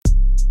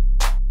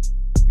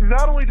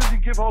not only does he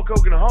give Hulk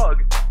Hogan a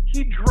hug,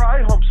 he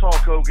dry humps Hulk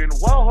Hogan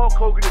while Hulk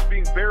Hogan is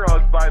being bear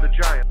hugged by the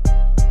Giant.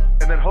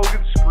 And then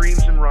Hogan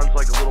screams and runs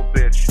like a little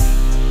bitch.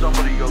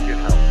 Somebody go get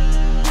help.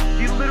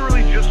 He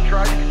literally just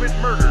tried to commit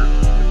murder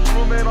and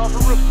threw a man off a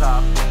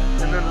rooftop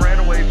and then ran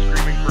away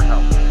screaming for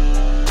help.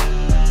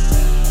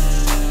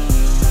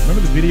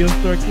 Remember the video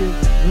store kids?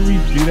 Remember we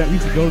used to do that? We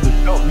used to go to this,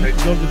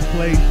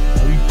 place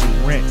and we used to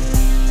rent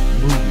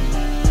movies,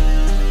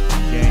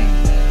 games.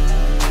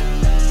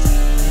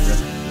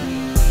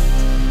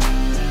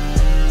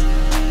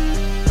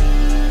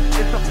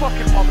 It's a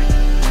fucking mummy.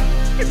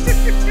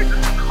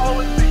 Call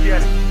it the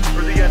Yeti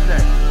or the Yeti.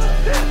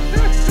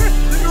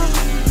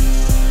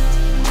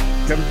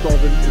 Kevin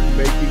Sullivan is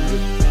making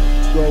this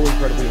so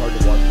incredibly hard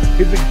to watch.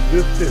 His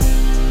existence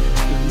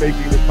is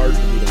making this hard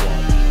for me to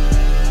watch.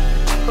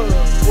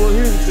 Well,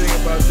 here's the thing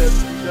about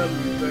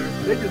WCW, sir.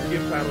 They just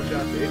give title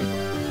shots to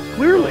anybody.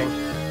 Clearly.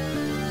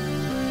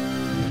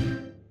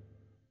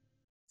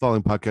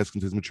 Following podcast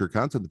contains mature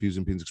content. The views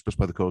and opinions expressed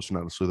by the host are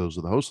not necessarily those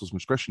of the host.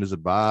 Discretion is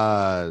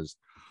advised.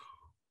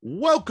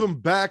 Welcome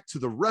back to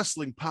the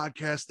wrestling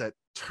podcast that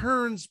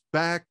turns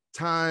back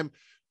time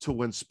to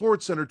when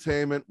sports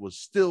entertainment was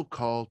still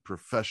called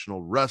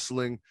professional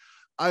wrestling.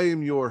 I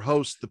am your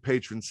host, the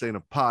patron saint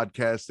of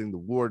podcasting, the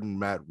warden,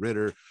 Matt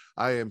Ritter.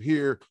 I am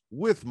here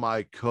with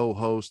my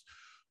co-host,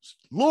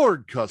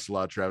 Lord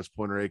Cusselot, Travis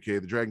Pointer,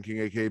 a.k.a. the Dragon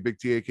King, a.k.a. Big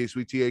T, a.k.a.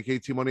 Sweet T, a.k.a.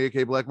 T-Money,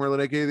 a.k.a. Black Merlin,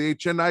 a.k.a. the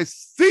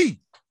HNIC.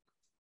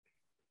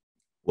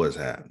 What's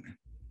happening?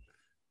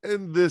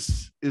 And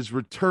this is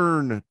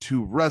Return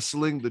to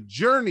Wrestling, the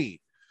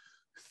journey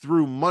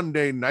through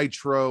Monday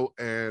Nitro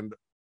and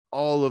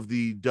all of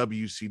the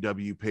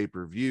WCW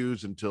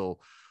pay-per-views until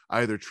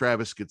either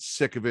Travis gets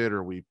sick of it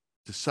or we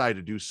decide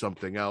to do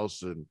something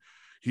else and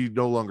he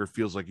no longer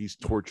feels like he's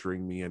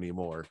torturing me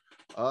anymore.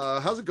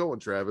 How's it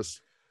going,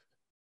 Travis?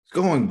 It's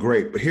going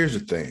great, but here's the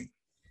thing.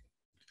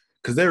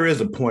 Because there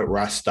is a point where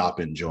I stop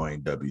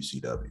enjoying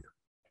WCW.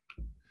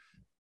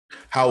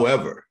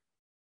 However,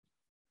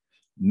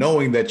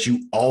 knowing that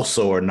you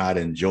also are not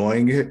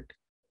enjoying it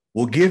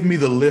will give me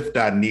the lift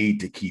I need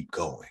to keep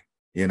going,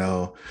 you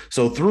know?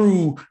 So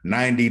through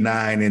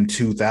 99 and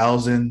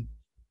 2000,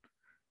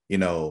 you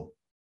know,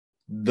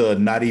 the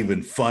not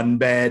even fun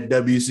bad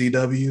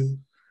WCW,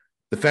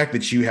 the fact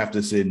that you have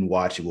to sit and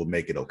watch it will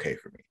make it okay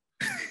for me.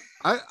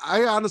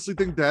 I honestly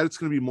think that it's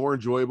going to be more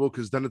enjoyable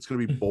because then it's going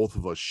to be both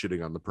of us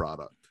shitting on the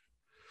product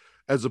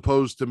as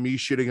opposed to me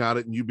shitting on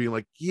it and you being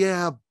like,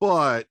 yeah,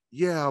 but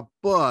no,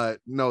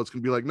 it's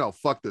going to be like, no,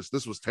 fuck this.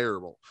 This was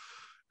terrible.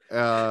 It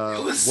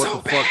was what so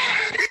the bad.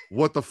 fuck?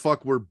 What the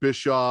fuck were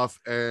Bischoff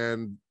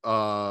and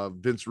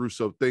Vince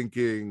Russo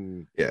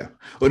thinking? Yeah.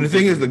 Well, the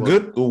thing is,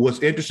 what's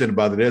interesting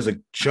about it, there's a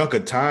chunk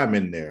of time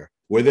in there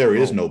where there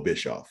is no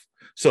Bischoff.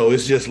 So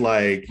it's just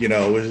like, you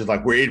know, it's just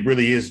like where it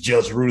really is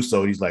just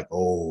Russo. He's like,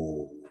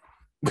 oh.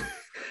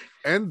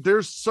 And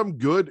there's some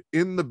good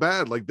in the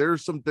bad. Like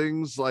there's some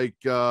things like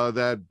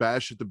that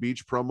Bash at the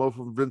Beach promo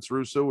from Vince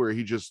Russo where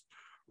he just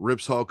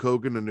rips Hulk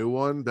Hogan a new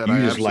one that you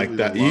I just like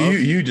that.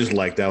 You just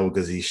like that one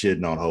because he's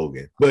shitting on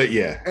Hogan. But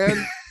yeah.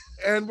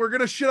 And we're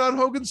going to shit on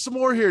Hogan some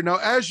more here. Now,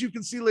 as you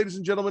can see, ladies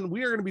and gentlemen,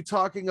 we are going to be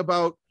talking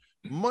about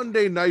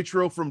Monday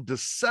Nitro from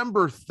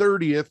December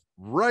 30th,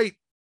 right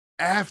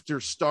after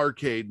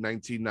Starrcade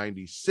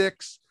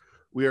 1996.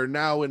 We are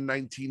now in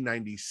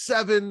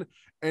 1997,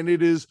 and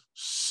it is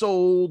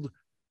sold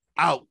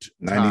out.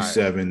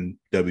 97,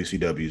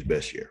 WCW's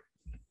best year.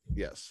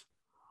 Yes.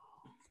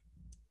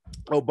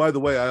 Oh, by the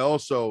way, I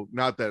also,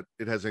 not that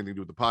it has anything to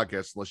do with the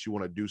podcast, unless you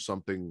want to do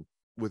something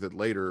with it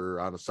later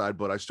on a side,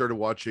 but I started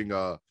watching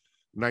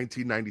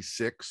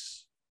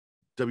 1996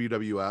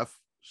 WWF,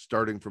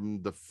 starting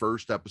from the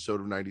first episode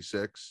of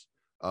 96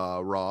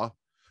 Raw,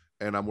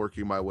 and I'm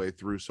working my way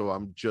through, so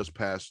I'm just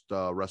past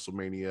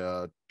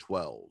WrestleMania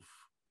 12.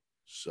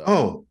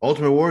 So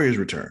Ultimate Warrior's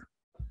return,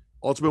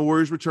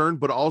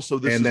 but also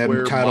this and is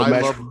where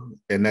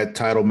that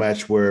title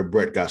match where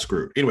Brett got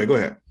screwed. Anyway, go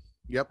ahead.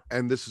 Yep,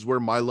 and this is where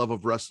my love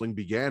of wrestling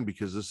began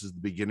because this is the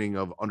beginning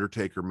of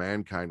Undertaker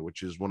Mankind,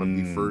 which is one of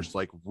the first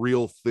like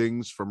real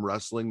things from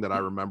wrestling that I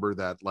remember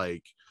that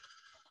like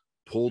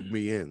pulled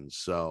me in.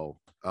 So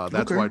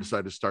that's why I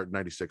decided to start in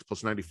 96.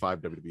 Plus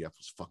 95 WWF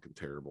was fucking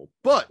terrible.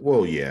 But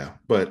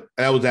but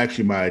that was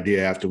actually my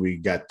idea. After we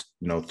got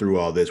through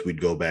all this,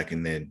 we'd go back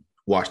and then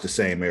watch the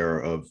same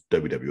era of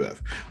WWF.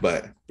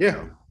 But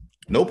yeah.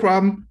 No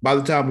problem. By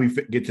the time we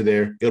get to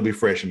there, it'll be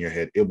fresh in your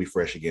head. It'll be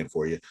fresh again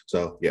for you.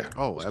 So, yeah.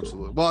 Oh,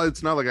 absolutely. Cool. Well,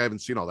 it's not like I haven't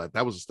seen all that.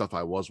 That was the stuff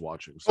I was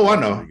watching. So I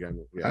know.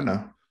 Yeah. I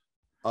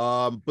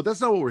know. But that's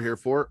not what we're here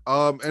for.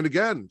 And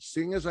again,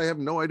 seeing as I have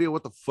no idea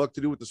what the fuck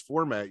to do with this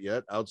format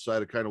yet,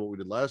 outside of kind of what we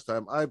did last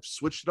time, I've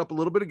switched it up a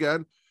little bit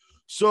again.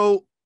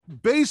 So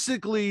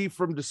basically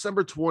from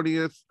December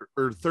 20th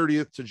or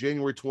 30th to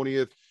January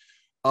 20th,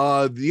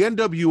 the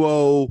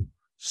NWO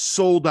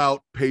sold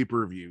out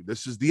pay-per-view.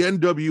 This is the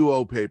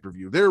NWO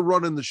pay-per-view. They're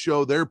running the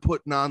show. They're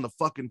putting on the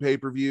fucking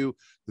pay-per-view.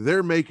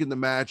 They're making the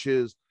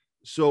matches.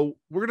 So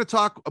we're going to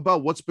talk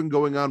about what's been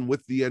going on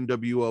with the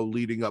NWO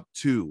leading up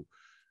to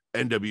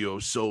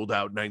NWO Sold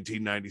Out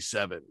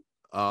 1997.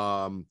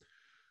 And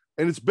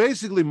it's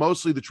basically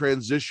mostly the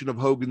transition of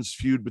Hogan's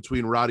feud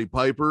between Roddy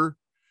Piper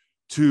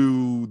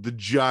to the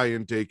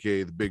Giant,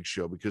 aka the Big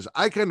Show, because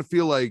I kind of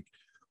feel like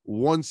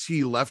once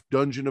he left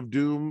Dungeon of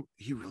Doom,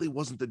 he really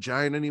wasn't the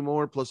Giant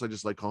anymore. Plus, I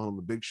just like calling him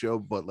the Big Show,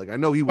 but like I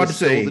know he was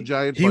still the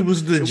Giant. He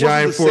was the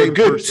Giant for a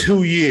good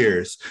 2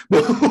 years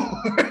before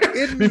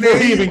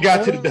he even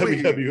got to the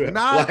WWF.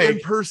 Not in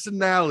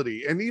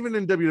personality, and even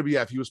in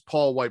WWF, he was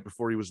Paul White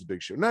before he was the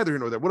Big Show. Neither here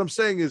nor there. What I'm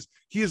saying is,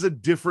 he is a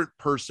different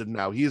person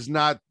now. He is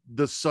not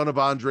the son of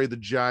Andre the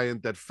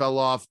Giant that fell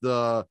off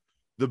the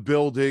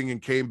building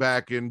and came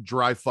back and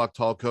dry fucked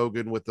Hulk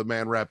Hogan with the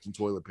man wrapped in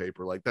toilet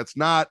paper. Like that's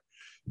not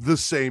the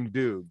same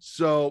dude.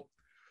 So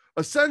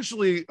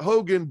essentially,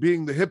 Hogan,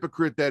 being the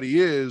hypocrite that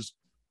he is,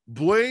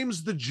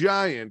 blames the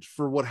Giant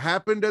for what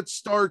happened at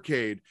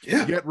Starrcade,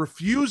 yet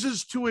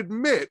refuses to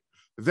admit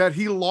that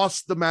he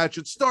lost the match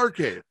at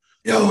Starrcade.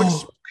 So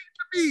explain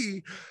to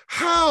me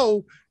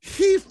how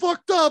he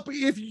fucked up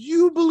if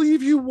you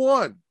believe you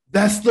won.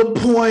 That's the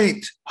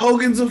point.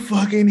 Hogan's a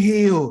fucking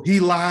heel.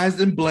 He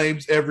lies and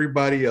blames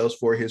everybody else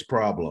for his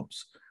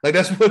problems. Like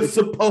that's what's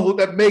supposed,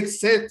 that makes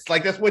sense.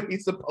 Like that's what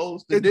he's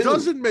supposed to do. It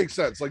doesn't make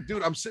sense. Like,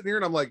 dude, I'm sitting here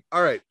and I'm like,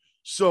 all right,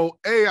 so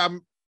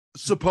I'm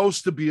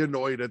supposed to be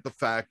annoyed at the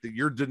fact that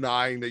you're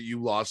denying that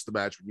you lost the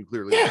match when you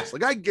clearly lost.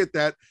 Like, I get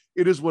that.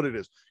 It is what it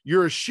is.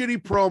 You're a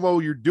shitty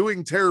promo. You're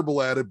doing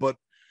terrible at it, but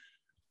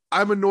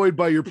I'm annoyed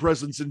by your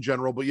presence in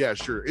general. But yeah,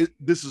 sure.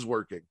 This is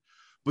working.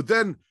 But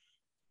then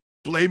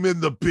blaming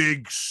the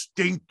big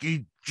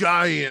stinky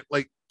Giant,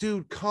 like,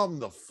 dude, come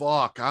the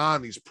fuck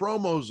on. These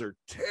promos are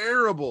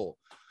terrible.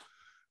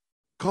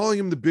 Calling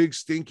him the big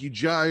stinky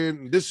Giant,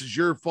 and this is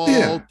your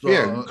fault.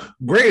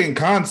 Great in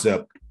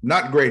concept,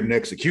 not great in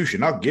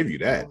execution. I'll give you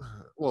that.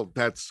 Well,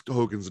 that's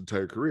Hogan's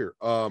entire career.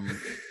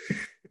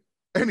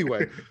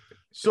 Anyway,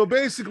 so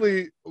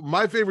basically,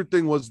 my favorite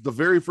thing was the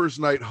very first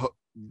night.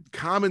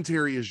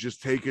 Commentary is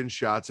just taking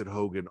shots at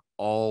Hogan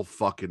all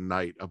fucking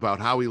night about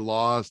how he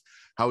lost,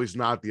 how he's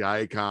not the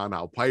icon,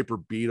 how Piper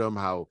beat him,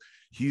 how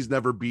he's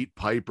never beat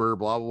Piper,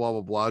 blah blah blah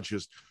blah blah.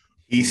 Just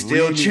he's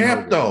still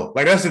champ though.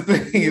 Like that's the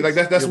thing. Like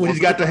that's what he's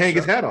got to hang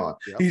his hat on.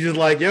 Yep. He's just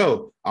like,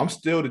 yo, I'm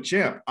still the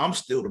champ. I'm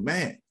still the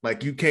man.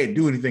 Like you can't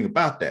do anything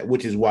about that.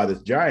 Which is why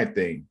this Giant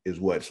thing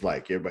is what's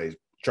like everybody's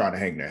trying to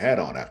hang their hat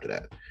on after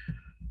that.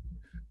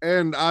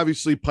 And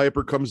obviously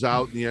Piper comes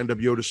out and the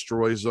NWO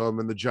destroys them,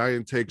 and the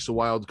Giant takes a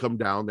while to come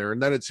down there,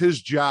 and then it's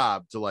his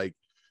job to, like,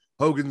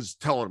 Hogan's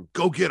telling him,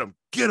 go get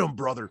him,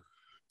 brother,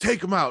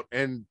 take him out.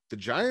 And the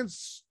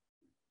Giant's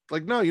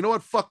like, no, you know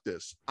what? Fuck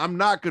this. I'm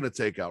not going to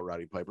take out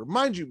Roddy Piper.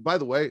 Mind you, by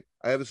the way,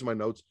 I have this in my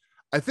notes.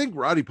 I think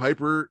Roddy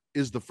Piper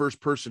is the first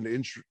person to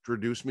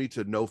introduce me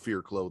to No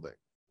Fear clothing.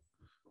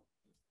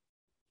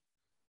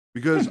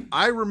 Because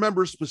I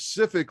remember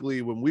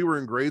specifically when we were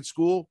in grade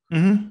school,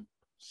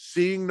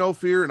 seeing No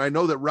Fear, and I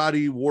know that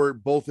Roddy wore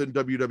it both in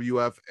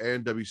WWF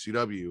and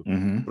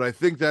WCW, but I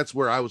think that's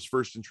where I was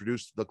first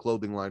introduced to the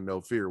clothing line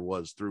No Fear,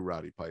 was through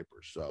Roddy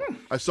Piper. So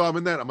I saw him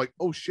in that. I'm like,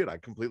 oh shit, I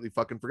completely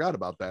fucking forgot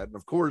about that. And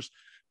of course,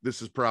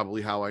 this is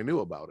probably how I knew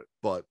about it,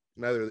 but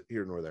neither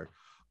here nor there.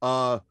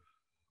 So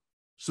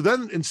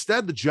then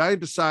instead, the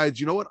Giant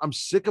decides, you know what? I'm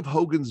sick of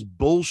Hogan's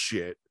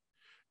bullshit.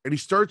 And he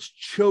starts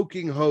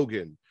choking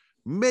Hogan,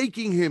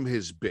 making him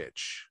his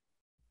bitch.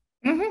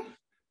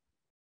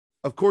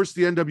 Of course,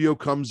 the NWO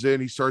comes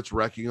in, he starts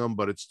wrecking them,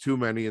 but it's too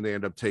many, and they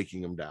end up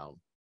taking him down.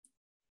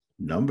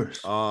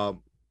 Numbers. And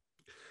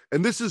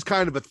this is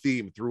kind of a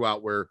theme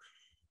throughout, where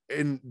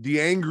in the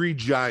angry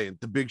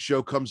Giant, the Big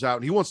Show comes out,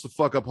 and he wants to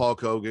fuck up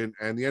Hulk Hogan,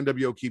 and the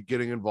NWO keep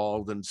getting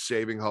involved and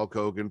saving Hulk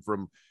Hogan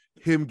from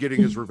him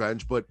getting his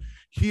revenge, but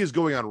he is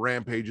going on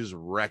rampages,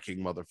 wrecking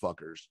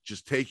motherfuckers,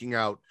 just taking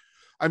out,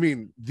 I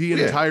mean, the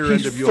entire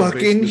NWO.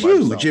 Fucking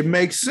huge. It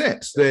makes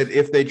sense that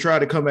if they try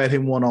to come at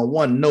him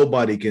one-on-one,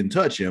 nobody can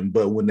touch him.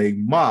 But when they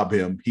mob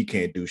him, he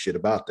can't do shit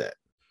about that.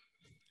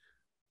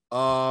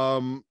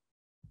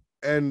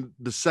 And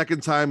the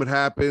second time it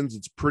happens,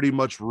 it's pretty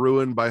much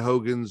ruined by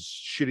Hogan's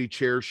shitty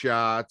chair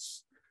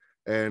shots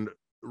and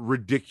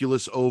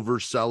ridiculous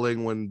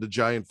overselling when the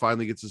Giant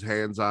finally gets his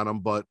hands on him.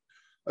 But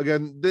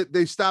again,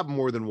 they stop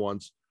more than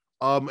once.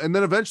 And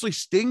then eventually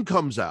Sting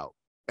comes out,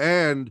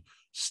 and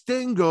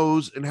Sting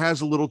goes and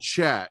has a little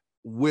chat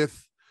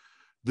with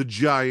the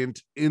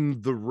Giant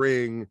in the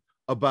ring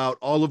about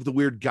all of the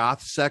weird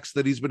goth sex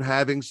that he's been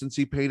having since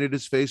he painted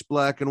his face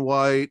black and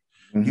white.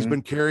 He's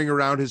been carrying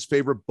around his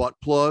favorite butt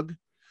plug.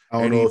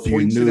 I don't know if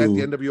you knew.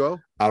 At the NWO.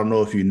 I don't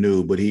know if you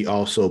knew, but he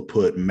also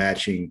put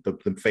matching the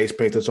face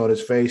paint that's on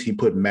his face. He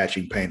put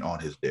matching paint on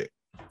his dick.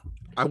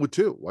 I would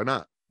too. Why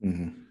not?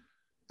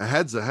 A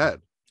head's a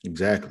head.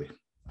 Exactly.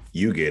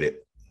 You get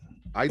it.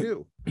 I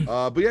do.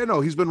 But yeah,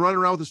 no, he's been running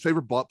around with his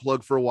favorite butt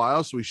plug for a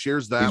while, so he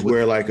shares that. He's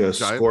wearing like a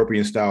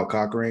scorpion style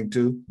cock ring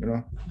too, you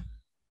know.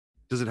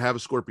 Does it have a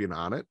scorpion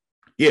on it?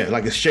 Yeah,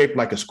 like it's shaped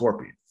like a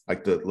scorpion.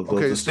 Like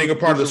the stinger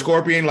part of the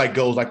scorpion like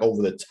goes like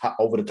over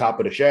the top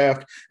of the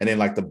shaft, and then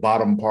like the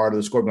bottom part of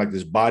the scorpion, like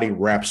this body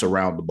wraps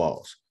around the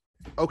balls.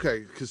 Okay,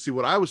 because see,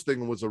 what I was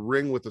thinking was a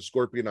ring with a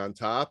scorpion on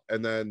top,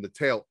 and then the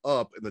tail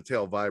up, and the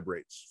tail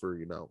vibrates for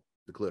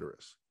the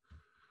clitoris.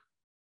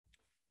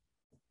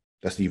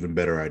 That's an even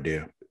better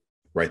idea.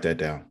 Write that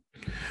down.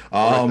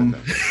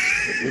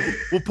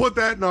 We'll put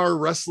that in our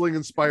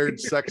wrestling-inspired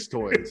sex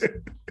toys.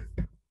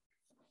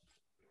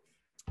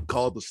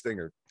 Call it the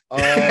Stinger.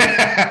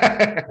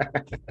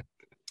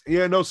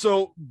 Yeah, no.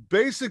 So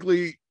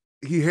basically,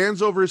 he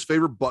hands over his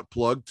favorite butt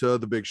plug to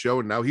the Big Show,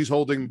 and now he's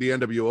holding the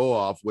NWO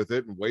off with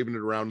it and waving it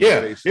around.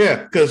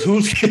 Yeah. Because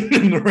who's getting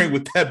in the ring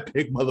with that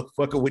big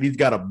motherfucker when he's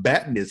got a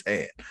bat in his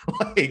hand?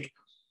 Like,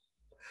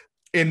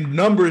 in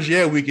numbers,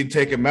 yeah, we can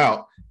take him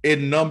out.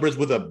 In numbers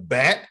with a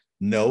bat,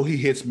 no, he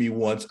hits me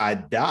once, I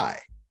die.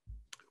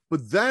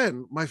 But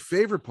then my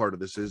favorite part of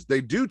this is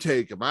they do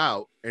take him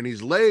out, and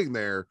he's laying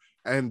there,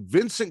 and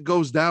Vincent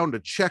goes down to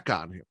check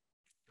on him.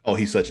 Oh,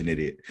 he's such an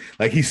idiot.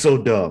 Like, he's so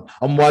dumb.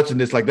 I'm watching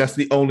this. Like, that's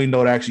the only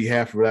note I actually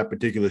have for that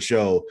particular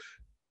show.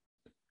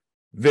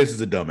 Vince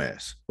is a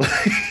dumbass.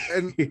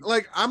 And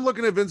like, I'm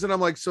looking at Vincent. I'm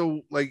like,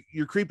 so like,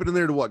 you're creeping in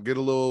there to what? Get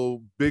a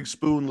little big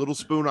spoon, little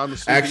spoon on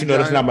the. Actually, no,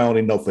 that's not my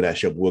only note for that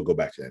show. But we'll go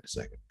back to that in a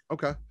second.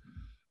 Okay.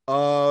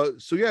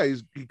 So yeah,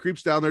 he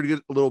creeps down there to get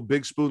a little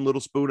big spoon,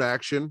 little spoon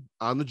action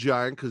on the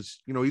Giant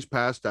because he's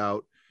passed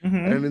out.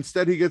 Mm-hmm. And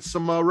instead he gets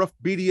some rough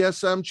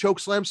BDSM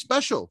choke slam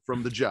special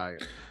from the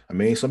Giant. I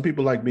mean, some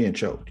people like being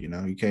choked, you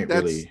can't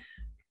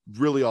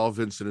really all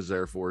Vincent is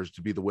there for is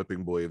to be the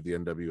whipping boy of the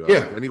NWO.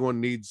 Yeah. If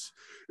anyone needs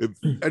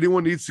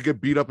to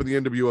get beat up in the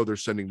NWO, they're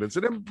sending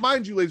Vincent. And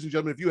mind you, ladies and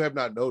gentlemen, if you have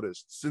not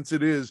noticed, since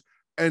it is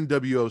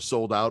NWO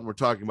sold out, and we're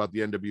talking about the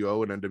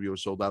NWO and NWO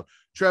sold out,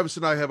 Travis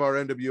and I have our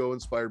NWO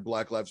inspired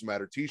Black Lives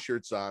Matter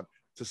t-shirts on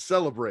to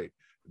celebrate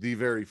the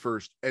very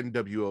first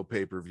NWO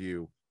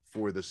pay-per-view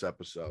for this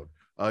episode.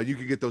 You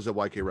can get those at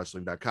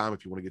YKWrestling.com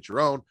if you want to get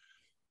your own.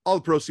 All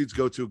the proceeds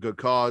go to a good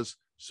cause,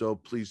 so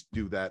please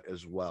do that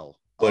as well.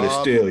 But it's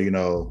still,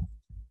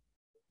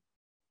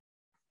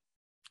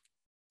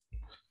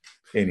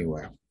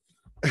 anyway.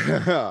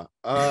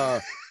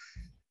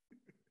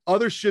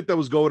 Other shit that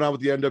was going on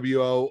with the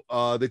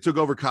NWO, they took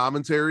over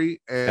commentary,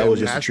 and that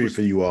was just a treat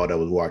for you all that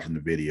was watching the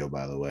video,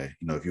 by the way.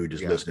 If you were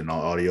just listening on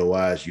audio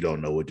wise, you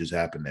don't know what just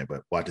happened there,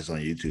 but watch this on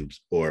YouTube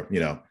or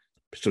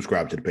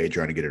subscribe to the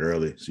Patreon to get it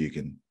early so you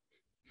can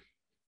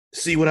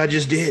see what I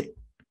just did.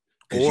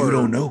 Because you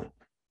don't know.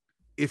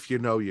 If you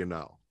know, you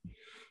know.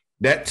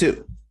 That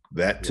too.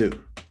 We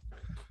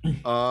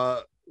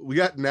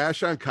got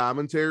Nash on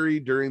commentary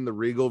during the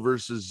Regal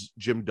versus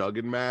Jim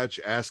Duggan match,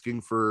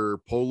 asking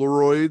for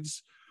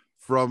Polaroids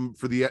for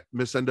the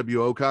Miss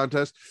NWO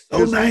contest.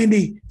 So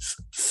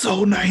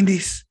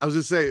 90s. I was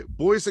gonna say,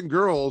 boys and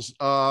girls,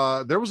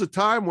 there was a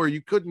time where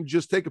you couldn't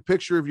just take a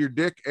picture of your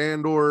dick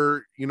and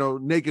or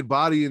naked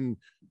body and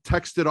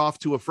text it off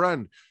to a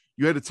friend.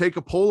 You had to take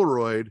a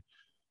Polaroid,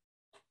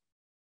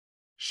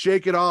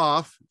 shake it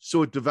off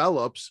so it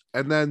develops,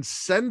 and then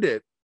send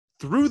it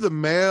through the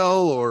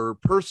mail or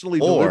personally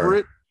deliver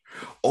it.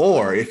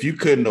 Or if you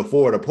couldn't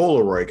afford a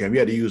Polaroid cam, you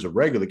had to use a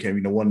regular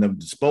cam, one of them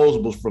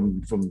disposables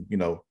from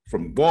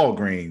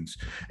Walgreens,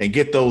 and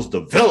get those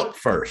developed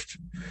first.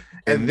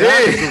 And then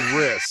that is a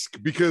risk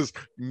because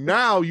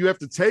now you have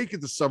to take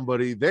it to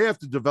somebody, they have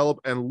to develop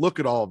and look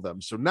at all of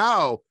them. So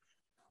now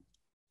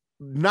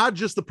not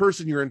just the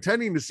person you're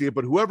intending to see it,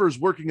 but whoever's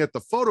working at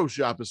the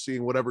Photoshop is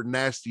seeing whatever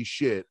nasty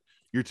shit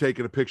you're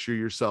taking a picture of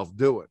yourself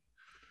doing.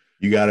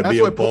 You got to be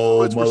a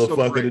bold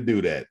motherfucker to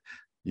do that.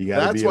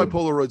 That's why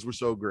Polaroids were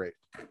so great.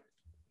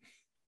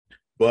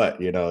 But,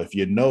 if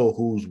you know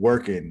who's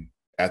working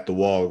at the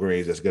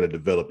Walgreens that's going to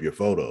develop your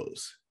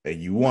photos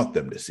and you want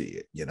them to see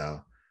it, you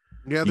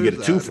get a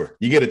twofer.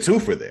 You get a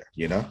twofer there,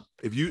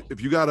 If you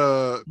got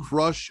a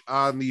crush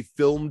on the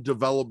film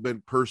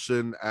development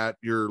person at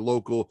your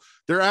local,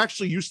 there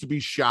actually used to be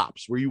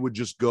shops where you would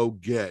just go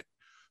get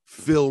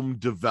film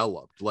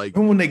developed. Like,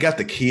 remember when they got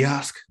the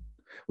kiosk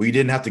where you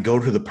didn't have to go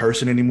to the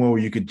person anymore, where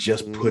you could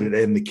just put it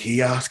in the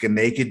kiosk and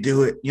they could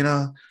do it,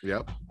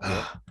 Yep.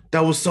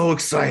 That was so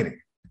exciting.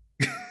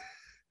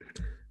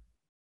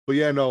 But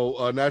yeah,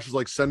 no, Nash was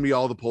like, send me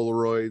all the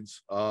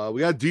Polaroids.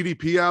 We got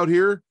DDP out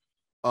here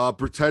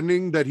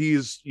pretending that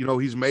he's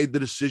made the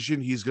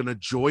decision. He's going to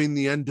join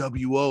the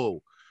NWO.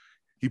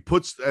 He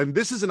puts, and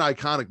this is an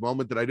iconic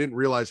moment that I didn't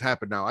realize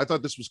happened now. I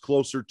thought this was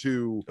closer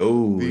to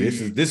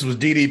this was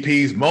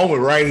DDP's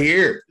moment right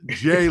here.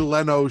 Jay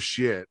Leno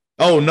shit.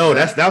 Oh no,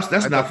 that's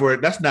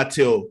not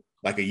till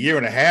like a year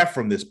and a half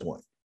from this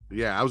point.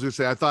 Yeah, I was gonna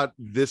say I thought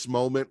this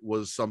moment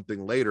was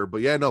something later,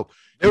 but yeah, no,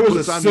 there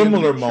was a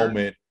similar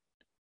moment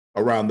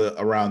around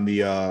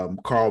the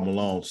Karl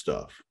Malone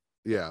stuff.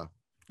 Yeah,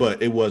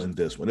 but it wasn't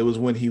this one. It was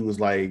when he was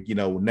like,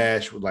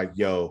 Nash was like,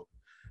 "Yo,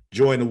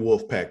 join the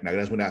Wolfpack now."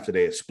 That's when after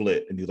they had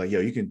split, and he's like,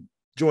 "Yo, you can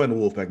join the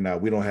Wolfpack now.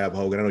 We don't have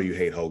Hogan. I know you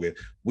hate Hogan.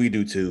 We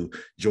do too.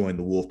 Join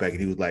the Wolfpack." And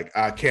he was like,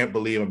 "I can't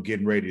believe I'm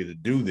getting ready to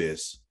do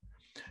this."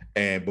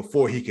 And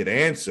before he could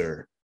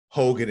answer,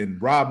 Hogan and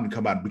Robin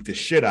come out and beat the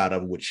shit out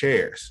of him with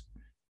chairs.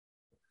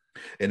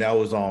 And that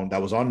was on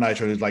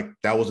Nitro. It was like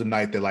that was a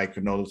night that, like,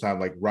 the time,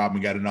 like,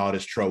 Rodman got in all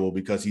this trouble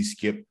because he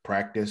skipped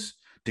practice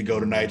to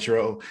go to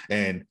Nitro,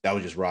 and that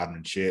was just Rodman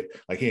and shit.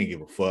 Like, he didn't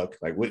give a fuck.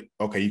 Like, what?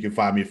 Okay, you can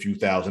find me a few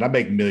thousand. I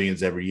make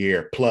millions every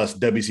year. Plus,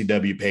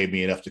 WCW paid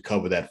me enough to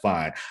cover that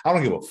fine. I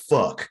don't give a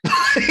fuck.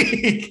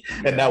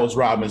 And that was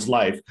Rodman's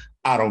life.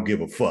 I don't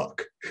give a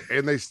fuck.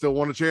 And they still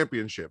won a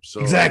championship.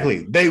 So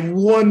exactly, they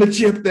won the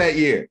chip that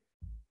year.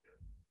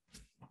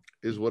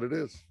 Is what it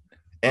is.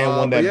 And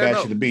won that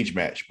Bash of the Beach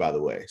match, by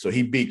the way. So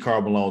he beat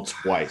Karl Malone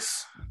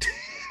twice.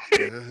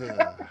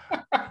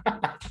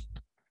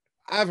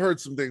 I've heard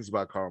some things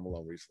about Karl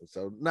Malone recently,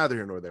 so neither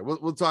here nor there.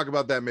 We'll talk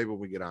about that maybe when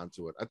we get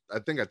onto it. I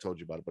think I told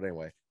you about it, but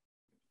anyway.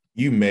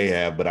 You may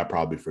have, but I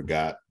probably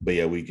forgot. But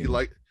yeah, we can.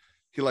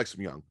 He likes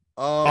him young.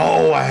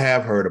 I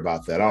have heard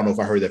about that. I don't know if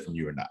I heard that from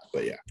you or not,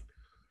 but yeah.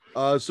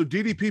 So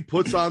DDP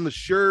puts on the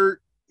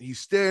shirt. He's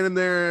standing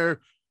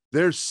there.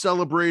 They're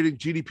celebrating.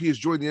 GDP has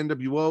joined the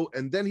NWO,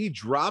 and then he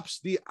drops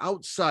the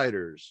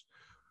Outsiders,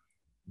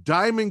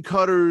 Diamond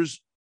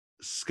Cutters,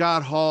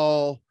 Scott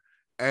Hall,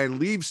 and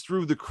leaves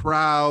through the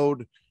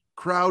crowd.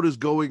 Crowd is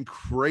going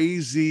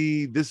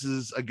crazy. This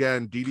is,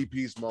 again,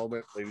 DDP's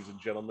moment, ladies and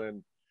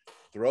gentlemen.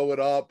 Throw it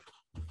up.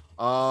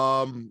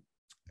 And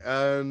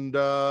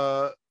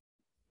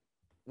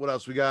what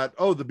else we got?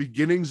 Oh, the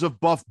beginnings of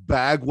Buff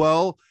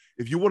Bagwell.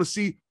 If you want to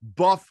see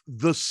Buff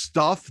the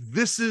Stuff,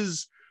 this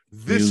is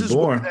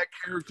where that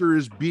character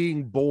is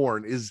being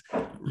born, is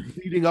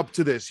leading up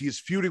to this. He is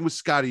feuding with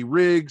Scotty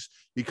Riggs.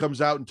 He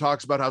comes out and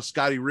talks about how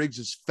Scotty Riggs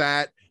is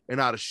fat and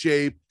out of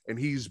shape, and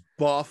he's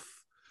buff.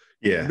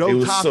 Yeah, it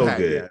was so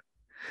good. Yet.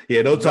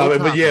 Yeah, no top,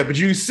 but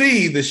you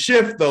see the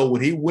shift though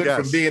when he went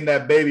from being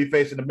that baby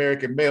face in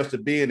American Males to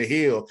being a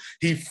heel.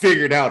 He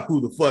figured out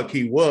who the fuck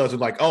he was,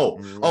 and like,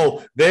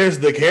 oh, there's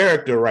the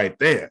character right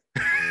there.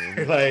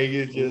 Like,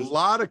 it's just a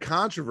lot of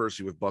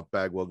controversy with Buff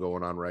Bagwell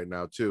going on right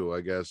now too.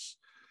 I guess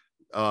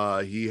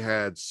he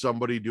had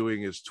somebody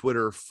doing his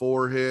Twitter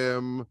for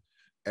him,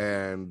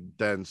 and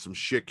then some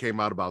shit came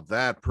out about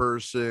that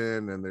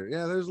person, and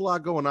there's a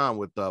lot going on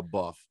with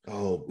Buff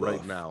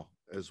right now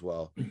as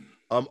well.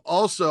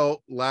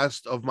 Also,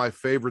 last of my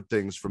favorite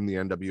things from the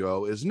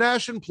NWO is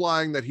Nash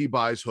implying that he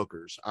buys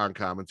hookers on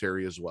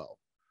commentary as well.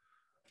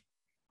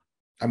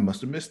 I must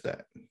have missed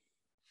that.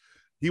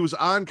 He was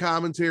on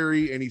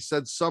commentary and he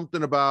said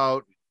something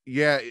about,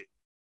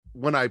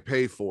 when I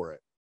pay for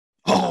it.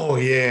 Oh,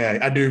 yeah.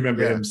 I do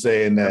remember him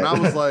saying that. And I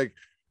was like,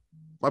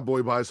 my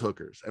boy buys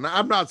hookers. And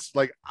I'm not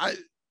like,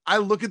 I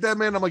look at that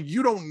man, I'm like,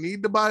 you don't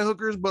need to buy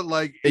hookers, but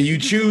like, and you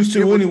choose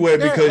to anyway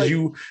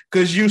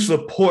because you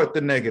support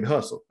the naked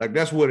hustle. Like,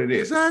 that's what it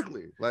is.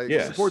 Exactly. Like,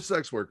 support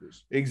sex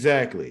workers.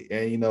 Exactly.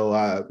 And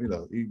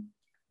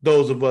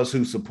those of us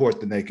who support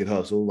the naked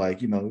hustle,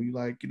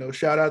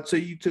 shout out to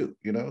you too,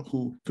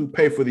 who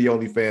pay for the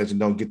OnlyFans and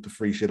don't get the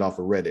free shit off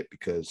of Reddit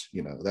because,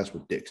 that's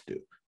what dicks do.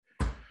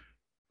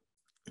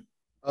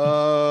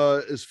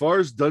 As far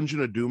as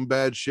Dungeon of Doom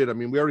bad shit, I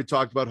mean, we already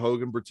talked about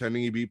Hogan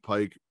pretending he beat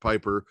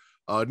Piper.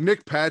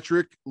 Nick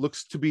Patrick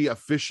looks to be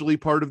officially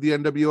part of the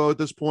NWO at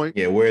this point.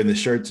 Yeah, wearing the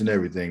shirts and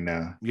everything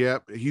now. Yeah,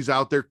 he's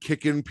out there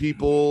kicking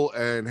people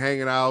and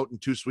hanging out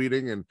and too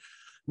sweeting. And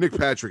Nick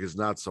Patrick is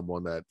not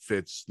someone that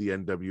fits the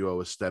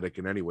NWO aesthetic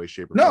in any way,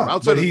 shape, or form. No,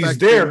 but he's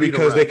there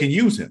because they can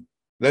use him.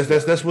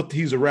 That's what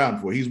he's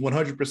around for. He's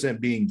 100%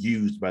 being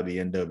used by the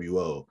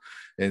NWO,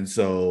 and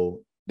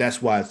so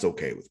that's why it's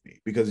okay with me,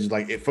 because it's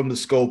like, from the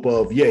scope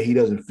of, he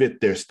doesn't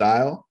fit their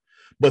style,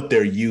 but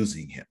they're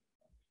using him.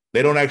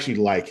 They don't actually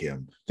like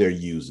him. They're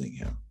using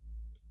him.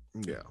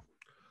 Yeah.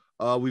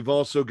 We've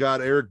also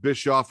got Eric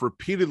Bischoff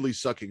repeatedly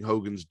sucking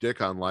Hogan's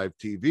dick on live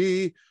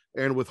TV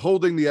and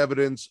withholding the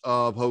evidence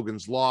of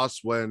Hogan's loss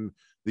when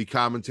the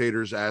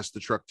commentators asked the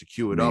truck to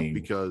cue it up,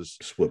 because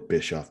it's what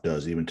Bischoff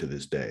does even to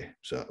this day.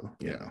 So,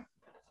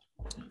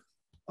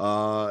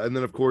 and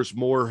then of course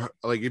more,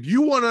 like, if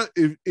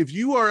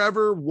you are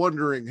ever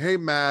wondering, hey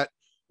Matt,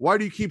 why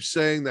do you keep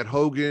saying that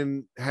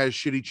Hogan has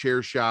shitty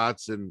chair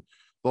shots? And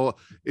well,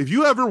 if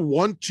you ever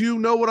want to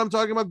know what I'm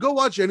talking about, go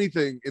watch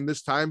anything in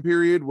this time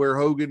period where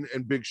Hogan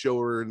and Big Show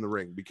are in the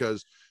ring,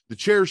 because the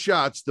chair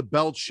shots, the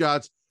belt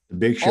shots, the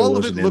Big Show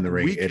wasn't in the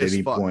ring at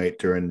any point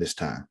during this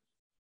time.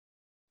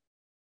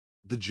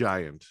 The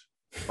Giant,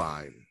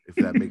 fine, if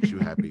that makes you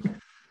happy.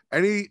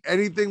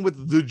 Anything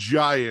with the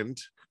Giant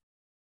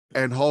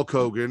and Hulk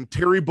Hogan,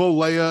 Terry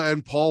Bollea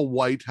and Paul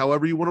White,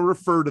 however you want to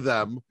refer to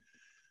them,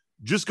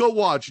 just go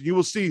watch and you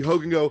will see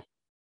Hogan go,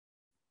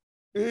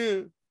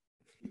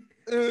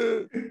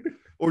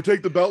 or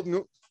take the belt and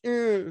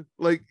go,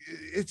 like,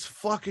 it's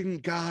fucking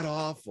god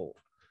awful.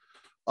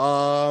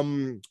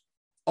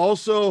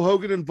 Also,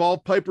 Hogan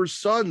involved Piper's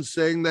son,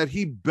 saying that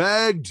he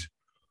begged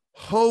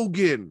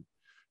Hogan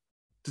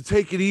to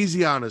take it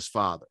easy on his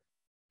father.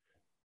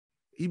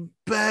 He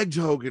begged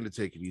Hogan to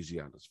take it easy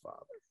on his father.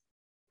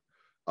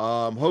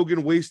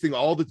 Hogan wasting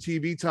all the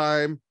TV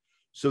time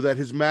so that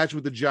his match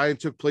with the Giant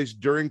took place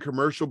during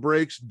commercial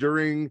breaks,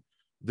 during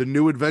the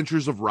New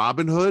Adventures of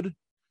Robin Hood.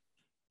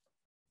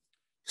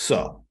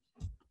 So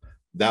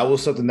That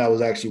was something that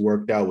was actually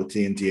worked out with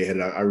TNT.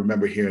 I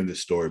remember hearing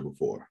this story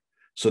before.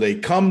 So they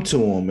come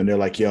to him and they're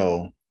like,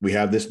 yo, we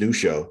have this new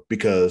show,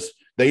 because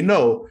they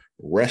know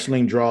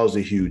wrestling draws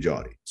a huge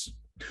audience.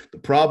 The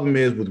problem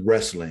is with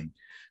wrestling,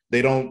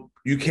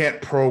 you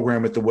can't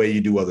program it the way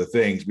you do other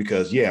things,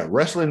 because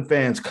wrestling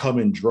fans come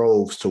in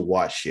droves to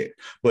watch shit.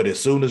 But as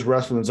soon as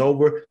wrestling's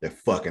over, they're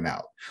fucking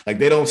out. Like,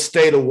 they don't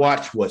stay to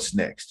watch what's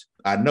next.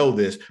 I know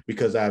this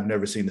because I've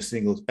never seen a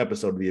single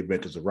episode of The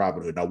Adventures of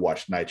Robin Hood. I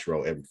watch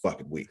Nitro every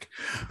fucking week.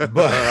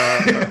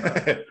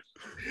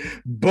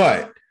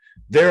 But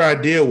their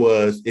idea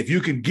was, if you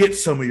can get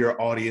some of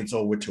your audience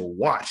over to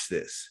watch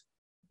this,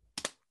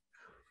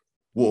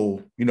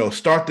 we'll,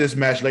 start this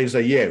match later.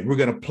 Say, we're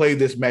going to play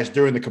this match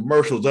during the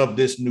commercials of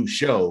this new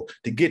show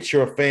to get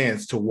your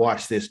fans to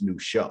watch this new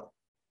show.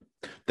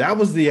 That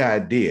was the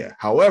idea.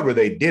 However,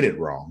 they did it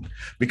wrong,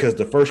 because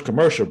the first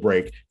commercial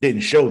break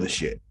didn't show the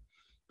shit.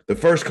 The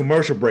first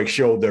commercial break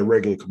showed their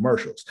regular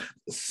commercials.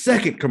 The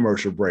second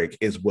commercial break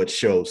is what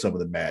showed some of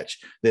the match.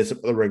 Then some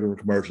of the regular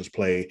commercials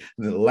played,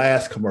 and the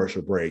last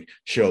commercial break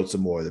showed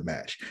some more of the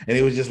match. And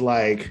it was just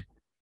like,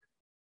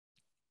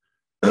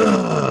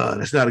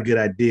 that's not a good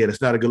idea.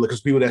 That's not a good look,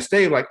 because people that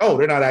stayed like, oh,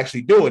 they're not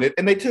actually doing it,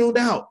 and they tuned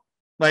out.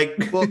 Like,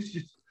 well,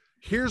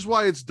 here's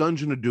why it's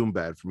Dungeon of Doom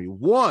bad for me.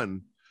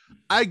 One,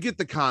 I get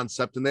the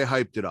concept and they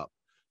hyped it up,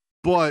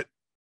 but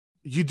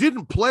you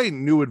didn't play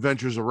New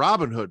Adventures of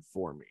Robin Hood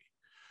for me.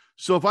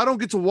 So if I don't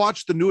get to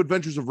watch the New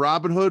Adventures of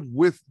Robin Hood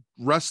with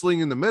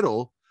wrestling in the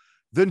middle,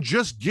 then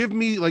just give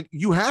me, like,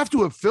 you have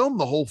to have filmed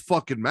the whole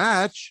fucking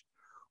match.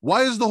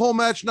 Why is the whole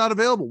match not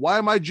available? Why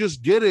am I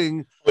just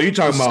getting? Oh, you're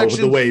talking about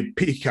the way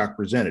Peacock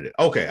presented it.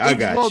 Okay, I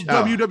got you.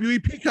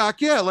 WWE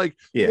Peacock,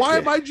 why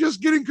am I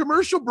just getting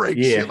commercial breaks?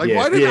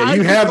 Why did I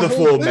you have the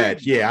full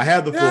match? Yeah, I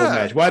have the full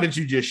match. Why didn't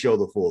you just show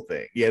the full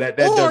thing? Yeah, that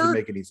doesn't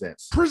make any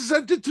sense.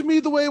 Present it to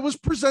me the way it was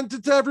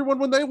presented to everyone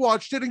when they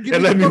watched it, and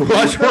let me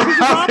watch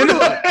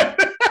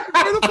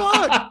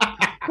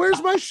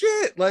Where's my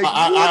shit? Like,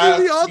 one or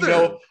the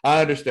other.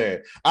 I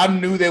understand. I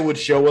knew they would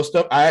show us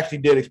stuff. I actually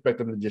did expect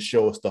them to just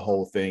show us the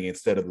whole thing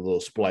instead of the little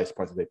splice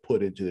parts that they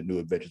put into the New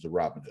Adventures of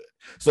Robin Hood.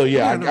 So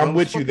I'm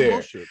with you there.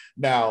 Bullshit.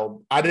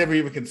 Now, I never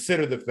even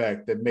considered the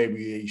fact that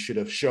maybe they should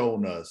have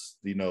shown us,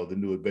 the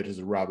New Adventures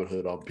of Robin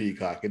Hood on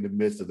Peacock in the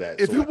midst of that.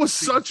 If it was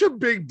such a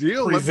big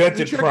deal,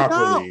 presented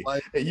properly.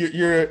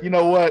 You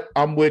know what?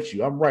 I'm with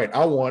you. I'm right.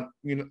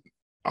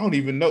 I don't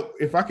even know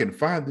if I can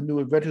find the New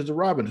Adventures of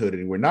Robin Hood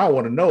anywhere. Now I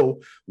want to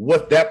know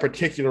what that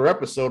particular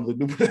episode of the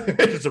New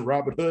Adventures of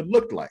Robin Hood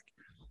looked like.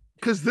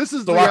 Because this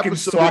is so I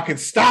can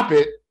stop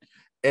it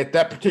at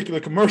that particular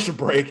commercial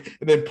break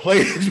and then play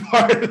it as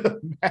part of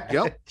the match.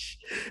 Yep.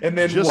 And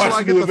then just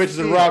watch the New Adventures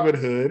of Robin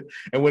Hood.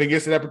 And when it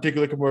gets to that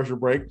particular commercial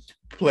break,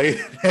 play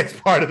the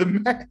next part of the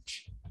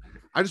match.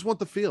 I just want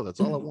the feel. That's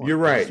all I want. You're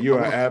right. You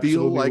are absolutely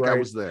feel like right. I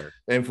was there.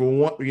 And for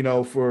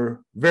one,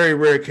 for very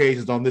rare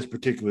occasions on this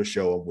particular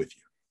show, I'm with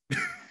you.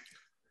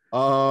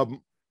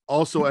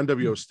 Also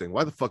NWO Sting.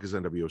 Why the fuck is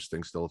NWO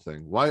Sting still a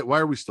thing? Why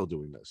are we still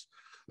doing this?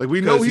 Like,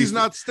 we know he's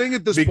not Sting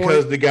at this point.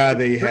 Because the guy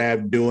they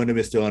have doing him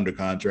is still under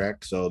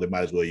contract, so they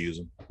might as well use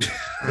him.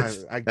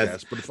 I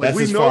guess, but that's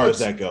as far as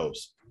that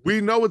goes.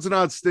 We know it's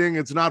not Sting.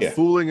 It's not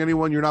fooling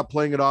anyone. You're not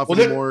playing it off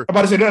anymore. I'm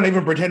about to say, they're not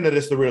even pretending that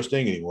it's the real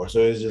Sting anymore.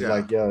 So it's just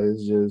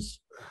it's just.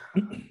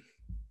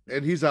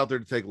 And he's out there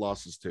to take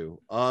losses too.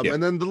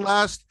 And then the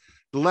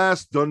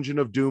last Dungeon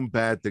of Doom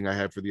bad thing I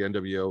have for the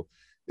NWO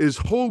is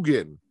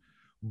Hogan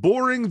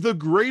boring the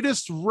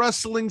greatest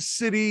wrestling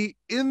city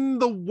in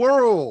the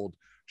world,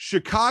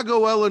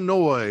 Chicago,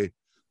 Illinois,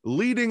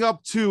 leading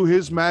up to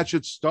his match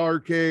at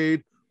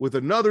Starrcade with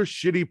another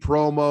shitty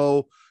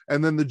promo,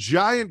 and then the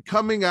Giant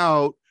coming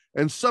out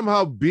and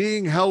somehow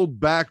being held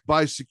back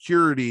by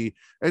security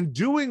and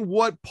doing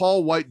what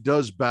Paul White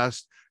does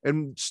best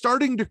and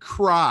starting to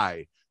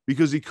cry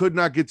because he could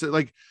not get to,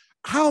 like,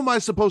 how am I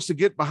supposed to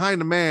get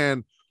behind a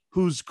man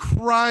who's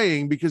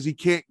crying because he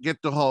can't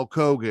get to Hulk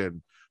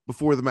Hogan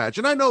before the match?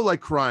 And I know,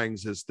 like,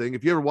 crying's his thing.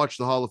 If you ever watch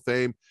the Hall of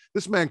Fame,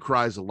 this man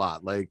cries a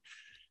lot. Like,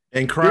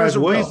 and cries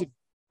well.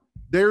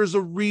 There's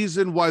a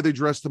reason why they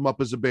dressed him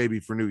up as a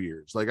baby for New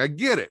Year's. Like, I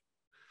get it.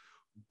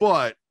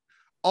 But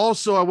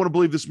also, I want to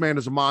believe this man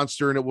is a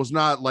monster, and it was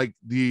not like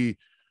the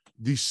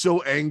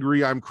so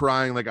angry I'm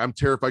crying, like I'm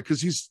terrified,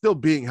 because he's still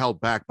being held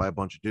back by a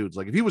bunch of dudes.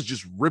 Like, if he was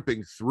just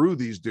ripping through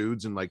these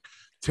dudes and like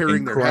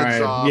tearing their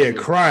heads off. Yeah,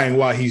 crying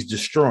while he's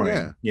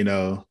destroying.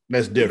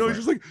 That's different.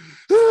 He's just like,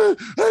 I'm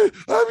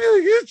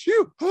gonna get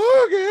you,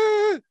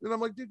 Hogan. And I'm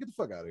like, dude, get the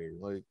fuck out of here.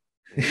 Like,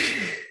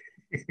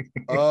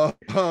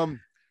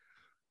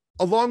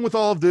 along with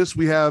all of this,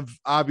 we have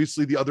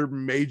obviously the other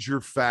major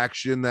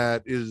faction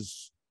that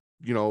is,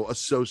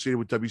 associated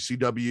with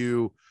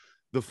WCW,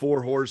 the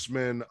Four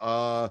Horsemen.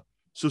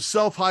 So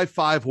self high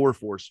five Four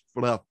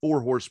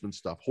Horsemen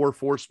stuff. Four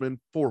Horsemen,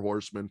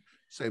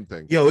 same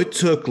thing. It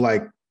took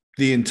like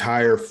the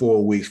entire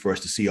 4 weeks for us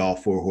to see all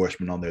Four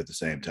Horsemen on there at the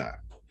same time.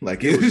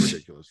 Like, it was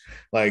ridiculous.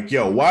 Like,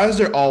 why is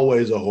there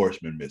always a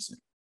horseman missing?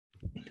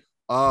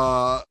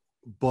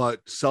 But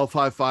self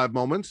high five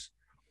moments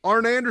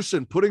Arn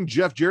Anderson putting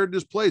Jeff Jarrett in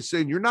his place,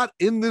 saying, "You're not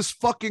in this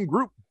fucking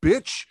group,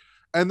 bitch,"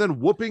 and then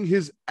whooping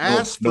his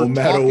ass no for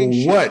matter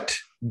talking what shit.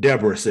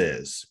 Deborah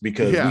says,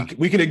 because Yeah.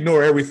 we can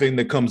ignore everything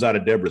that comes out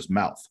of Deborah's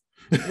mouth.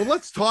 Well,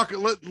 let's talk.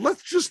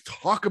 Let's just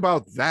talk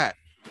about that.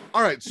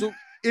 All right. So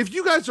if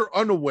you guys are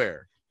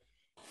unaware,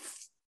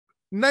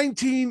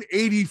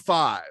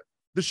 1985,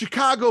 the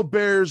Chicago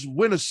Bears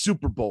win a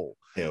Super Bowl.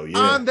 Hell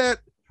yeah.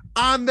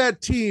 On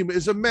that team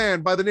is a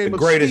man by the name The of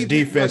greatest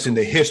Steve defense in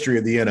the McMichaels. history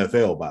of the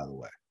NFL, by the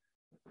way.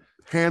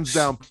 Hands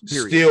down,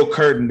 period. Still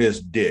curtain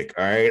this dick.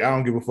 All right. I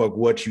don't give a fuck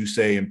what you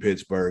say in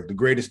Pittsburgh. The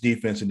greatest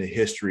defense in the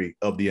history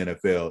of the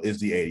NFL is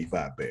the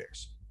 85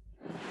 Bears.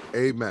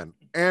 Amen.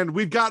 And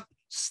we've got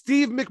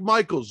Steve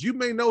McMichaels. You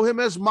may know him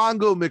as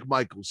Mongo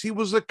McMichaels. He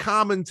was a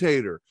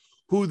commentator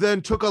who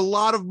then took a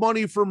lot of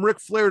money from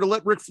Ric Flair to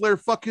let Ric Flair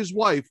fuck his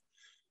wife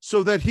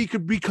so that he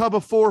could become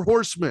a Four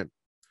Horseman.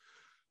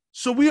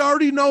 So we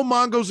already know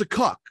Mongo's a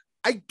cuck.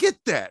 I get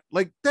that.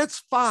 Like, that's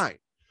fine.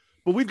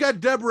 But we've got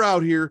Deborah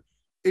out here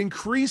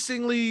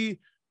increasingly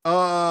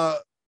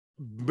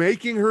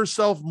making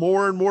herself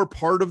more and more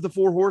part of the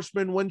Four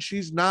Horsemen when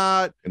she's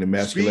not, And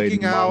emasculating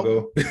speaking out,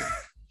 Mongo.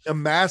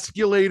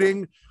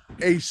 emasculating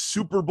a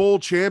Super Bowl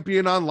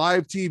champion on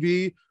live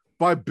TV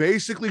by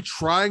basically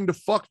trying to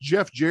fuck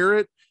Jeff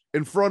Jarrett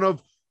in front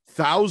of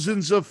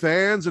thousands of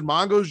fans, and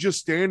Mongo's just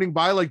standing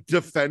by, like,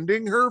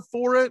 defending her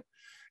for it.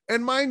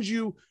 And mind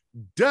you,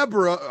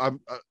 Deborah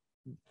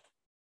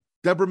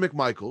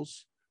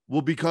McMichaels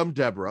will become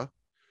Deborah.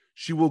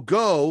 She will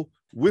go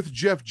with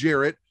Jeff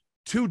Jarrett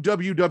to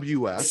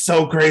WWF. It's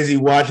so crazy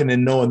watching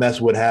and knowing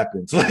that's what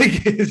happens.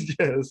 Like, it's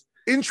just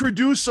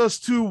Introduce us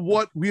to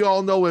what we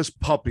all know as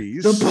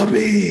puppies. the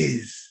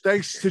puppies.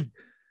 Thanks to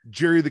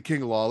Jerry the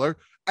King Lawler,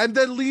 and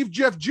then leave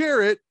Jeff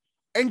Jarrett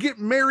and get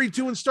married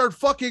to and start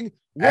fucking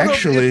one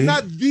of, if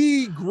not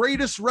the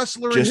greatest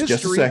wrestler in history.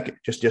 Just a second.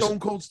 Just Stone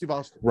Cold Steve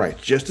Austin. right.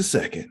 Just a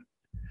second.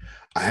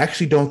 I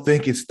actually don't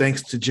think it's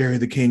thanks to Jerry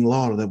the King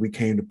Lawler that we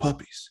came to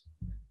puppies.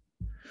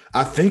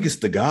 I think it's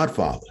the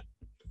Godfather.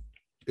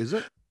 Is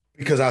it?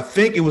 Because I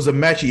think it was a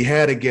match he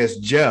had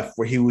against Jeff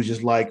where he was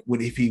just like,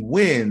 if he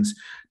wins,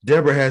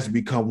 Deborah has to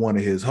become one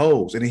of his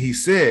hoes. And he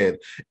said,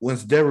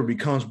 once Deborah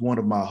becomes one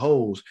of my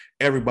hoes,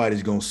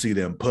 everybody's going to see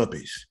them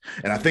puppies.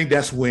 And I think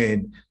that's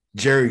when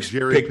Jerry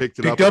picked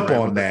up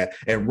on that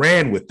and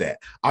ran with that.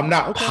 I'm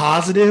not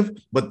positive,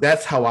 but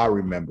that's how I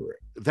remember it.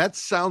 That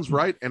sounds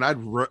right. And I'd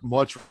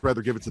much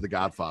rather give it to the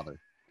Godfather.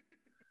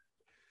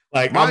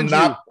 Like, I'm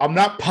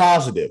not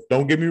positive.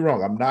 Don't get me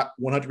wrong. I'm not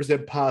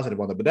 100% positive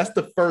on that, but that's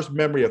the first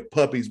memory of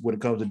puppies when it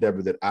comes to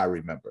Deborah that I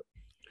remember.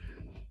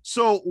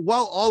 So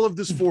while all of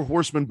this Four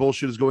Horsemen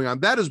bullshit is going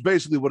on, that is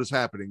basically what is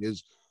happening.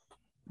 Is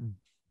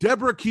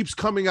Deborah keeps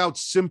coming out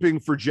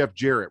simping for Jeff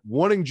Jarrett,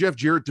 wanting Jeff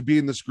Jarrett to be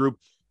in this group,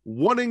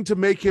 wanting to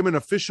make him an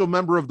official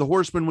member of the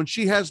Horsemen when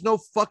she has no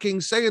fucking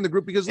say in the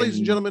group. Because, ladies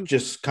and gentlemen,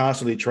 just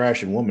constantly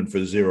trashing women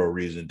for zero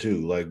reason too.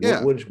 Like,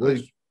 yeah, I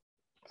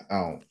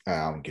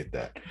don't get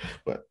that.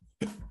 But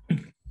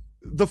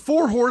the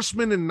Four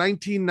Horsemen in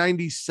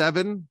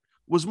 1997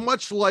 was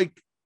much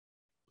like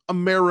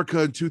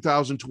America in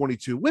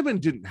 2022. Women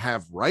didn't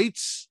have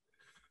rights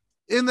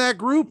in that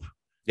group.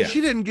 Yeah.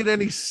 She didn't get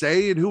any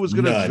say in who was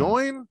going to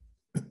join.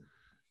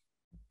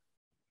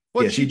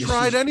 But yeah, she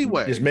tried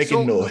anyway. Just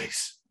making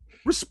noise.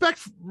 Respect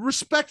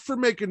for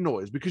making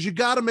noise, because you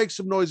got to make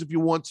some noise if you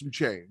want some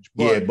change.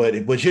 But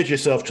hit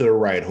yourself to the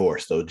right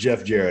horse though.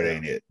 Jeff Jarrett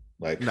ain't it.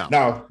 Like, no.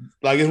 Now,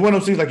 like, it's one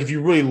of those things, like, if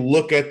you really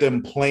look at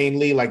them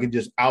plainly, like, it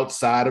just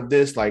outside of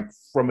this, like,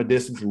 from a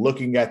distance,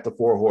 looking at the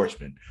Four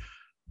Horsemen,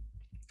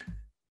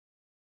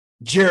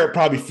 Jarrett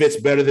probably fits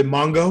better than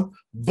Mongo,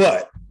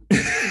 but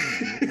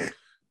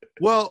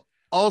well,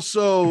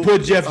 also you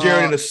put Jeff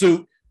Jarrett in a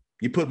suit,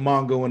 you put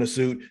Mongo in a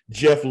suit,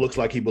 Jeff looks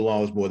like he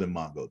belongs more than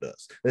Mongo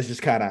does. That's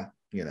just kind of,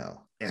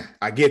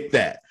 I get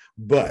that,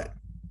 but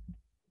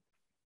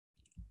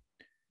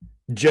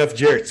Jeff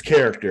Jarrett's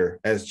character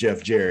as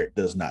Jeff Jarrett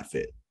does not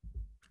fit.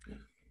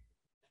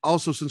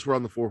 Also, since we're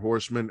on the Four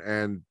Horsemen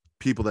and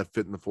people that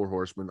fit in the Four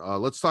Horsemen,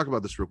 let's talk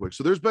about this real quick.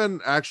 So there's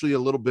been actually a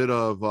little bit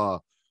of,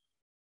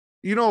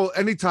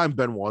 anytime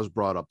Benoit is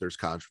brought up, there's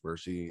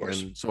controversy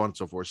and so on and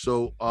so forth.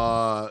 So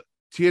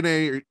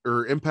TNA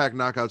or Impact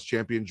Knockouts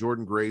champion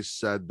Jordan Grace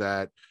said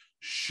that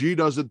she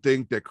doesn't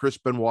think that Chris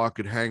Benoit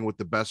could hang with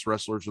the best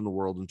wrestlers in the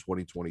world in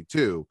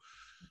 2022.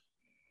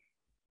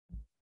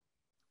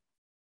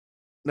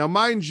 Now,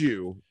 mind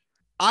you,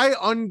 I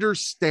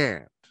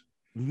understand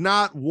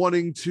not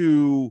wanting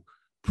to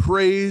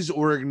praise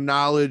or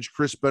acknowledge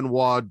Chris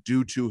Benoit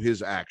due to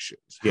his actions.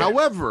 Yeah.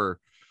 However,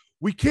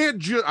 we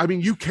can't you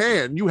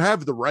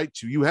have the right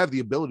to, you have the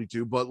ability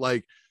to, but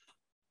like,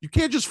 you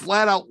can't just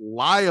flat out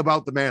lie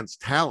about the man's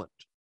talent.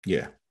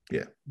 Yeah.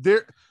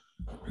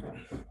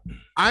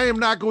 I am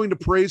not going to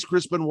praise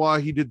Chris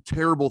Benoit. He did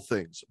terrible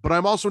things, but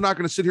I'm also not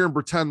going to sit here and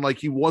pretend like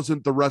he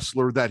wasn't the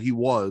wrestler that he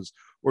was,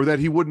 or that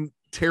he wouldn't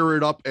tear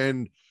it up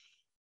and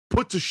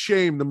put to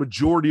shame the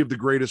majority of the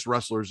greatest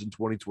wrestlers in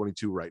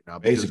 2022 right now.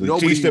 Basically,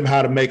 teach them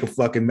how to make a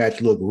fucking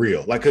match look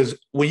real. Like, because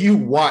when you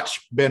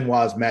watch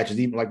Benoit's matches,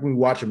 even like when we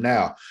watch him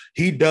now,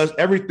 he does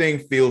everything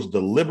feels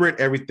deliberate.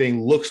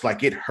 Everything looks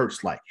like it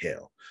hurts like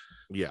hell.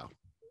 Yeah.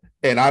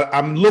 And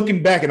I'm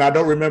looking back and I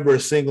don't remember a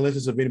single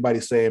instance of anybody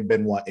saying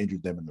Benoit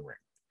injured them in the ring.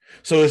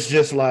 So it's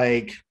just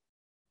like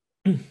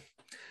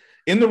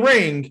in the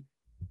ring,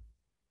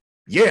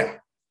 yeah,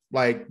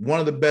 like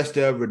one of the best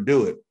to ever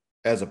do it.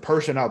 As a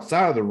person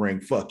outside of the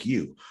ring, fuck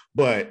you.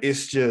 But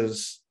it's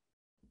just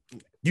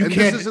you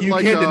can't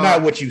deny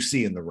what you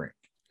see in the ring.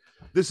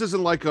 This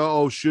isn't like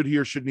should he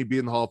or shouldn't he be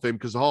in the Hall of Fame?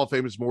 Because the Hall of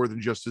Fame is more than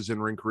just his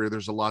in-ring career.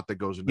 There's a lot that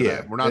goes into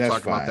that. We're not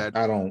talking about that.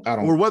 I don't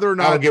or whether or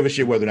not I don't give a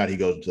shit whether or not he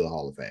goes into the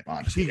Hall of Fame.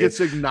 Honestly, he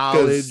gets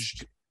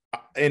acknowledged.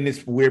 And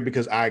it's weird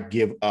because I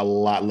give a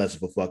lot less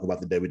of a fuck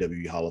about the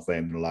WWE Hall of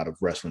Fame than a lot of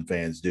wrestling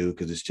fans do,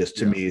 because it's just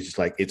to me, it's just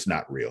like it's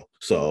not real.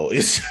 So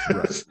it's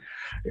just,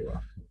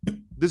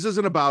 This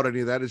isn't about any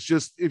of that. It's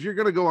just if you're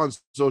going to go on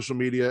social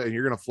media and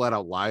you're going to flat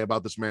out lie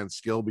about this man's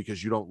skill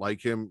because you don't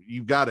like him,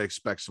 you've got to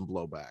expect some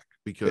blowback,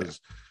 because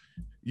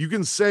you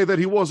can say that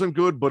he wasn't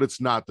good, but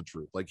it's not the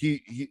truth. Like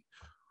he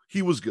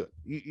was good.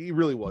 He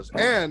really was.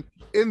 And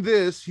in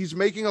this, he's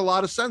making a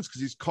lot of sense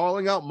because he's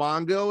calling out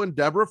Mongo and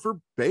Deborah for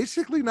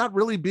basically not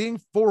really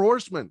being four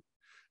horsemen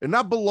and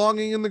not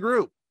belonging in the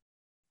group.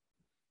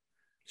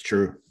 It's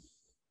true.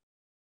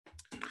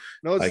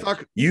 No, let's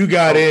talk. You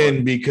got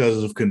in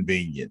because of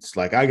convenience.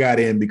 Like I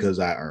got in because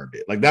I earned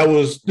it. Like that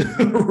was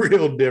a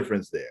real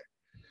difference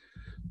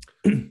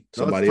there.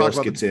 Somebody else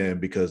gets in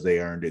because they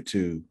earned it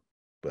too.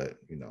 But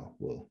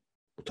we'll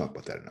talk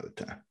about that another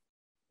time.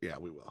 Yeah,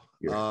 we will.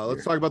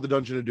 Let's talk about the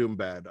Dungeon of Doom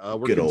bad.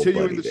 We're Good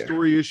continuing the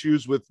story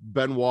issues with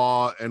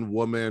Benoit and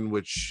Woman,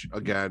 which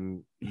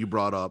again you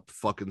brought up.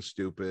 Fucking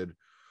stupid.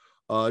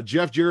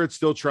 Jeff Jarrett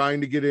still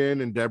trying to get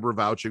in, and Deborah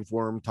vouching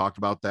for him. Talked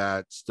about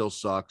that. Still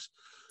sucks.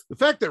 The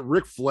fact that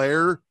Ric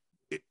Flair,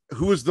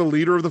 who is the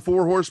leader of the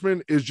Four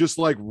Horsemen, is just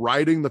like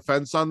riding the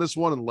fence on this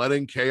one and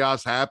letting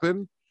chaos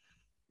happen.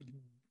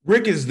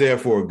 Rick is there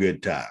for a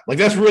good time. Like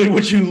that's really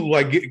what you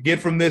like get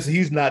from this.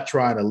 He's not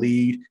trying to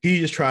lead. He's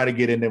just trying to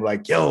get in there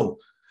like, yo,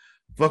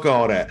 fuck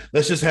all that.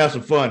 Let's just have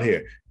some fun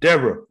here.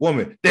 Deborah,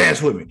 Woman,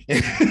 dance with me.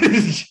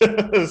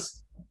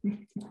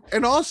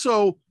 And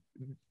also,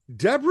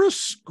 Deborah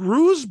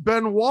screws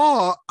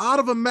Benoit out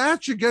of a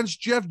match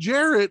against Jeff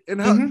Jarrett,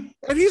 and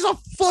he's a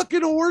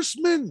fucking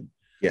horseman.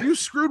 Yeah. You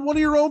screwed one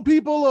of your own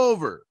people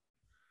over.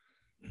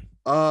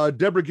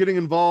 Deborah getting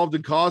involved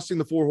and costing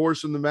the Four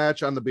Horsemen the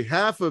match on the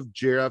behalf of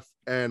Jeff,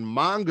 and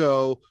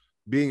Mongo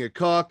being a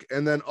cuck,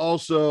 and then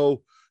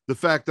also the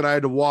fact that I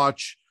had to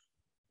watch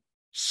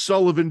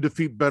Sullivan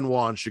defeat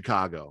Benoit in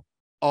Chicago.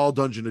 All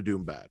Dungeon of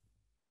Doom bad.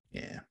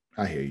 Yeah,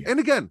 I hear you. And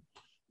again,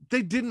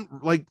 they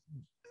didn't like,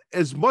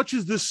 as much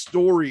as this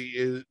story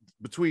is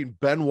between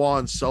Benoit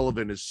and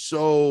Sullivan is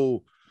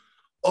so,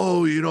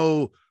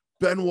 Benoit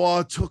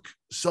took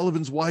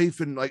Sullivan's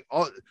wife, and like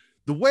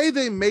the way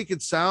they make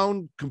it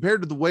sound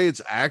compared to the way it's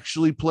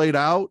actually played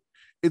out,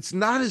 it's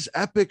not as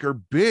epic or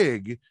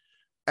big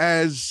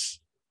as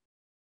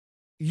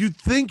you'd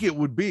think it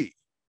would be.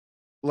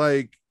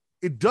 Like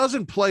it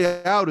doesn't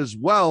play out as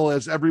well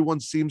as everyone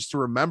seems to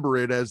remember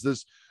it as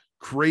this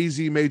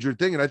crazy major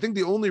thing. And I think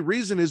the only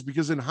reason is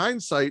because in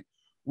hindsight,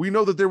 we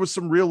know that there was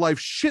some real life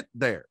shit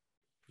there.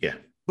 Yeah.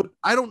 But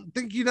I don't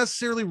think you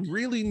necessarily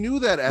really knew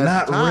that at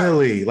Not the time.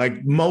 really.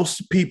 Like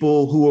most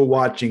people who were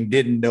watching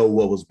didn't know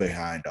what was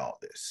behind all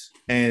this.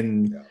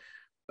 And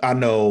I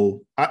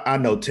know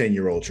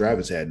 10-year-old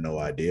Travis had no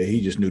idea.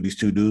 He just knew these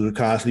two dudes were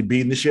constantly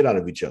beating the shit out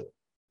of each other.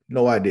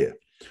 No idea.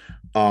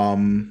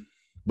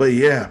 But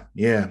yeah.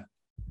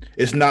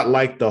 It's not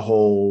like the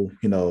whole,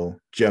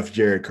 Jeff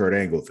Jarrett, Kurt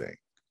Angle thing.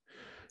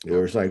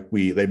 Where it's like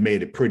they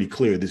made it pretty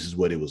clear this is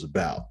what it was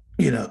about.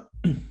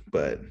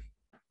 But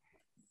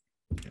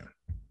yeah.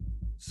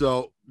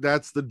 So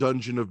that's the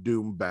Dungeon of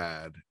Doom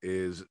bad,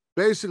 is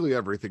basically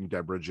everything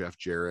Deborah, Jeff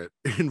Jarrett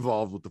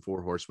involved with the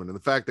Four Horsemen, and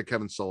the fact that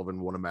Kevin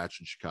Sullivan won a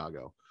match in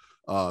Chicago,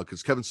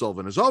 because Kevin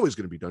Sullivan is always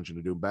going to be Dungeon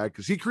of Doom bad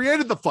because he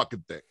created the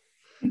fucking thing,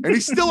 and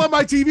he's still on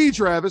my TV,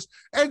 Travis.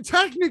 And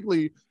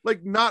technically,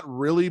 like not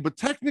really, but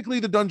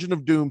technically, the Dungeon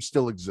of Doom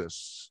still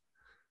exists.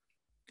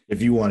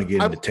 If you want to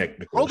get into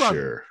technical,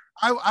 sure.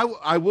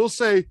 I will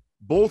say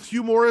both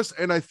Hugh Morris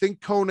and I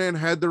think Conan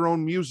had their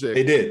own music.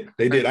 They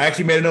did. I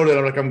actually made a note of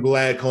that. I'm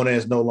glad Conan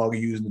is no longer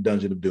using the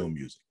Dungeon of Doom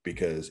music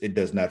because it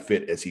does not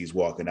fit as he's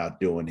walking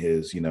out doing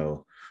his,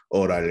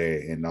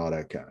 orare and all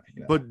that kind of.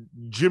 But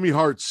Jimmy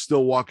Hart's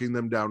still walking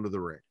them down to the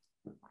ring.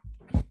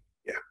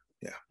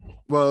 Yeah.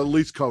 Well, at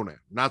least Conan,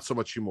 not so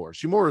much Hugh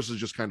Morris. Hugh Morris is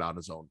just kind of on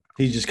his own now.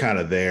 He's just kind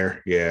of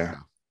there. Yeah.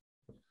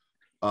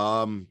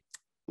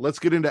 Let's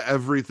get into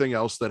everything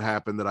else that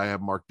happened that I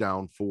have marked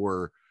down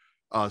for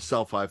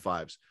Self High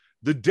Fives.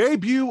 The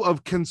debut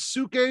of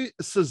Kensuke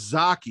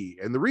Sasaki.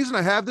 And the reason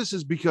I have this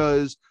is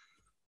because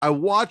I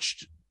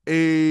watched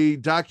a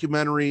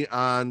documentary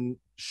on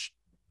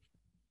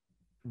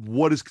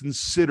what is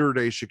considered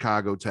a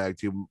Chicago tag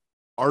team,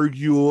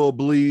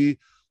 arguably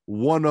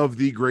one of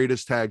the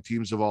greatest tag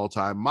teams of all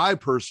time. My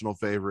personal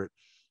favorite,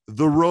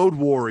 the Road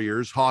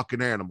Warriors, Hawk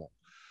and Animal.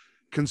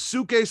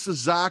 Kensuke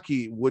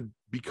Sasaki would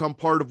become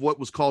part of what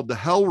was called the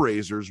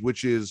Hellraisers,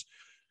 which is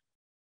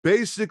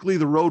basically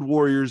the Road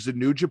Warriors in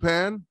New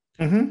Japan,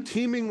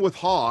 teaming with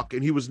Hawk,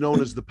 and he was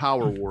known as the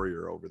Power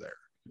Warrior over there.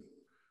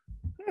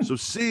 So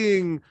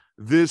seeing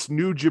this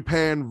New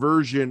Japan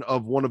version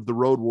of one of the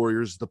Road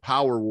Warriors, the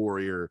Power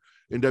Warrior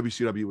in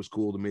WCW, was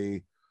cool to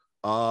me.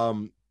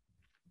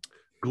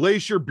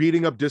 Glacier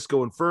beating up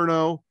Disco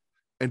Inferno,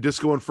 and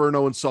Disco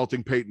Inferno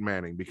insulting Peyton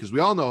Manning, because we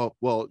all know,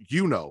 well,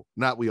 you know,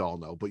 not we all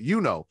know, but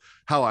you know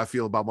how I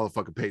feel about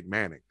motherfucking Peyton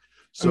Manning.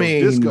 So I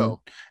mean,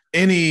 Disco,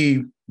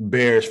 any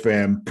Bears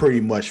fan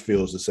pretty much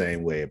feels the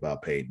same way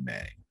about Peyton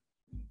Manning.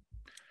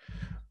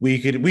 We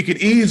could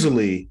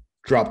easily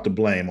drop the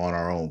blame on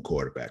our own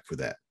quarterback for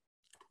that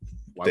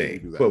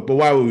thing. But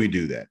why would we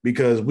do that?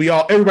 Because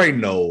everybody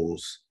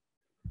knows,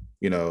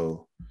 you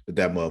know,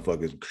 that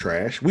motherfucker's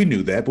trash. We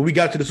knew that, but we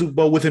got to the Super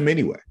Bowl with him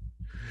anyway.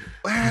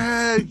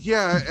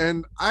 Yeah,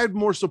 and I'd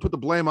more so put the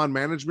blame on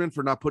management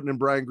for not putting in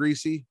Brian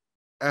Greasy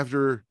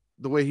after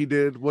the way he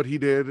did what he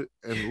did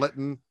and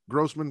letting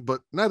Grossman,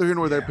 but neither here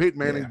nor there. Peyton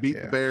Manning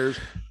beat the Bears,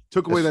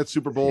 took away that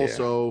Super Bowl.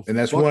 So, and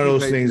that's one of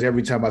those things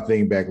every time I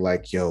think back,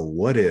 like, yo,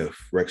 what if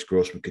Rex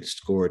Grossman could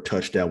score a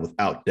touchdown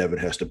without Devin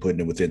Hester putting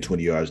him within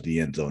 20 yards of the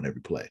end zone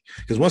every play?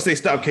 Because once they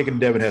stopped kicking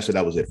Devin Hester,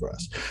 that was it for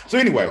us. So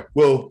anyway,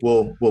 we'll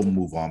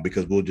move on,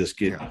 because we'll just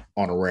get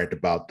on a rant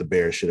about the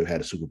Bears should have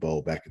had a Super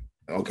Bowl back in.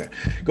 Okay,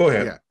 go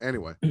ahead. Yeah.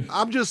 Anyway,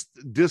 I'm just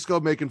Disco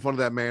making fun of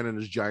that man and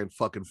his giant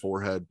fucking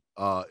forehead.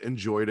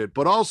 Enjoyed it,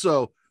 but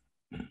also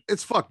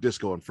it's fuck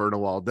Disco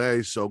Inferno all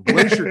day. So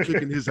Glacier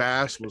kicking his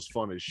ass was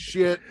fun as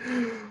shit.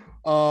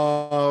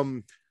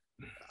 I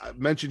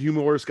mentioned Hugh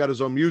Morris got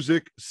his own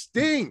music.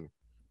 Sting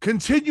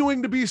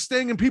continuing to be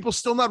Sting, and people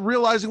still not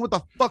realizing what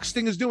the fuck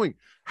Sting is doing.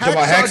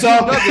 Hacksaw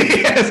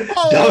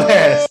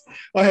yes.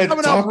 Dumbass.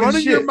 Coming out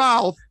running your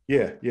mouth.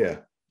 Yeah.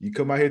 You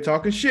come out here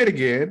talking shit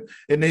again,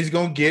 and then he's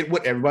going to get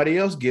what everybody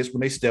else gets when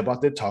they step out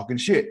there talking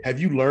shit. Have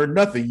you learned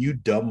nothing, you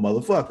dumb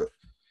motherfucker?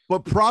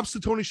 But props to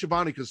Tony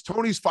Schiavone, because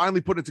Tony's finally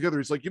putting it together.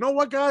 He's like, you know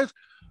what, guys?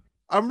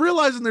 I'm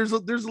realizing there's a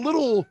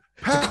little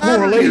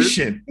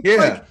correlation. Yeah.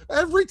 Like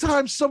every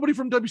time somebody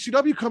from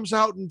WCW comes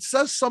out and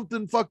says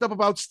something fucked up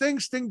about Sting,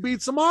 Sting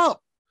beats him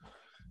up.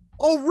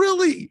 Oh,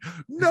 really?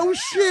 No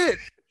shit.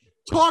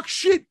 Talk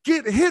shit,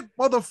 get hit,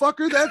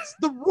 motherfucker. That's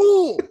the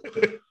rule.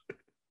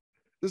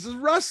 This is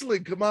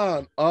wrestling. Come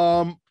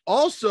on.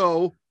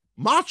 Also,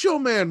 Macho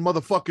Man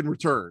motherfucking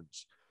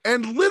returns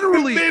and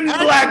literally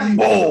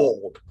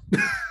blackballed.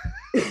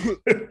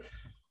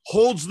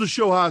 Holds the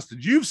show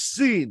hostage. You've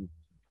seen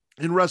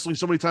in wrestling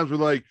so many times where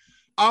like,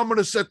 I'm going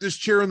to set this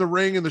chair in the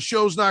ring and the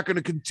show's not going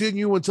to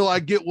continue until I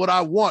get what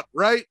I want,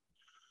 right?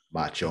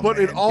 Macho but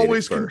Man it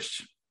always did it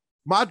first.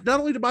 Not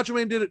only did Macho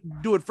Man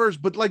do it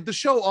first, but like the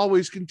show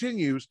always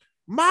continues.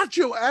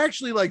 Macho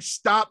actually like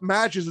stopped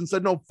matches and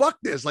said, no, fuck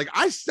this. Like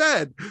I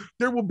said,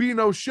 there will be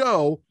no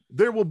show.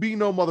 There will be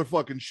no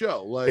motherfucking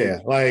show. Like, yeah,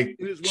 like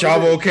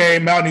Chavo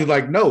came out and he's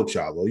like, no,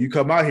 Chavo, you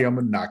come out here, I'm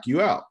gonna knock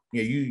you out.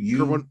 Yeah,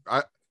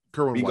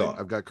 Kerwin White.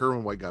 I've got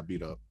Kerwin White got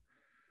beat up.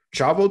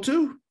 Chavo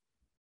too?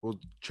 Well,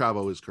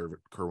 Chavo is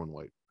Kerwin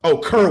White. Oh,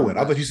 Kerwin.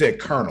 I thought you said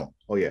Colonel.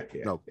 Oh, yeah.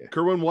 No,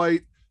 Kerwin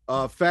White,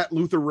 Fat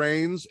Luther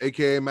Reigns,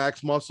 aka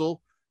Max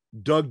Muscle,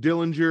 Doug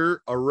Dillinger,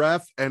 a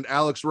ref, and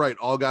Alex Wright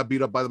all got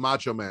beat up by the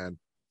Macho Man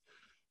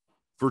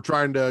for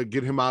trying to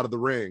get him out of the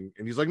ring.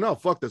 And he's like, no,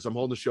 fuck this. I'm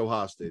holding the show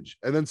hostage.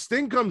 And then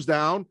Sting comes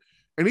down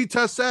and he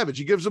tests Savage.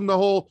 He gives him the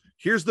whole,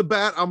 here's the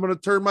bat. I'm going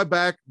to turn my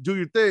back, do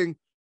your thing.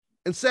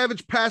 And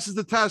Savage passes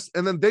the test,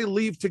 and then they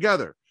leave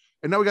together.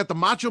 And now we got the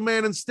Macho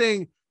Man and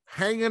Sting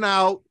hanging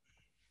out.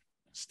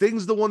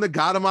 Sting's the one that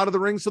got him out of the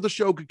ring so the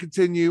show could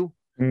continue.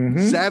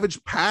 Mm-hmm.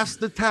 Savage passed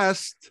the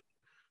test,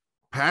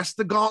 passed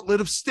the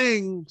gauntlet of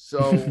Sting.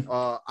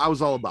 So I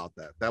was all about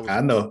that. That was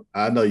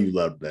I know you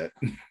loved that.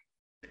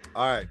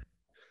 All right.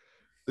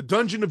 The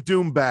Dungeon of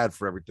Doom, bad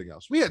for everything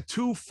else. We had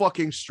 2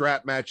 fucking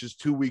strap matches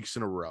 2 weeks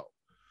in a row.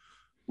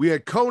 We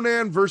had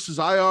Conan versus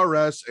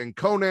IRS and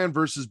Conan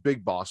versus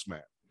Big Boss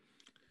Man.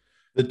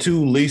 The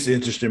 2 least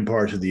interesting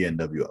parts of the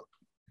NWO.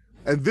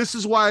 And this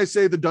is why I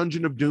say the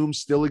Dungeon of Doom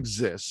still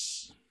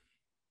exists.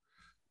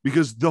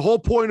 Because the whole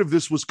point of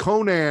this was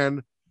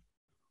Conan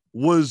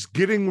was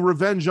getting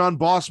revenge on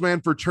Boss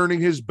Man for turning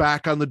his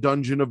back on the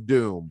Dungeon of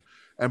Doom.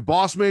 And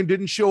Boss Man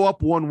didn't show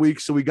up 1 week,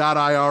 so he got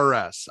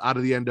IRS out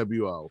of the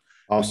NWO.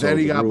 Also, then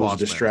he got Boss Man.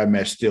 The strap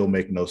match still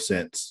make no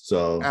sense.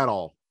 So at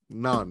all.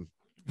 None.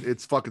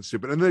 It's fucking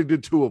stupid. And they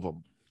did 2 of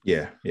them.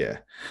 Yeah.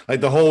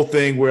 Like the whole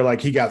thing where like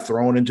he got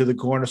thrown into the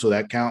corner, so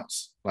that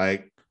counts.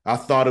 Like I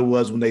thought it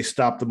was when they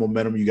stopped the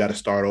momentum, you got to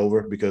start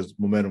over because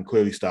momentum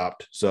clearly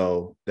stopped.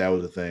 So that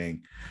was a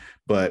thing.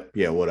 But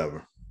yeah,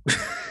 whatever.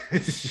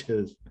 It's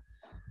just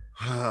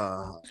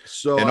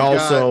so and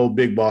also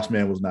Big Boss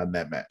Man was not in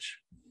that match.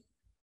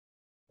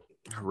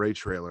 Ray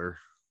Trailer.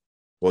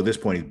 Well, at this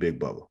point, he's Big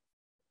Bubba.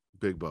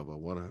 Big Bubba,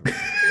 whatever.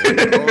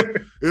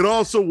 It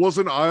also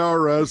wasn't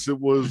IRS. It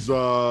was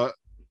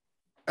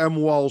M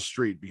Wall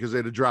Street because they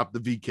had to drop the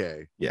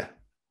VK Yeah.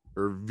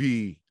 or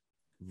V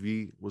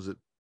was it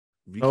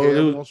VK Oh,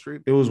 M Wall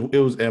Street? It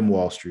was M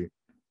Wall Street.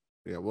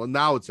 Yeah, well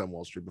now it's M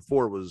Wall Street.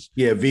 Before it was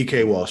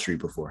VK Wall Street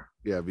before.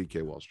 Yeah,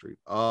 VK Wall Street.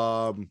 Who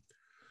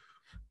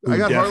I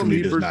got Harlem definitely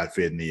Heat does versus, not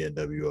fit in the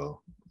NWO.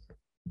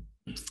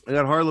 I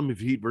got Harlem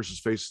Heat versus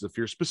Faces of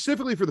Fear,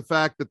 specifically for the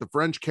fact that the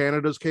French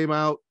Canadas came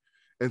out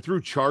and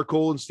threw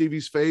charcoal in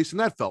Stevie's face, and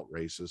that felt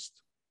racist.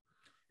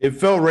 It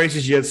felt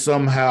racist, yet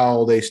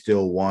somehow they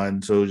still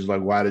won. So it's just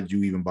like, why did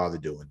you even bother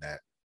doing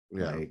that?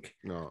 Yeah, Like,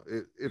 no,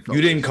 it felt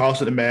you didn't racist.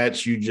 cost it a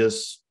match. You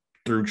just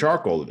threw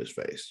charcoal in his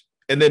face,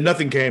 and then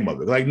nothing came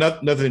of it. Like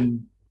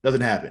nothing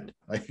happened.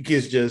 Like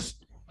it's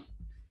just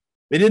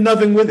they did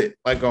nothing with it.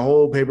 Like a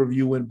whole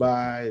pay-per-view went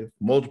by,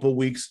 multiple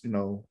weeks,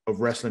 of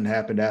wrestling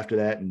happened after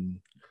that, and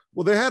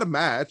Well, they had a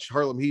match,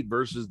 Harlem Heat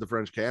versus the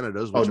French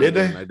Canadas. Oh, did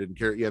they? I didn't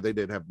care. Yeah, they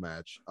did have a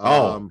match.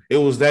 it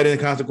was that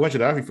inconsequential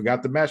that I even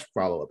forgot the match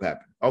follow-up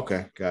happened.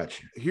 Okay,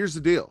 gotcha. Here's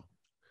the deal.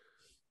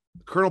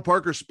 Colonel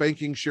Parker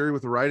spanking Sherry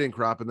with a riding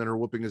crop and then her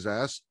whooping his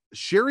ass.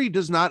 Sherry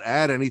does not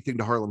add anything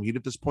to Harlem Heat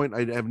at this point.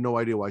 I have no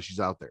idea why she's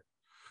out there.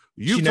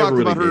 You She talked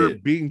never about really her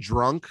did. being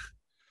drunk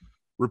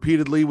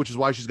repeatedly, which is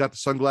why she's got the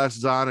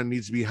sunglasses on and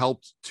needs to be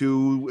helped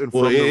to and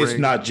from Well, the it's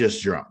ring. not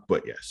just drunk,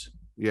 but yes.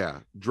 Yeah,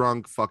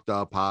 drunk, fucked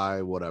up,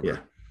 high,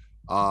 whatever.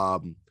 Yeah.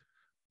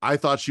 I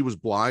thought she was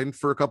blind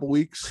for a couple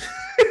weeks.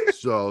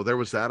 So there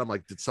was that. I'm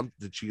like, did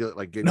she get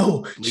No,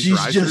 laser she's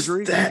eye just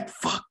surgery? that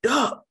fucked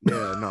up.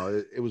 Yeah,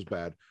 no, it was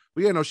bad.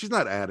 But yeah, no, she's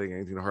not adding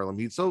anything to Harlem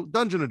Heat. So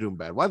Dungeon of Doom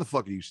bad. Why the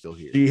fuck are you still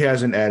here? She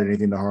hasn't added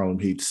anything to Harlem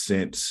Heat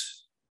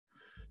since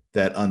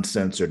that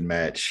uncensored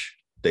match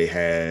they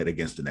had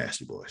against the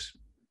Nasty Boys.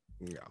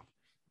 Yeah.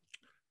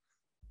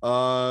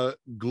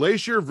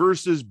 Glacier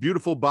versus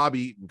Beautiful Bobby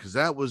Eaton, because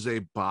that was a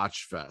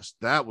botch fest.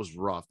 That was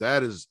rough.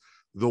 That is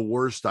the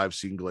worst I've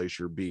seen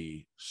Glacier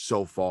be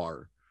so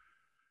far.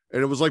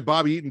 And it was like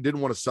Bobby Eaton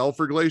didn't want to sell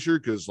for Glacier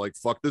because, like,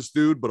 fuck this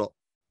dude. But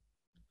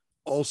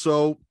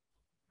also,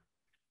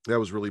 that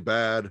was really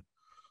bad.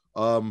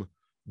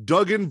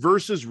 Duggan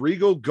versus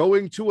Regal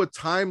going to a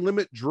time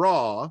limit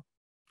draw,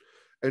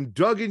 and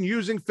Duggan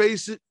using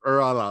taped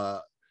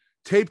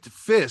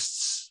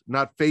fists,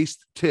 not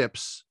faced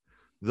tips,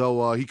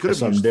 though he could have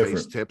That's used something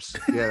face tips.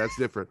 Yeah, that's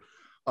different.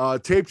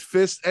 Taped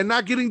fists and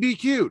not getting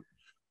DQ'd.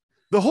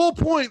 The whole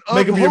point of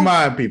Make up your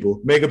mind,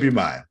 people. Make up your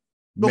mind.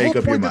 the Make whole up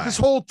your point that mind. this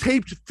whole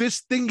taped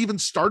fist thing even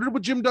started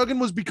with Jim Duggan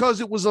was because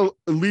it was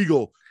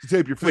illegal to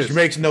tape your fist. Which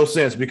makes no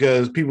sense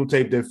because people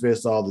tape their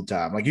fists all the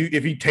time. Like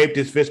if he taped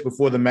his fist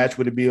before the match,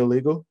 would it be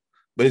illegal?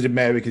 But is it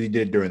matter because he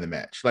did it during the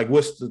match? Like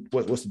what's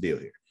the deal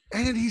here?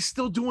 And he's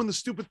still doing the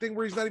stupid thing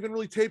where he's not even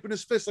really taping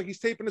his fist. Like he's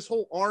taping his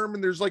whole arm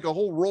and there's like a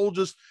whole roll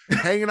just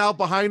hanging out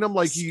behind him.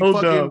 Like he So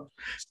fucking dumb.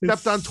 stepped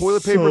It's on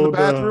toilet paper in the so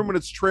bathroom dumb. and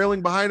it's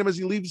trailing behind him as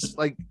he leaves.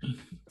 Like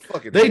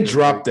fucking They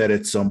dropped that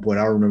at some point.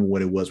 I don't remember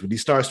what it was, but he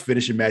starts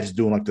finishing matches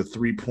doing like the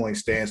 3-point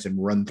stance and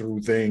run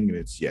through thing. And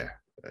it's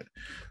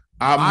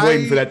I'm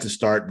waiting for that to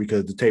start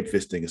because the tape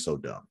fist thing is so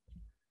dumb.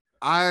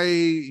 I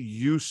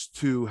used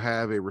to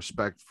have a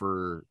respect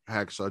for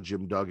Hacksaw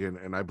Jim Duggan,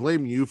 and I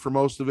blame you for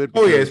most of it.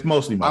 Oh yeah, because it's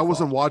mostly my I fault.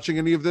 wasn't watching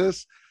any of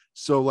this.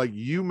 So like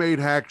you made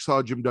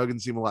Hacksaw Jim Duggan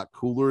seem a lot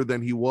cooler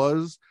than he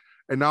was.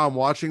 And now I'm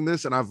watching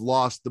this and I've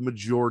lost the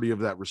majority of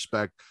that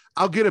respect.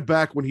 I'll get it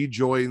back when he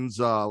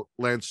joins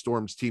Lance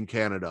Storm's Team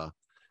Canada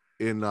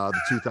in the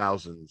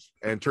 2000s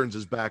and turns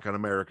his back on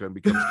America and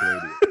becomes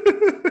Canadian.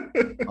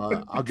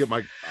 I'll get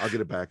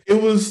it back.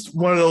 It was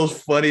one of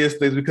those funniest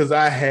things because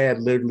I had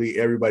literally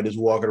everybody just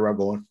walking around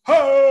going,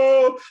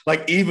 "Oh!"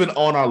 Like even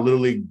on our Little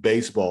League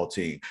baseball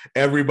team,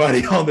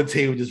 everybody on the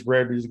team was just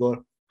randomly just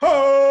going,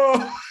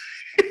 "Oh!"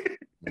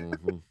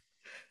 Mhm.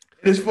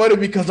 It's funny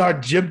because our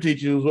gym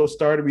teacher was what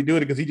started me doing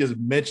it because he just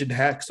mentioned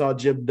Hacksaw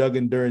Jim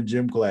Duggan during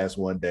gym class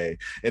one day,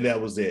 and that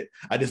was it.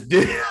 I just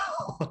did it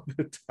all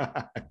the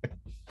time.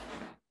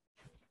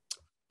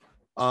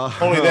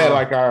 Only that,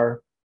 like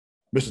our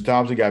Mr.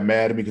 Thompson got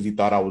mad at me because he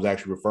thought I was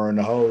actually referring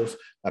to hoes,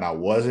 and I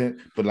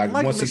wasn't. But like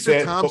once Mr. he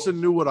said, Thompson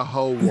knew what a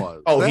hoe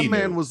was. Oh, that he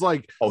man knew. was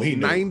like he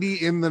knew.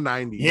 90 in the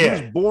 90s. Yeah.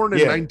 He was born in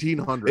Yeah.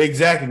 1900.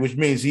 Exactly, which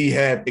means he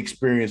had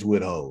experience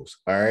with hoes.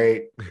 All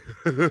right.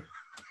 All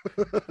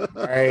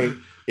right.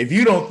 If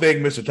you don't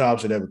think Mr.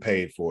 Thompson ever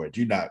paid for it,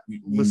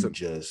 Listen.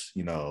 just,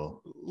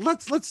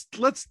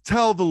 Let's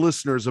tell the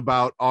listeners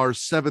about our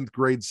 7th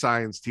grade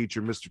science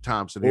teacher, Mr.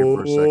 Thompson, here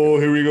for a second. Oh,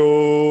 here we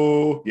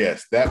go.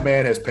 Yes, that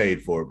man has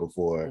paid for it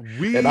before.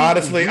 And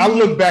honestly, I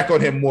look back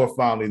on him more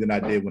fondly than I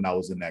did when I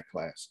was in that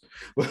class.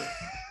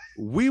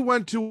 We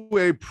went to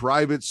a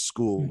private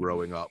school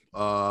growing up,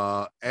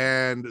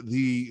 and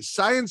the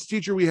science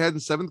teacher we had in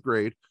 7th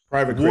grade,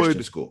 Private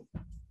Christian school.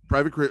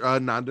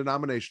 private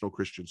non-denominational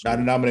Christian school,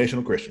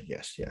 Non-denominational Christian.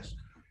 Yes.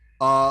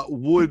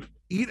 would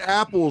eat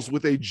apples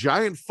with a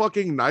giant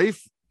fucking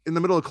knife in the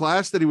middle of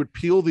class that he would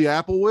peel the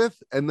apple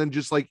with and then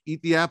just like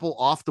eat the apple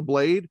off the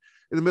blade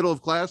in the middle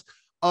of class.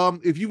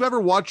 If you've ever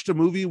watched a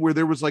movie where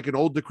there was like an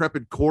old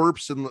decrepit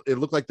corpse and it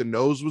looked like the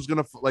nose was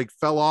gonna like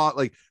fell off,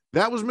 like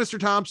that was Mr.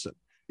 Thompson.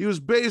 He was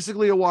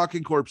basically a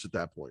walking corpse at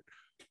that point.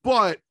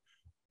 But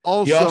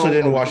also, He also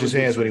didn't wash his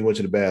hands when he went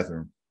to the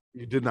bathroom.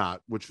 He did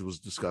not, which was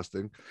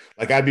disgusting.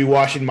 Like I'd be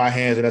washing my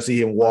hands and I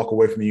see him walk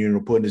away from the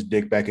urinal, putting his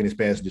dick back in his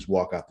pants and just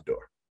walk out the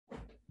door.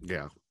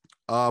 Yeah.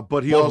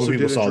 But he Multiple also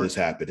people did saw this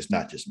happen. It's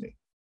not just me.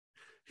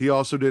 He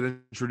also did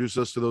introduce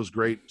us to those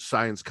great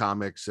science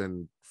comics,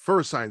 and for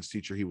a science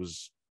teacher, he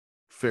was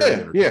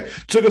Yeah.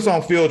 Took us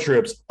on field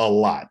trips a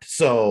lot.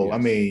 So, Yes. I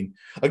mean,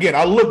 again,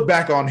 I look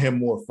back on him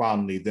more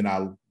fondly than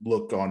I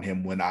looked on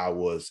him when I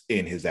was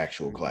in his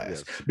actual class.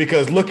 Yes.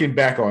 Because looking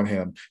back on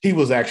him, he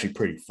was actually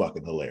pretty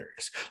fucking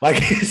hilarious. Like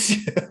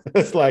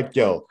it's like,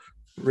 yo,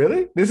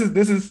 really? This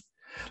is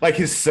like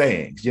his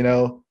sayings, you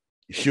know,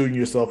 shooting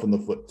yourself in the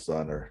foot,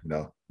 son, or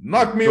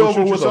knock me Don't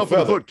over shoot with a yourself in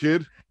the feather. foot,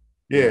 kid.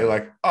 Yeah,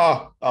 like,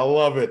 I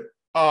love it.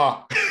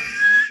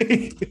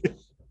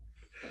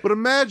 But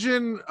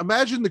imagine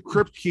the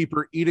crypt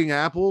keeper eating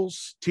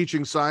apples,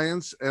 teaching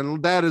science,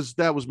 and that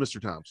was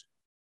Mr. Thompson.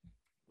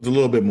 There's a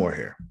little bit more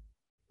here.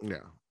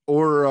 Yeah.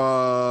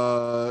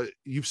 Or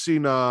you've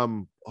seen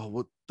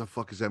what the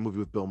fuck is that movie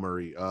with Bill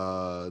Murray?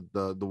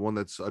 The one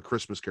that's A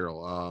Christmas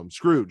Carol,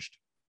 Scrooged.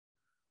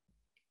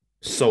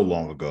 So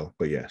long ago,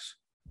 but yes.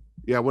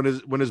 Yeah, when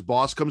his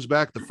boss comes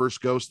back, the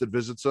first ghost that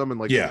visits him, and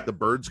the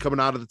birds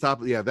coming out of the top.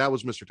 Yeah, that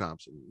was Mr.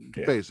 Thompson.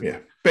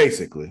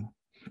 Basically.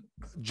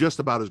 Just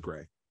about as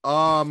gray.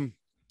 All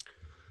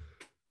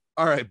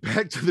right,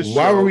 back to the show.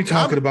 Why were we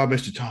talking about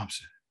Mr.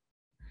 Thompson?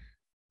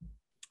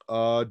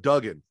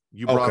 Duggan.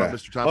 You brought up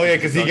Mr. Thompson. Oh yeah,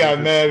 because he got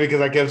mad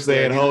because I kept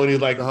saying "ho," and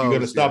he's like, the "You're gonna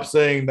host, stop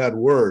saying that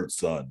word,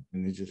 son."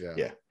 And he just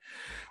Well,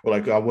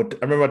 like I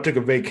remember I took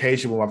a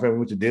vacation with my family. We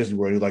went to Disney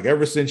World. He's like,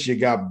 ever since you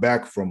got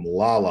back from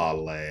La La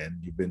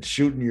Land, you've been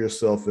shooting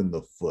yourself in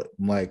the foot.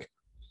 I'm like,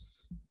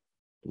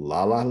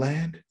 La La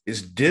Land?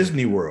 It's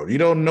Disney World. You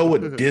don't know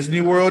what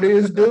Disney World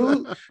is,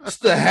 dude? It's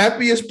the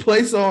happiest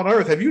place on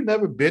earth. Have you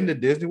never been to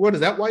Disney World?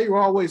 Is that why you're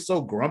always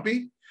so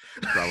grumpy?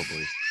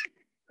 Probably.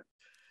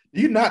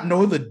 Do you not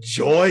know the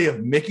joy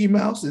of Mickey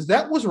Mouse? Is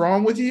that what's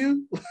wrong with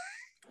you?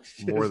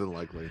 More than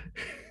likely.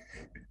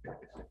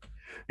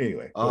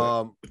 Anyway.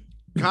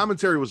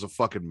 Commentary was a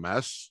fucking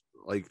mess,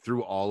 like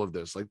through all of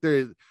this. Like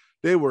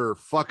they were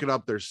fucking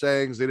up their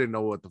sayings. They didn't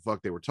know what the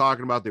fuck they were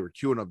talking about. They were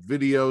queuing up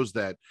videos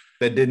that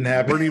didn't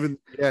happen.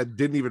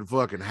 Didn't even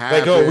fucking happen.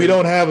 Like, oh, we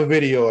don't have a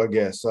video, I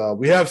guess.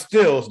 We have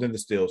stills, then the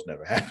stills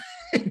never happened.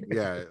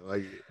 Yeah,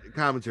 like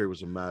commentary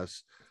was a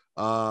mess.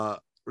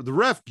 The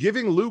ref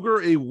giving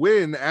Luger a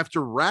win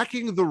after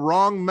racking the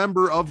wrong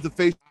member of the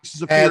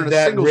Faces appear in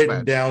a singles written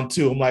match. down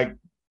too. I'm like,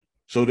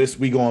 so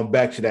we going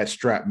back to that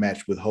strap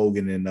match with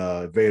Hogan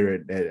and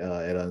Vader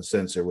at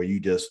Uncensored, where you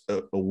just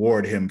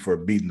award him for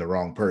beating the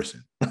wrong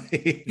person.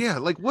 Yeah,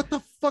 like what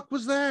the fuck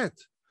was that?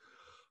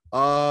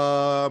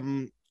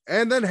 And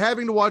then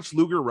having to watch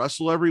Luger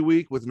wrestle every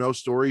week with no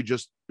story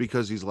just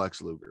because he's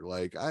Lex Luger.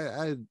 Like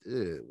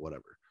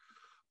whatever.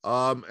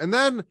 And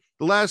then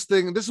the last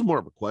thing, and this is more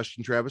of a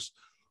question, Travis.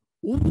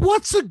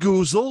 What's a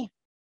goozle?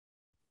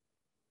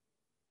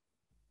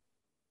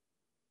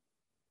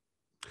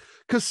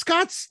 Because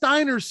Scott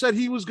Steiner said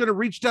he was going to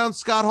reach down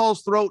Scott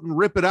Hall's throat and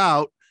rip it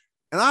out.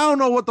 And I don't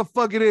know what the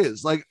fuck it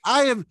is. Like,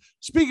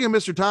 speaking of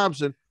Mr.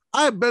 Thompson,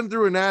 I have been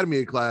through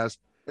anatomy class,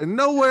 and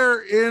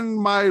nowhere in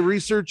my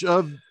research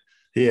of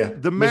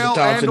the male Mr.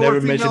 Thompson and or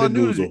never mentioned a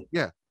nudity,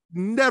 goozle.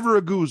 Never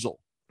a goozle.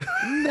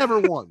 Never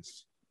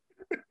once.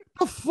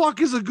 The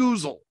fuck is a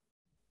goozle?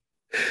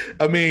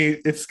 I mean,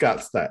 it's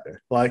Scott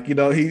Steiner. Like,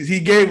 he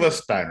gave us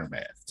Steiner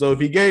math. So if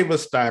he gave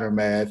us Steiner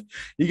math,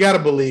 you got to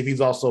believe he's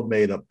also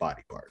made up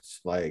body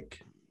parts. Like,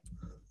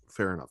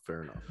 fair enough.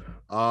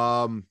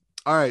 All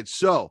right.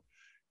 So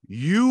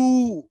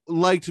you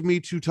liked me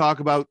to talk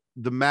about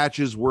the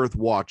matches worth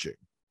watching.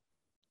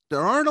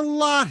 There aren't a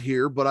lot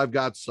here, but I've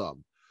got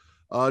some.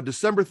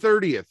 December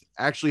 30th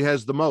actually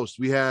has the most.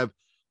 We have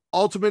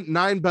Ultimo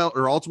 9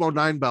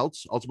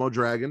 belts, Ultimo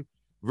Dragon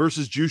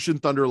versus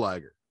Jushin Thunder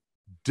Liger.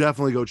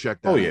 Definitely go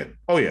check that out.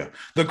 Oh yeah.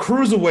 The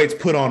cruiserweights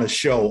put on a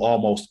show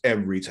almost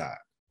every time.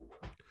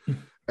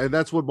 And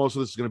that's what most of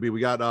this is going to be. We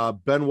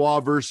got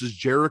Benoit versus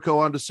Jericho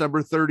on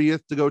December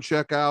 30th to go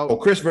check out. Oh,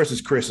 Chris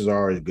versus Chris is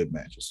already good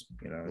matches.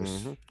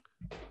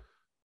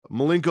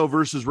 Malenko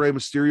versus Rey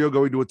Mysterio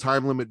going to a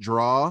time limit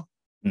draw.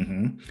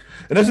 And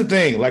that's the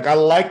thing. Like, I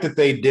like that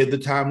they did the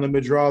time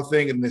limit draw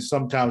thing, and then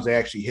sometimes they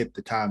actually hit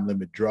the time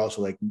limit draw.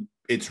 So like,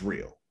 it's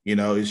real.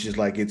 It's just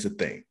like it's a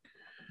thing.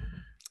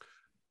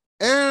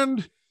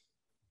 And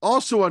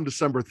also on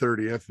December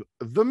 30th,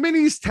 the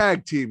Minis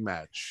tag team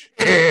match.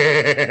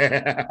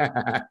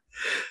 That's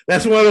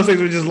one of those things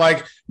where just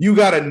like, you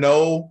got to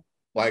know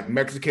like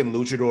Mexican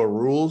luchador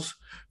rules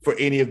for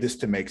any of this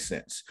to make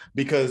sense.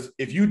 Because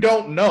if you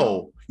don't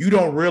know, you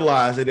don't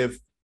realize that if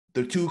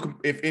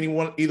either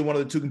one of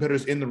the two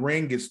competitors in the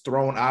ring gets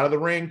thrown out of the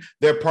ring,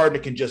 their partner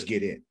can just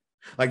get in.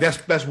 Like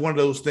that's one of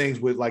those things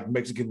with like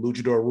Mexican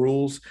luchador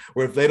rules,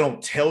 where if they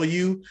don't tell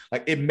you,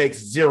 like it makes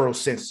zero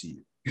sense to you.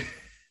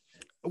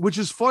 Which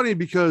is funny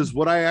because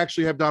what I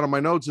actually have down on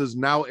my notes is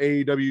now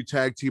AEW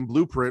Tag Team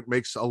Blueprint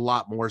makes a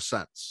lot more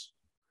sense.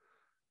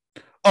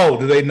 Oh,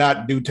 do they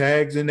not do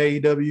tags in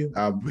AEW?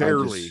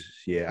 Barely.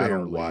 I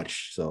don't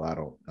watch, so I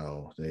don't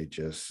know. They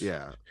just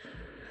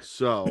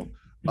So,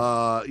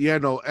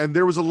 no, and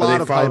there was a Are lot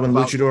they of hype following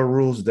about, luchador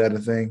rules. Is that a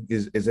thing?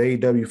 Is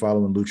AEW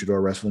following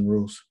luchador wrestling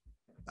rules?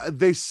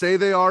 they say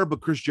they are,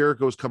 but Chris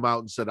Jericho's come out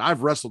and said,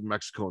 I've wrestled in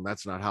Mexico and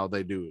that's not how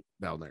they do it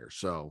down there.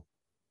 So,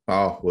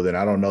 Oh, well, then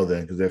I don't know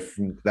then, because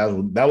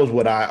that was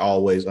what I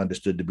always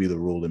understood to be the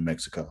rule in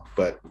Mexico.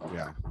 But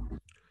yeah.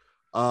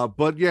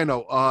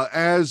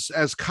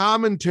 As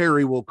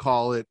commentary, we'll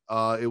call it,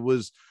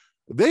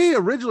 they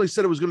originally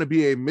said it was going to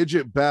be a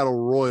midget battle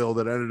royal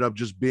that ended up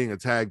just being a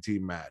tag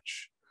team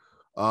match.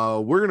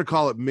 We're going to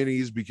call it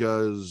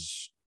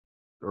minis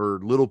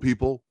or little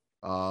people,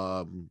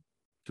 to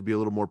be a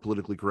little more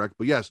politically correct.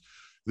 But yes,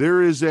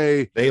 there is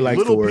they like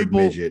little the word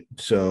people, midget,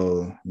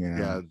 so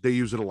yeah, they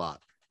use it a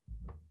lot.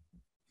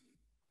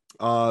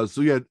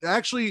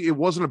 Actually, it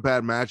wasn't a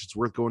bad match. It's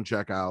worth going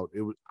check out.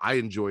 I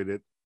enjoyed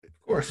it.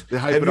 Of course.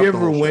 Have you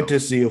ever went to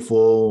see a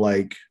full,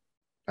 like,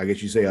 I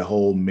guess you say a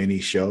whole mini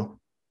show?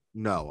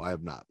 No, I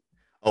have not.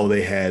 Oh,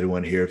 they had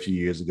one here a few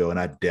years ago, and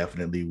I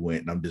definitely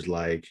went, and I'm just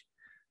like,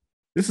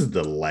 this is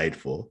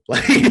delightful.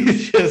 Like,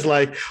 it's just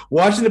like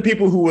watching the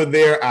people who were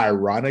there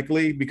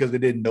ironically because they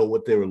didn't know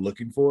what they were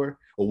looking for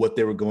or what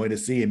they were going to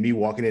see, and me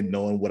walking in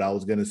knowing what I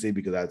was going to see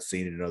because I'd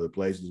seen it in other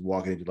places,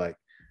 walking in like,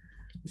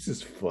 this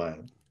is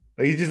fun.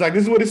 Like, he's just like,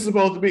 this is what it's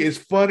supposed to be. It's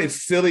fun,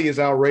 it's silly, it's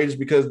outrageous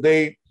because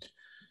they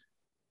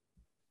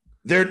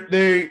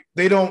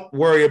don't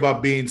worry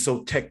about being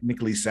so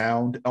technically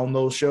sound on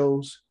those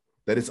shows.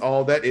 That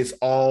it's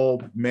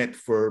all meant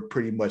for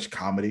pretty much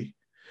comedy.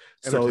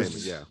 So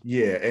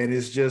and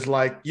it's just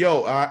like,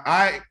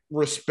 I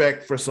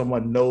respect for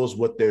someone knows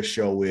what their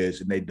show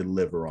is and they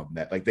deliver on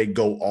that. Like, they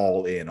go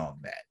all in on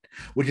that,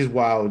 which is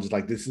why I was just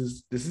like, this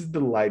is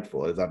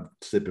delightful as I'm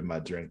sipping my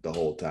drink the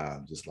whole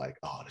time. Just like,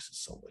 oh, this is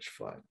so much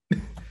fun.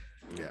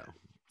 Yeah.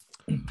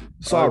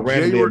 Saw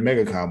randomly at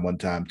MegaCon one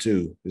time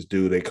too. This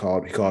dude, he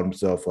called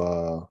himself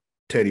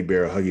Teddy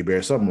Bear or Huggy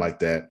Bear, something like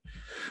that.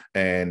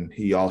 And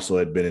he also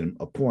had been in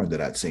a porn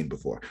that I'd seen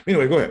before.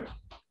 Anyway, go ahead.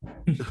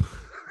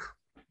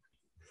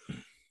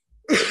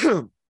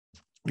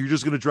 You're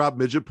just gonna drop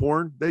midget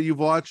porn that you've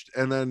watched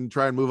and then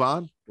try and move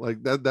on?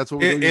 Like that's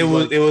what it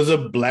was a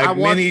black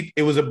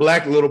it was a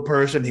black little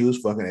person. He was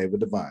fucking Ava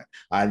Devine.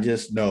 I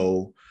just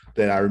know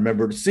that I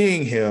remembered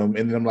seeing him,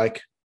 and then I'm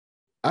like,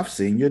 I've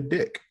seen your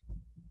dick.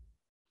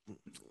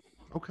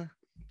 Okay.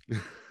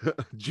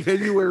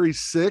 January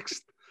 6th,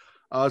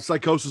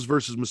 Psychosis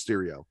versus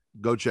Mysterio.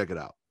 Go check it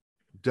out.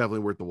 Definitely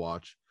worth the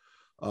watch.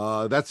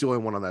 That's the only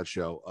one on that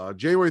show.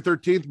 January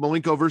 13th,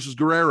 Malenko versus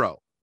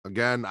Guerrero.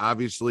 Again,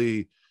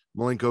 obviously,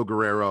 Malenko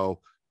Guerrero,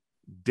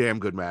 damn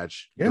good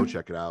match. Yeah. Go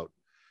check it out.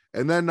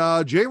 And then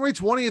January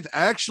 20th,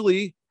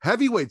 actually,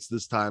 heavyweights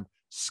this time.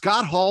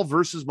 Scott Hall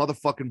versus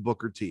motherfucking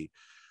Booker T.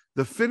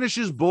 The finish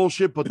is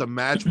bullshit, but the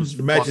match was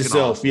the match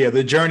itself. Awesome. Yeah,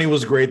 the journey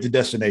was great. The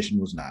destination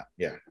was not.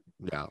 Yeah.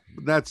 Yeah,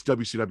 that's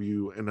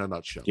WCW in a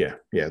nutshell. Yeah.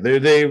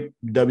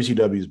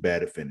 WCW is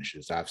bad at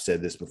finishes. I've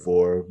said this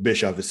before.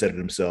 Bischoff has said it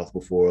himself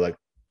before. Like,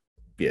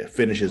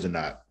 finishes are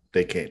not.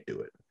 They can't do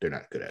it. They're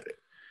not good at it.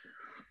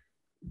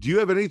 Do you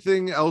have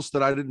anything else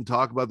that I didn't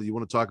talk about that you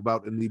want to talk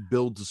about in the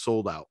build to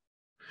sold out?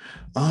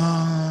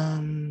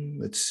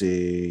 Let's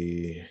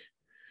see.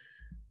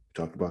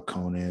 Talked about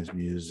Conan's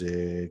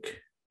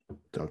music.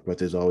 Talked about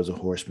there's always a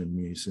Horseman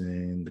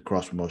music, the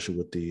cross promotion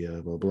with the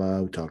blah blah.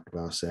 We talked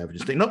about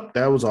Savage's thing. Nope,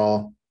 that was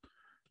all.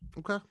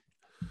 Okay.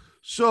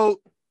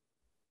 So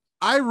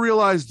I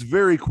realized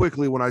very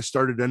quickly when I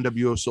started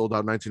NWO Sold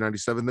Out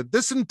 1997 that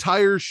this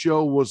entire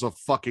show was a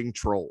fucking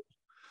troll.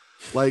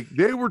 Like,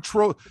 they were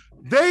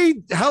they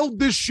held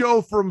this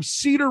show from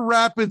Cedar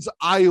Rapids,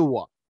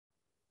 Iowa.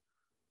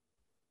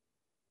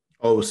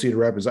 Oh, it was Cedar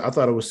Rapids. I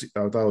thought it was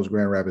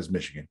Grand Rapids,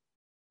 Michigan.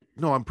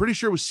 No, I'm pretty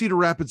sure it was Cedar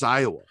Rapids,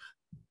 Iowa.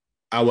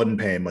 I wasn't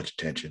paying much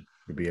attention.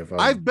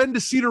 I've been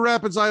to Cedar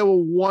Rapids, Iowa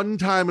one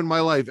time in my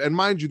life. And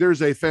mind you,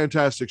 there's a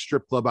fantastic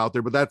strip club out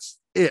there, but that's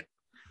it.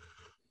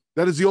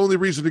 That is the only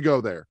reason to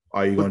go there.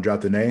 Are you going to drop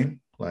the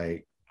name?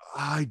 Like,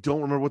 I don't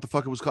remember what the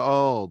fuck it was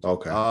called.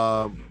 Okay.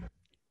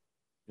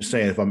 Just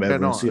saying, if I'm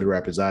ever in Cedar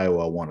Rapids,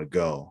 Iowa, I want to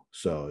go.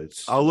 So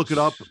I'll look it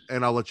up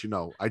and I'll let you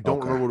know. I don't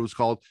remember what it was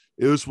called.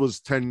 This was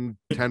 10,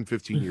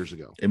 15 years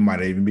ago. It might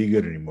not even be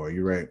good anymore.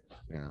 You're right.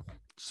 Yeah.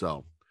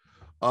 So,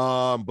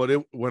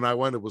 but when I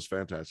went, it was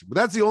fantastic. But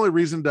that's the only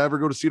reason to ever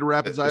go to Cedar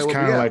Rapids, Iowa. It's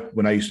kind of like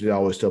when I used to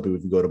always tell people,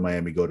 if you go to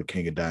Miami, go to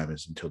King of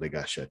Diamonds until they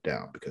got shut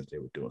down because they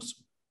were doing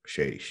some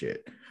shady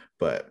shit.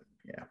 But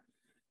yeah.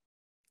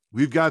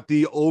 We've got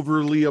the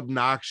overly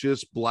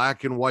obnoxious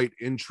black and white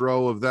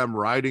intro of them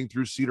riding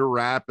through Cedar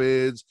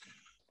Rapids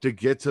to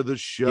get to the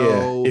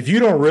show. Yeah. If you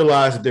don't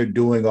realize that they're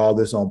doing all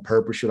this on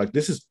purpose, you're like,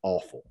 this is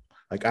awful.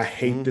 Like, I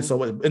hate this so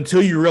much,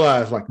 until you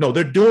realize, like, no,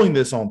 they're doing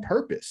this on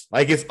purpose.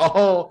 Like, it's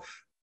all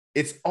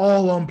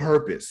on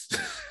purpose.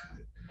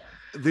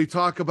 They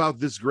talk about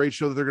this great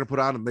show that they're going to put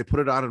on, and they put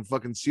it on in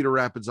fucking Cedar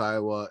Rapids,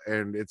 Iowa,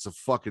 and it's a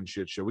fucking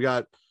shit show. We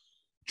got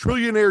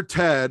Trillionaire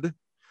Ted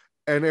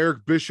and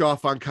Eric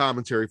Bischoff on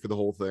commentary for the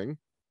whole thing.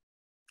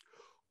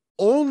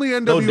 only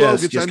No NWO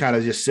desk, gets just kind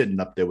of just sitting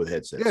up there with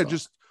headsets. yeah, on.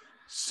 just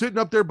sitting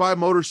up there by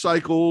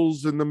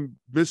motorcycles and the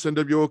Miss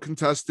NWO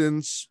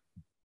contestants.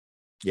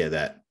 Yeah,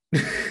 that.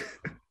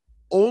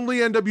 Only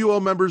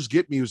NWO members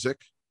get music.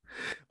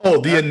 Oh,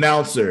 the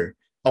announcer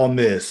on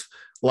this,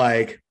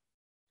 like,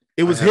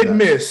 it was I had hit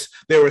and that. miss.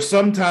 There were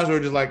some times where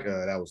just like,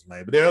 that was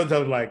lame, but there were other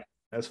times like,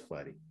 that's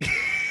funny.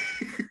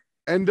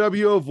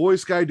 NWO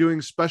voice guy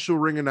doing special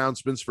ring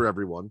announcements for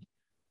everyone.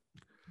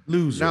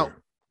 Loser. Now,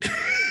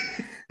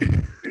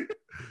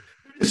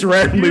 just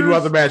randomly Here's-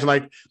 throughout the match,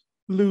 like,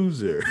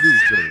 loser.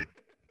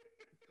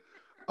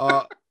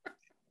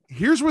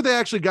 Here's where they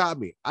actually got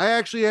me. I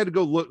actually had to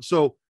go look.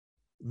 So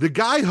the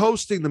guy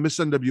hosting the Miss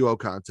NWO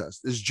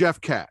contest is Jeff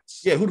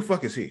Katz. Yeah, who the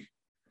fuck is he?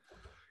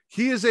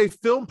 He is a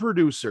film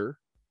producer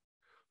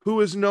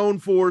who is known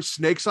for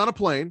Snakes on a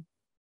Plane,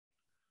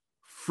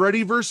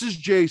 Freddy versus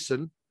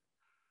Jason,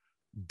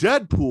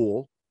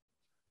 Deadpool,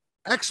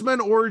 X-Men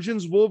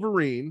Origins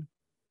Wolverine.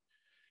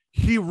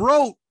 He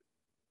wrote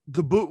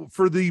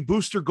for the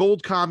Booster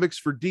Gold comics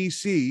for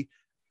DC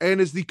and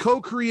is the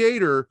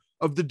co-creator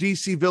of the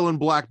DC villain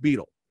Black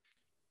Beetle.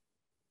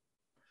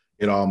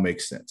 It all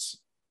makes sense.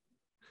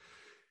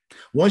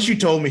 Once you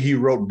told me he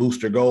wrote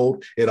Booster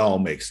Gold, it all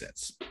makes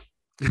sense.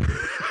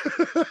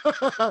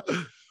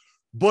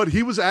 But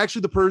he was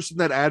actually the person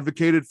that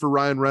advocated for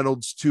Ryan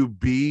Reynolds to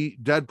be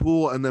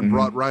Deadpool and then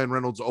brought Ryan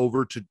Reynolds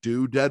over to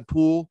do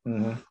Deadpool.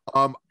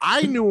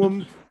 I knew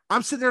him.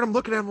 I'm sitting there and I'm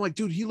looking at him like,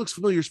 dude, he looks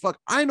familiar as fuck.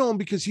 I know him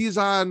because he's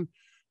on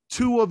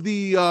 2 of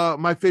the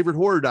my favorite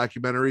horror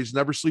documentaries,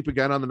 Never Sleep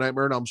Again on the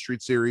Nightmare on Elm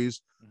Street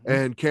series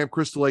and Camp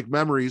Crystal Lake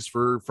Memories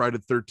for Friday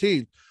the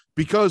 13th,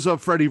 because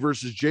of Freddy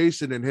versus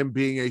Jason and him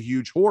being a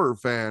huge horror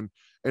fan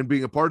and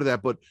being a part of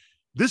that. But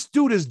this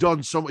dude has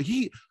done so much.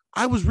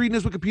 I was reading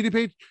his Wikipedia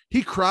page.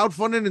 He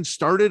crowdfunded and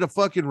started a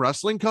fucking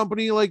wrestling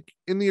company like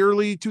in the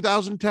early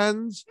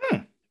 2010s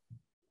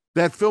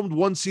that filmed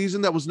 1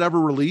 season that was never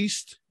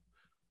released.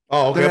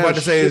 Oh, okay. I'm about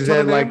to say, is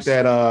that like names?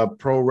 that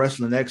Pro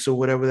Wrestling X or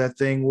whatever that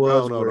thing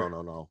was?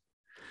 No.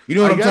 You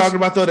know what I I'm guess- talking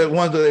about, though? That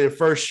one, the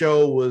first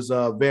show was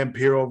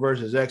Vampiro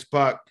versus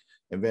X-Pac,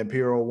 and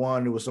Vampiro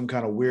won. It was some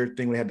kind of weird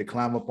thing. We had to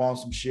climb up on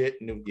some shit.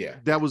 And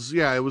It was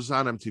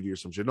on MTV or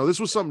some shit. No, this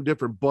was something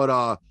different.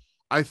 But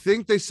I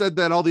think they said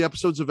that all the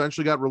episodes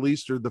eventually got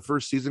released, or the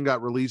first season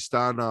got released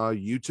on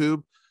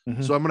YouTube.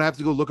 So I'm gonna have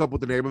to go look up what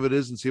the name of it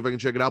is and see if I can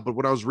check it out. But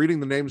when I was reading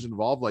the names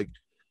involved, like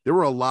there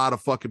were a lot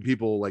of fucking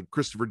people like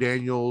Christopher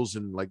Daniels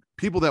and like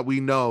people that we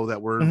know that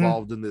were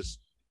involved in this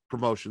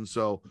promotion.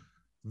 So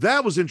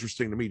that was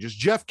interesting to me. Just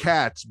Jeff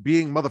Katz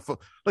being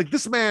like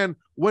this man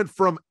went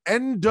from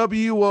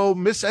NWO,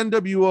 Miss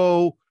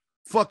NWO,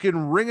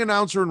 fucking ring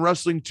announcer in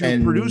wrestling to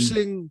And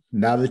producing.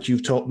 now that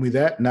you've told me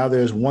that, now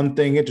there's one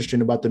thing interesting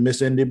about the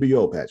Miss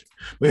NWO pageant.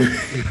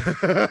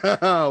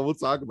 We'll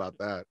talk about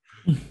that.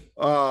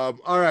 All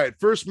right,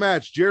 first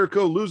match,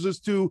 Jericho loses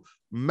to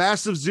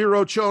Massive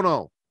Zero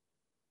Chono.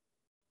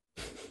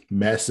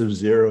 Massive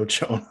Zero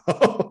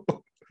Chono.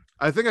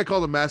 I think I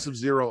called him Massive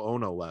Zero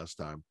Ono last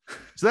time.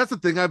 So that's the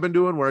thing I've been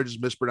doing where I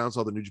just mispronounce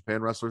all the New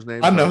Japan wrestlers'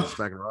 names. I know. on the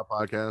Smack and Raw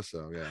podcast.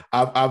 So yeah,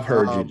 I've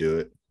heard you do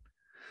it.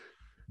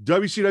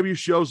 WCW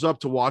shows up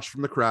to watch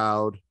from the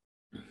crowd.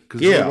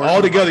 Yeah,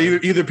 all together,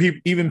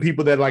 even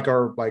people that like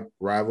are like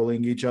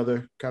rivaling each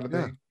other, kind of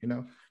thing. You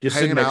know, just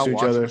hanging sitting next out, to each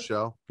watching other. the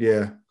show.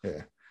 Yeah.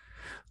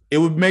 It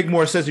would make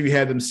more sense if you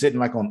had them sitting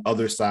like on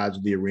other sides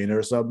of the arena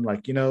or something,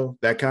 like, you know,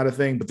 that kind of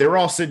thing. But they were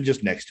all sitting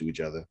just next to each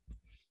other.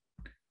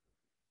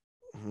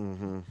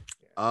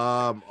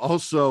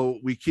 Also,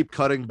 we keep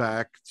cutting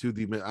back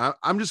to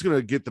I'm just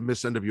gonna get the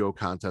Miss NWO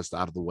contest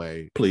out of the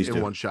way, Please in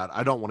do. one shot.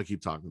 I don't want to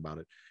keep talking about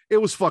it. It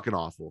was fucking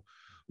awful.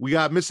 We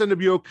got Miss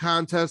NWO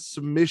contest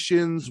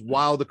submissions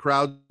while the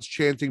crowd's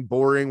chanting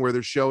boring, where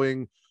they're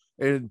showing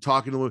and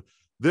talking to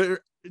them.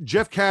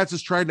 Jeff Katz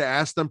is trying to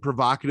ask them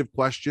provocative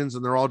questions,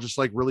 and they're all just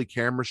like really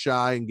camera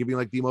shy and giving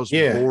like the most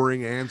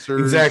boring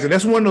answers. Exactly.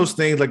 That's one of those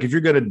things. Like, if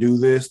you're gonna do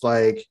this,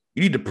 like,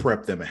 you need to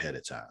prep them ahead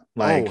of time.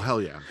 Like, oh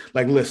hell yeah.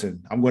 Like,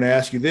 listen, I'm going to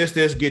ask you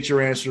this, get your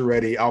answer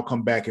ready. I'll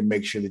come back and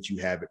make sure that you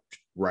have it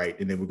right.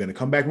 And then we're going to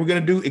come back. We're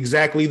going to do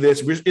exactly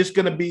this. We're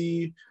going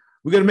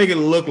to make it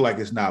look like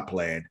it's not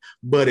planned,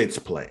 but it's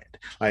planned.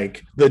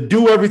 Like, the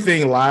do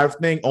everything live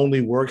thing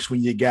only works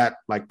when you got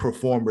like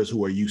performers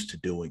who are used to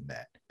doing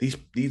that.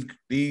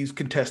 These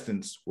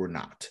contestants were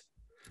not.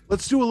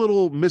 Let's do a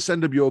little Miss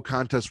NWO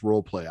contest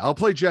role play. I'll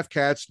play Jeff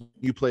Katz.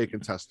 You play a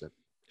contestant.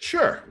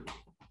 Sure.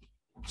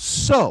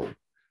 So,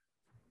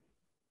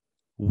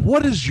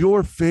 what is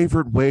your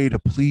favorite way to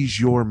please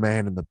your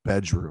man in the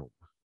bedroom?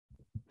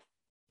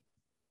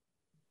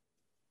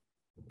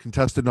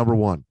 Contestant number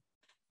 1.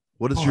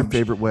 What is your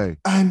favorite way?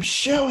 I'm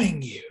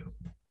showing you.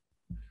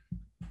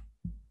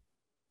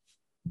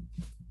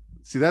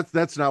 See,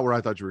 that's not where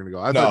I thought you were going to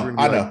go. Thought you were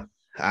gonna be like,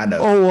 I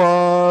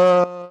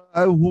know.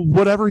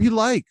 Whatever he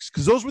likes,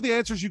 because those were the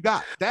answers you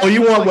got. That You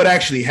was want like- what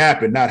actually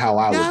happened, not how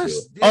I would do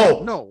it. Yeah,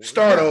 no.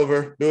 Start Yeah.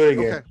 over. Do it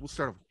again. Okay, we'll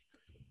start over.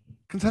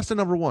 Contestant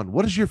number 1.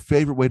 What is your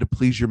favorite way to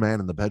please your man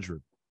in the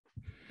bedroom?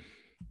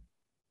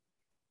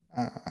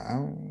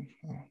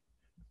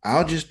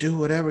 I'll just do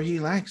whatever he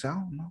likes. I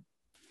don't know.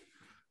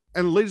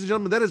 And ladies and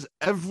gentlemen, that is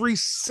every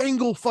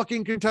single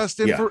fucking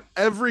contestant for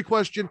every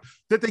question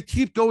that they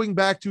keep going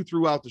back to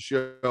throughout the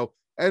show.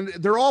 And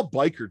they're all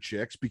biker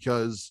chicks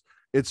because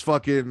it's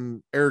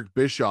fucking Eric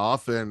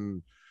Bischoff,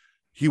 and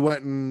he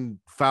went and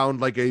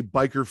found like a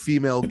biker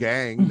female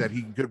gang that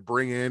he could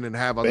bring in and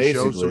have on the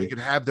show so he could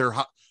have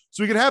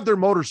their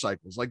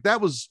motorcycles. Like that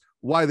was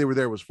why they were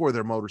there, was for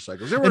their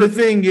motorcycles. And the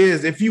thing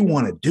is, if you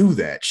want to do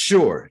that,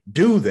 sure,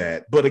 do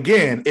that. But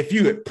again, if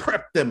you had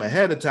prepped them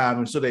ahead of time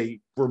and so they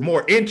were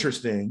more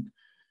interesting,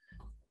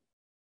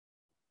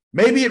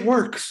 maybe it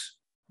works.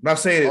 I'm not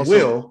saying it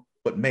will,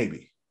 but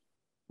maybe.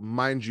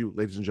 Mind you,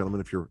 ladies and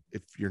gentlemen, if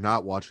you're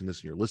not watching this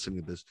and you're listening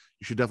to this,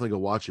 you should definitely go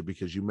watch it,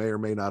 because you may or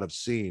may not have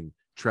seen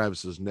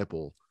Travis's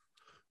nipple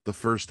the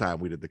first time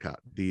we did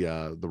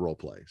the role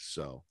play.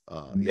 So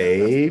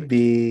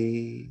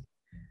maybe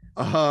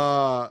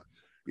they're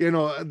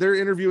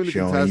interviewing the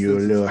showing contestants. You a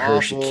little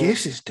Hershey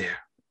Kisses there.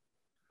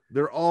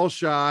 They're all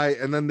shy,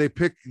 and then they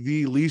pick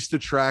the least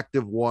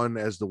attractive one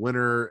as the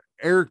winner.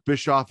 Eric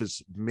Bischoff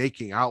is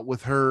making out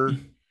with her.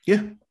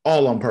 Yeah,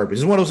 all on purpose.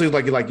 It's one of those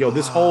things like yo,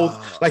 this whole,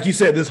 like you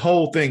said, this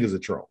whole thing is a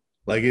troll.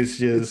 Like it's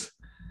just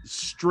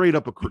straight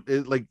up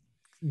like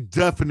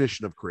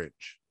definition of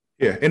cringe.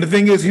 Yeah, and the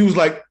thing is, he was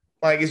like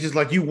it's just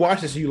like you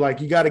watch this, you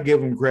got to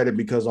give him credit,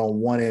 because on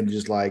one end,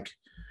 just like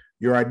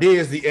your idea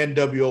is the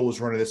NWO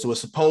was running this, so it's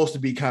supposed to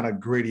be kind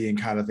of gritty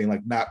and kind of thing,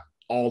 like not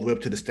all the way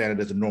up to the standard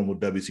as a normal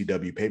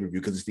WCW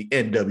pay-per-view, because it's the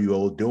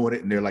NWO doing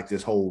it, and they're like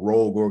this whole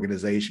rogue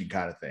organization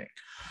kind of thing.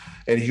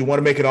 And you want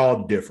to make it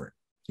all different.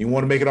 You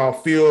want to make it all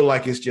feel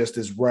like it's just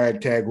this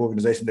ragtag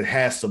organization that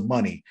has some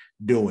money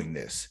doing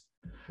this.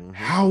 Mm-hmm.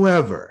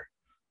 However,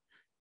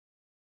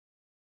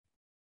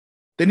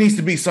 there needs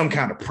to be some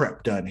kind of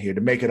prep done here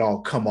to make it all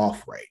come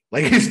off right.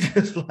 Like, it's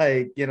just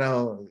like,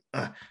 Yeah.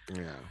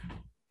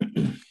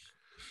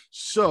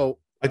 So,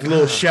 like the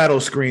little shadow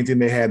screen thing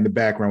they had in the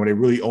background where they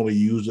really only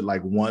used it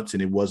like once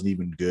and it wasn't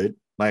even good.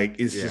 Like,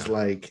 it's just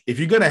like, if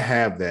you're going to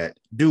have that,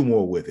 do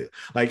more with it.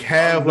 Like,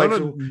 have none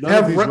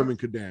of these women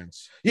could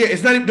dance. Yeah,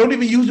 it's not, don't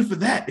even use it for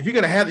that. If you're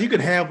going to have, you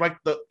could have like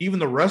even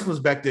the wrestlers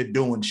back there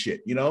doing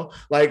shit,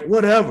 like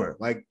whatever.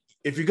 Like,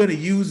 if you're going to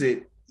use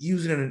it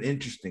in an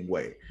interesting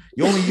way.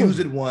 You only use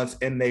it once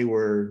and they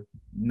were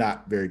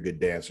not very good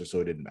dancers, so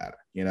it didn't matter,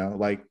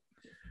 like.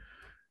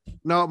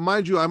 Now,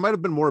 mind you, I might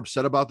have been more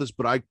upset about this,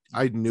 but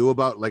I knew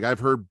about, like, I've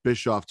heard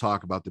Bischoff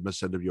talk about the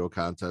Miss NWO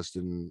contest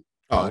and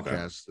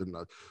podcast. Okay.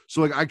 And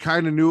so like, I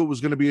kind of knew it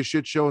was going to be a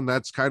shit show. And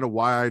that's kind of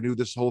why I knew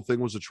this whole thing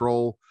was a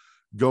troll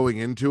going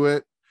into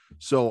it.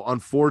 So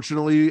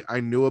unfortunately I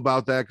knew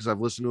about that because I've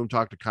listened to him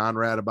talk to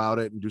Conrad about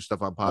it and do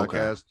stuff on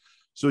podcasts. Okay.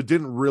 So it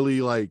didn't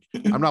really like,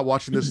 I'm not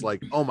watching this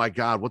like, oh my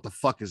God, what the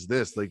fuck is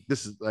this? Like,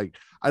 this is like,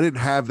 I didn't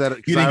have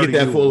that. You didn't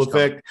get that full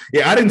effect.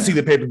 Yeah. I didn't see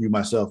the pay-per-view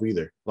myself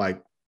either.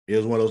 Like, it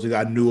was one of those things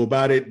I knew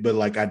about it, but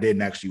like I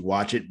didn't actually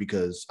watch it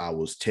because I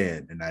was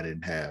 10 and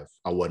I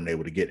wasn't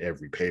able to get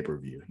every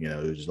pay-per-view.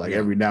 It was just like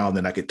every now and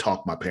then I could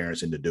talk my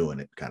parents into doing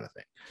it kind of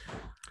thing.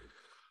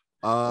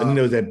 And then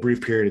there was that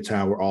brief period of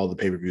time where all the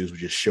pay-per-views were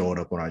just showing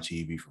up on our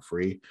TV for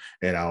free.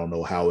 And I don't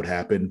know how it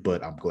happened,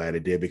 but I'm glad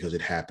it did because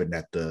it happened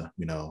at the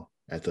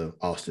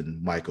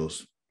Austin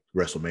Michaels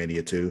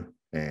WrestleMania 2.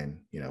 And,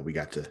 I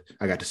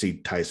got to see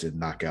Tyson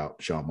knock out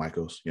Shawn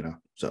Michaels,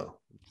 so.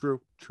 True.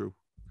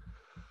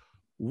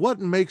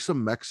 What makes a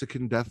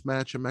Mexican death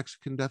match a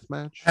Mexican death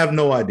match? I have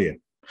no idea.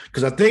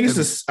 Because I think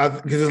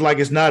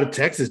it's not a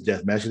Texas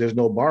death match. There's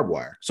no barbed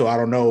wire. So I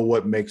don't know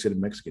what makes it a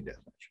Mexican death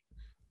match.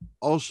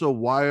 Also,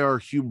 why are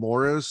Hugh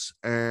Morris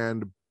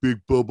and Big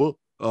Bubba,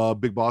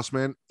 Big Boss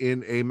Man,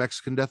 in a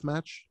Mexican death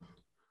match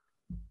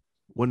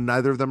when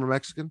neither of them are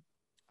Mexican?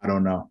 I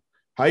don't know.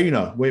 How you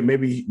know? Wait,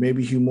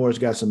 maybe Hugh Morris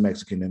got some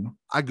Mexican in him.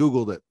 I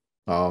Googled it.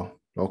 Oh,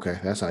 okay.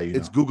 That's how you know.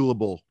 It's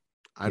Googleable.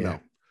 I know.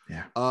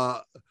 Yeah.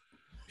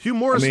 Hugh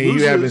Morris.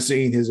 You haven't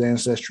seen his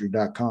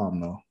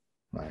ancestry.com though.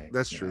 Like,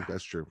 that's true.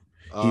 That's true.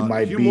 He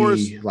might be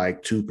Morris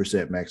like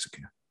 2%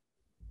 Mexican.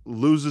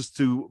 Loses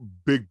to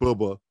Big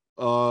Bubba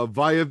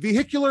via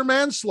vehicular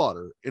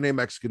manslaughter in a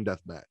Mexican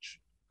death match.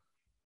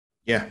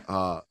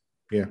 Yeah.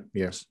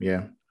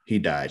 Yeah. He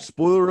died.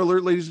 Spoiler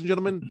alert, ladies and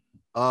gentlemen.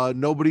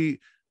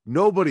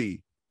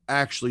 Nobody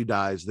actually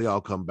dies. They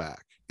all come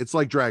back. It's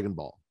like Dragon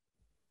Ball.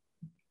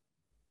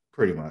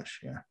 Pretty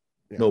much, yeah.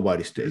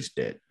 Nobody stays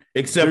dead.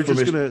 Except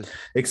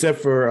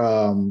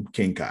for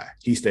King Kai.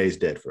 He stays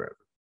dead forever.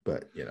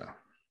 But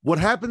what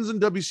happens in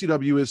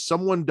WCW is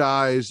someone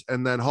dies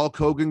and then Hulk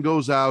Hogan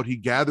goes out, he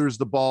gathers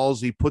the balls,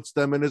 he puts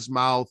them in his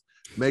mouth,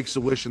 makes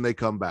a wish, and they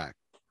come back.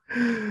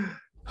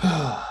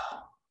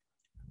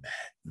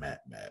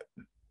 Matt.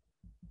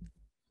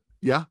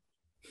 Yeah.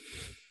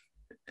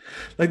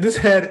 Like, this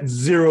had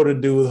zero to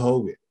do with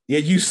Hogan.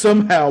 Yet you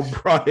somehow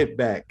brought it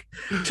back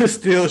to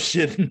still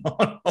shitting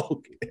on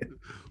Hogan.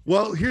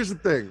 Well, here's the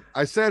thing.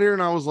 I sat here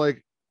and I was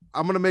like,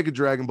 I'm going to make a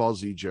Dragon Ball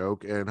Z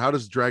joke. And how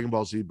does Dragon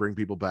Ball Z bring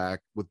people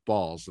back with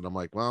balls? And I'm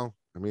like, well,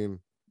 I mean,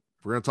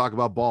 if we're going to talk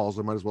about balls,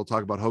 I might as well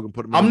talk about Hogan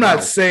putting them in I'm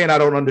not saying I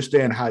don't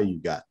understand how you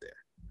got there.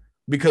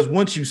 because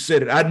once you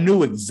said it, I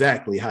knew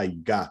exactly how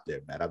you got there,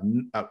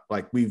 man.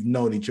 Like we've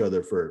known each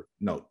other for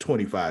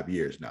 25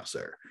 years now,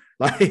 sir.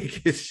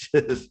 Like it's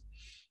just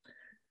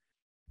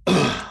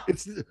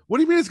It's what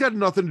do you mean it's got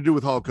nothing to do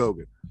with Hulk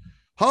Hogan?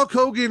 Hulk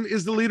Hogan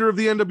is the leader of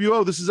the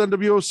NWO. This is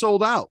NWO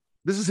Sold Out.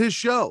 This is his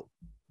show.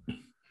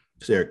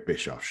 It's Eric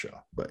Bischoff's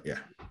show, but yeah.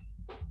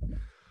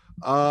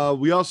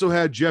 We also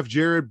had Jeff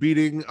Jarrett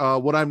beating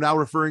what I'm now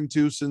referring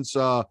to, since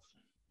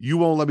you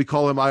won't let me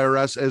call him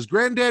IRS, as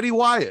Granddaddy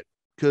Wyatt,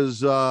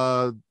 because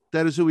that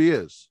is who he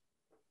is.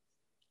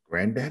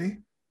 Granddaddy?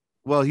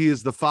 Well, he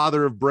is the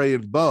father of Bray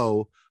and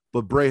Bo,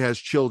 but Bray has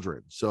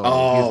children, so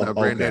he's now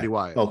Granddaddy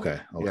Wyatt. Okay.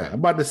 Yeah. I'm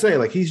about to say,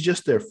 like, he's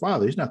just their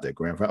father. He's not their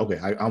grandfather. Okay,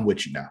 I'm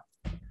with you now.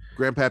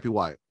 Grandpappy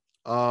Wyatt.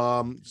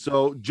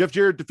 So Jeff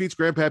Jarrett defeats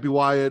Grandpappy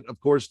Wyatt. Of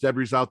course,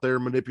 Debri's out there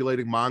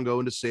manipulating Mongo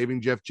into saving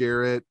Jeff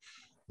Jarrett,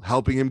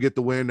 helping him get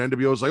the win.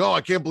 NWO is like, oh,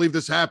 I can't believe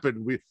this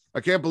happened. I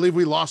can't believe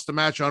we lost the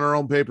match on our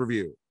own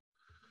pay-per-view.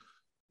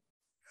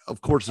 Of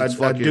course,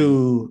 I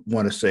do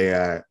want to say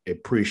I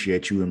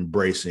appreciate you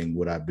embracing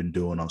what I've been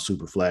doing on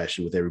Super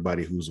Flashy with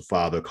everybody who's a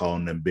father,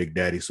 calling them Big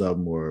Daddy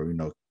something, or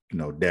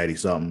Daddy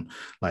something,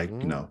 like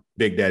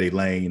Big Daddy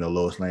Lane,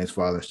 Lois Lane's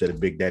father instead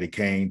of Big Daddy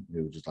Kane.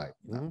 It was just like,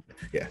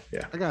 yeah.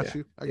 I got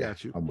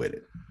you. I'm with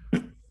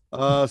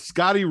it.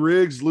 Scotty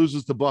Riggs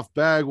loses to Buff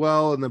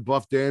Bagwell, and then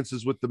Buff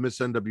dances with the Miss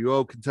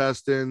NWO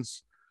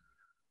contestants.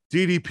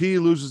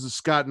 DDP loses to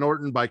Scott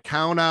Norton by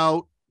count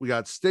out. We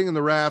got Sting in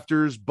the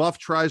rafters. Buff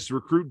tries to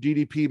recruit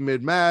DDP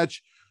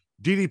mid-match.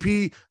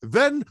 DDP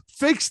then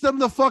fakes them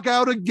the fuck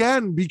out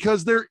again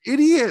because they're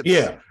idiots.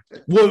 Yeah.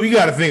 Well, we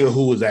got to think of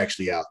who was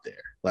actually out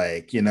there.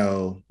 Like, the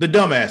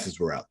dumbasses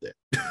were out there.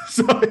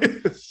 So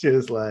it's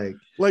just like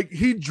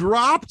he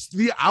dropped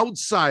the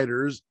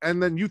outsiders,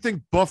 and then you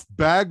think Buff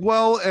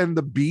Bagwell and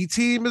the B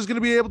team is going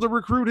to be able to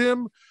recruit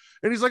him?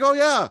 And he's like, oh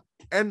yeah,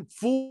 and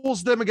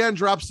fools them again,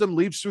 drops them,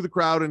 leaps through the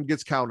crowd, and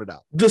gets counted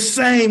out. The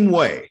same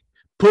way.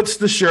 Puts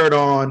the shirt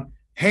on,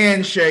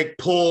 handshake,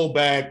 pull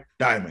back,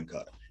 diamond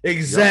cut.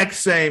 Exact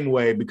same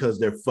way, because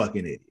they're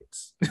fucking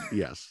idiots.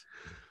 Yes.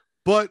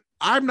 But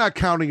I'm not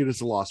counting it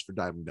as a loss for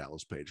Diamond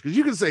Dallas Page, because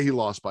you can say he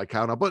lost by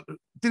count out, but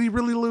did he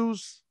really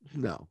lose?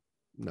 No,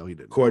 he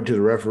didn't. According to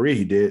the referee,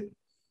 he did.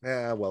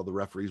 Yeah, well, the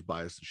referee's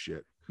biased as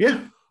shit.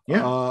 Yeah,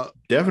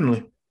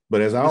 definitely. But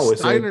as I always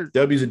say,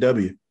 W's a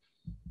W.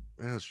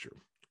 That's true.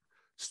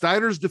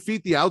 Steiners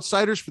defeat the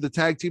Outsiders for the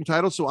tag team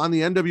title. So on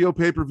the NWO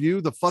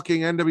pay-per-view, the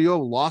fucking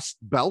NWO lost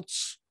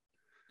belts.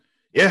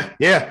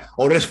 Yeah.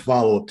 Oh, there's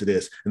follow-up to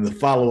this. And the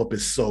follow-up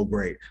is so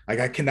great. Like,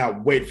 I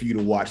cannot wait for you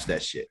to watch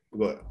that shit.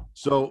 Go ahead.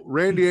 So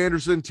Randy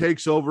Anderson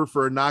takes over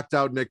for a knocked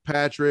out Nick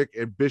Patrick,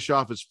 and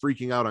Bischoff is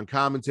freaking out on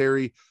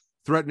commentary,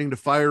 threatening to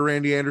fire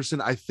Randy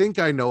Anderson. I think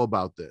I know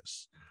about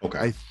this. Okay.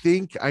 I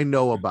think I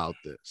know about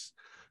this.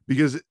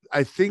 Because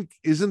I think,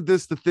 isn't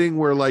this the thing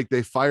where like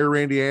they fire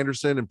Randy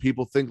Anderson and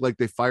people think like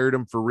they fired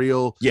him for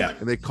real? Yeah.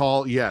 And they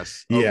call,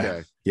 yes.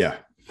 Okay. Yeah.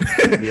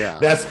 Yeah.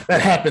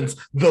 That happens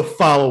the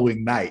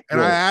following night.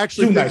 And I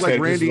actually think like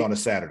Randy was on a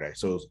Saturday.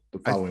 So it was the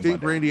following I think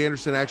Monday. Randy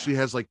Anderson actually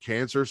has like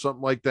cancer or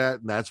something like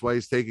that. And that's why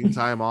he's taking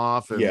time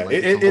off. And yeah. like,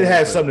 it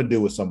has something to do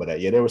with some of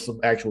that. Yeah. There was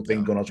some actual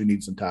thing going on. So you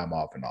need some time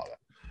off and all that.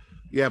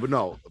 Yeah. But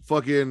no,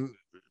 fucking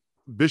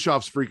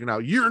Bischoff's freaking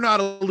out. You're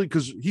not illegal,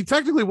 because he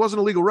technically wasn't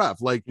a legal ref.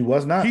 Like he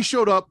was not. He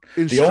showed up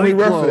in the only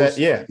ref for that.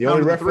 Yeah, the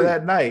only ref for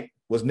that night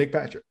was Nick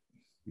Patrick.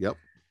 Yep.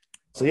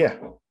 So yeah,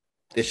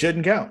 it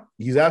shouldn't count.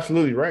 He's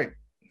absolutely right.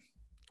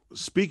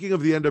 Speaking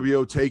of the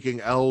NWO taking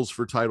L's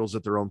for titles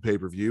at their own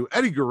pay-per-view,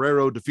 Eddie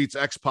Guerrero defeats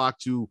X-Pac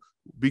to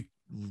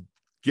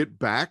get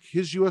back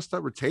his U.S.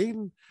 title,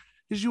 retain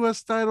his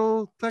U.S.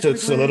 title, to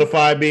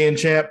solidify being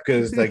champ,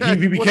 because like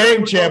he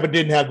became champ but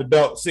didn't have the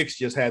belt. Six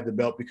just had the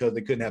belt because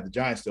they couldn't have the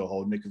Giants still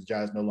holding it, because the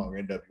Giants no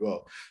longer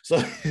NWO.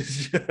 So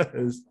it's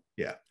just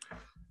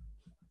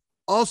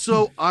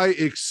Also, I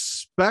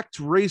expect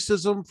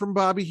racism from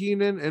Bobby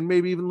Heenan and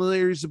maybe even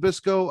Larry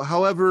Zbyszko.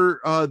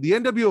 However, the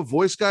NWO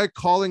voice guy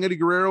calling Eddie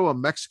Guerrero a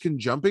Mexican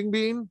jumping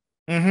bean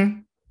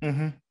in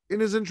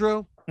his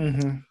intro,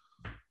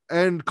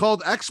 and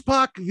called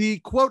X-Pac the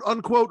quote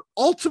unquote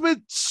ultimate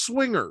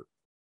swinger.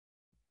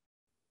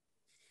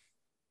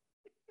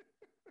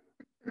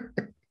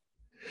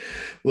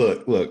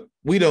 Look,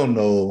 we don't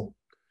know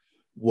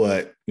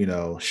what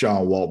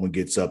Sean Waltman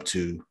gets up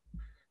to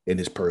in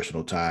his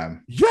personal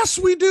time. Yes,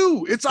 we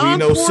do. It's on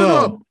Pornhub.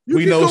 Some.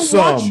 We know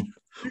some.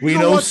 We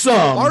know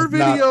some. Our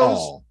videos, not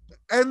all.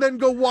 And then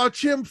go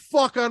watch him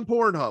fuck on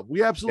Pornhub.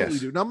 We absolutely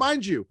do. Now,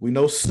 mind you, we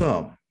know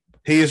some.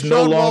 He is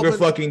no longer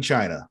fucking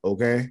China.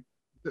 Okay.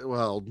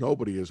 Well,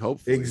 nobody is,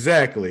 hopefully.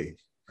 Exactly.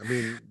 I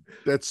mean,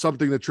 that's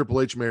something that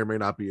Triple H may or may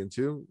not be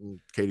into,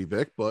 Katie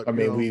Vick, but I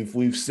mean,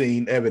 we've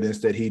seen evidence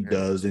that he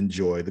does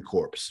enjoy the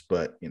corpse,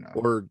 but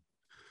or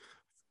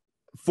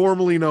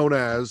formerly known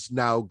as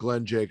now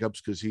Glenn Jacobs,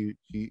 because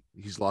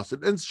he's lost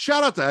it. And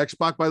shout out to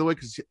X-Pac, by the way,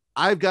 because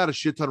I've got a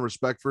shit ton of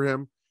respect for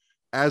him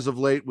as of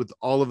late with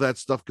all of that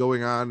stuff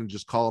going on and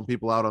just calling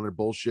people out on their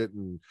bullshit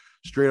and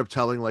straight up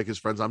telling like his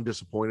friends, I'm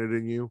disappointed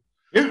in you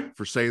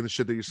for saying the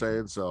shit that you're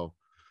saying. So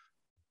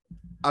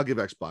I'll give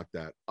X-Pac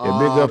that. Yeah,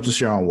 big up to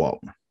Sean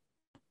Waltman.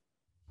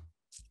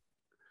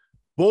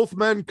 Both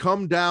men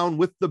come down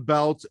with the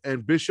belt,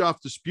 and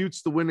Bischoff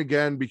disputes the win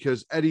again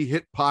because Eddie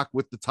hit Pac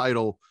with the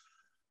title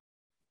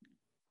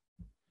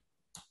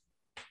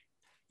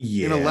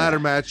in a ladder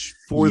match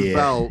for the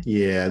belt.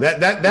 Yeah,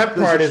 that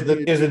part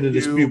isn't a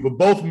dispute, but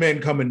both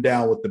men coming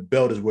down with the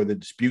belt is where the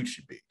dispute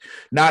should be,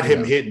 not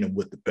him hitting him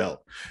with the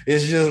belt.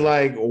 It's just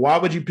like, why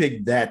would you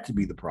pick that to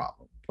be the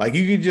problem? Like,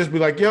 you could just be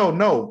like, yo,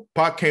 no,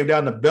 Pac came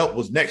down, the belt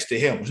was next to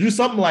him. Do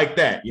something like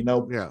that, you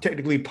know? Yeah.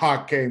 Technically,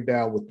 Pac came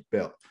down with the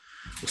belt.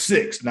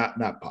 6, not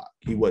Pac.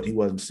 He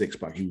wasn't 6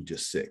 Pac. He was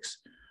just 6.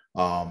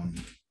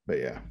 But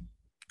yeah.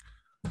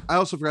 I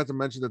also forgot to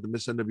mention that the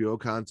Miss NWO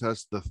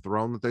contest, the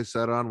throne that they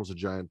sat on was a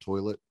giant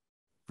toilet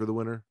for the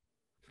winner.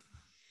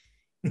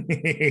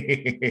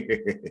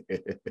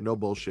 No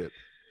bullshit.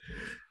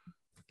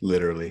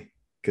 Literally,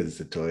 because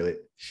it's a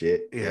toilet.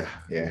 Shit. Yeah.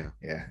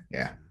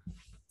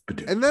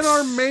 And then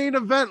our main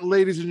event,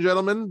 ladies and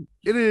gentlemen,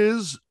 it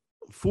is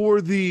for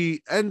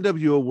the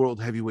NWO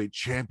World Heavyweight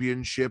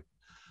Championship.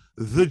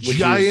 Which is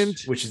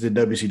the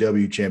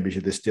WCW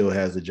Championship that still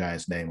has the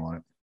Giant's name on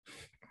it.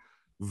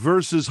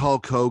 Versus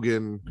Hulk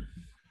Hogan.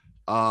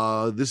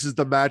 This is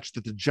the match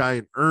that the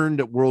Giant earned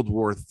at World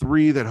War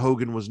III that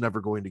Hogan was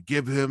never going to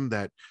give him,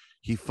 that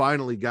he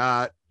finally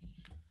got.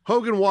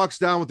 Hogan walks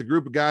down with a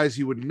group of guys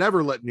he would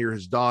never let near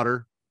his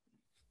daughter.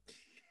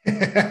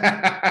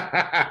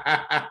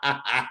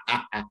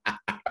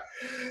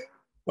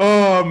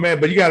 Oh, man,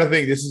 but you got to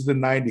think, this is the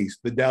 90s.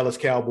 The Dallas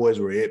Cowboys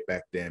were it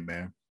back then,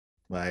 man.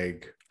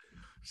 Like,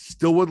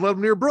 still wouldn't let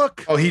him near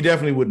Brooke. Oh, he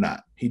definitely would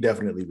not.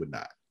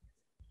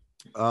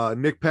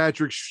 Nick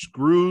Patrick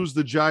screws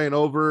the Giant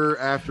over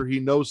after he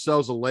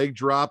no-sells a leg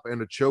drop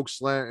and a choke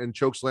slam and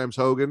chokeslams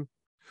Hogan.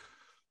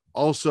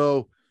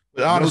 Also,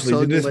 but honestly,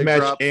 did this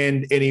match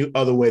end any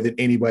other way than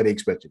anybody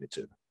expected it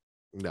to?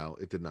 No,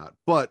 it did not.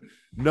 But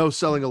no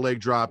selling a leg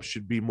drop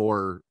should be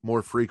more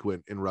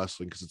frequent in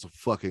wrestling because it's a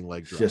fucking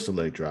leg drop. Just a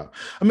leg drop.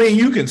 I mean,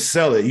 you can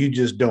sell it, you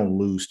just don't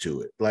lose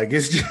to it. Like,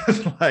 it's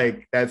just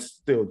like, that's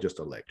still just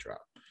a leg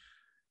drop.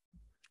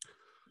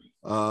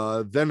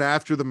 Then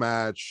after the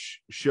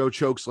match, Show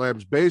choke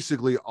slams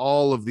basically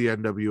all of the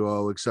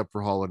NWO except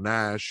for Hall and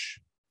Nash.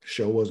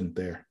 Show wasn't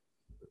there.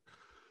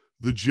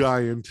 The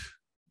Giant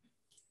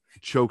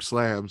choke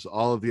slams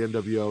all of the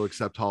NWO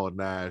except Hall and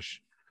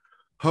Nash.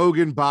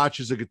 Hogan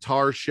botches a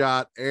guitar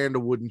shot and a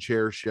wooden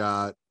chair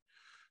shot.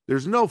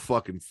 There's no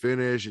fucking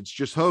finish. It's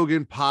just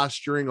Hogan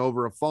posturing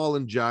over a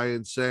fallen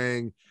Giant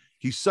saying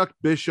he sucked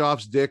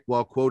Bischoff's dick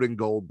while quoting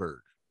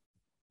Goldberg.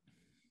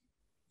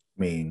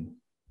 I mean,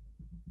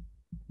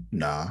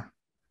 nah,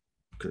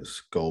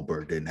 because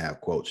Goldberg didn't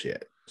have quotes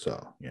yet.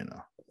 So, you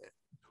know.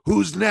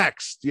 Who's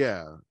next?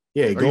 Yeah.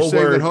 Yeah, Are Goldberg. you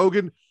saying that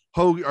Hogan,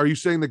 are you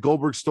saying that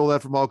Goldberg stole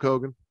that from Hulk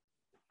Hogan?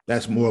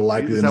 That's more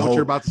likely than what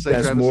you're about to say.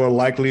 That's more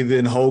likely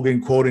than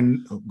Hogan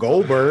quoting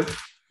Goldberg.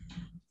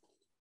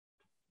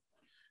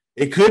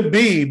 It could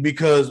be,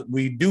 because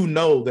we do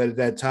know that at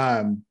that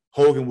time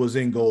Hogan was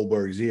in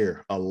Goldberg's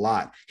ear a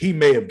lot. He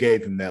may have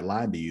gave him that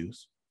line to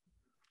use.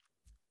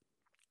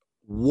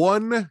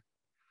 One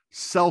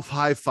self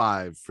high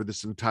five for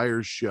this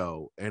entire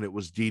show, and it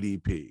was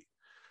DDP.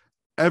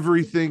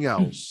 Everything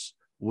else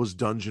was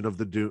Dungeon of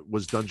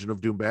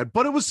Doom bad,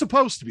 but it was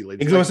supposed to be.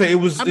 Ladies, like, say it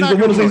was one of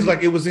those things,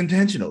 like, it was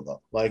intentional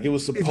though. Like, it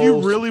was supposed. If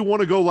you really want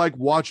to go like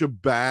watch a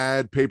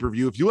bad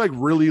pay-per-view, if you like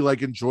really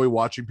like enjoy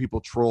watching people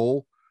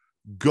troll,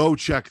 go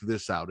check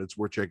this out. It's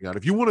worth checking out.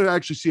 If you want to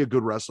actually see a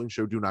good wrestling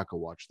show, do not go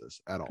watch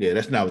this at all. Yeah,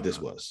 that's not what this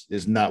was.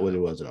 It's not what it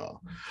was at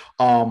all.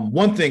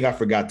 One thing I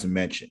forgot to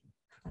mention.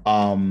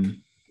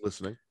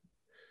 Listening.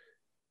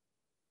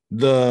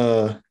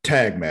 The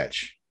tag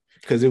match.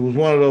 Because it was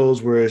one of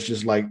those where it's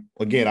just like,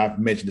 again, I've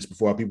mentioned this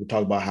before. People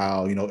talk about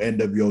how, you know,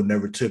 NWO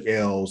never took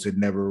L's. It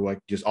never like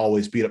just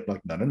always beat up.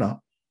 Like,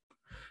 no.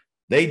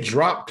 They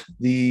dropped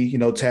the, you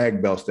know,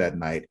 tag belts that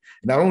night.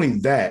 Not only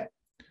that,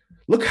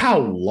 look how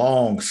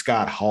long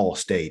Scott Hall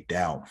stayed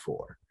down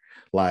for.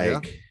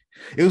 Like,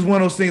 It was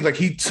one of those things, like,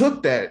 he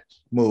took that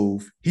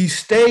move. He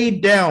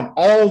stayed down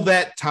all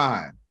that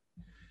time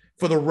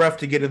for the ref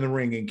to get in the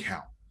ring and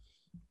count.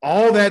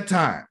 All that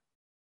time.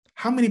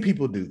 How many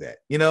people do that?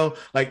 You know,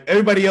 like,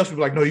 everybody else would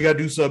be like, no, you got to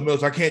do something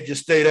else. I can't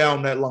just stay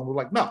down that long. We're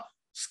like, no,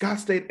 Scott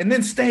stayed and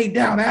then stayed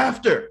down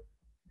after.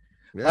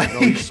 Yeah, like, no,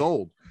 he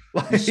sold.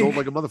 He sold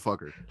like a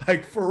motherfucker.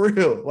 Like, for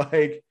real.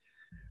 Like,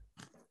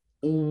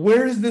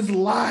 where is this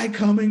lie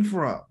coming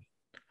from?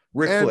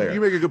 Ric Flair.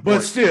 You make a good point.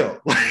 But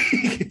still.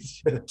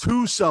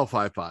 2 self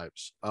high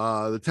fives.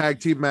 The tag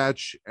team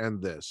match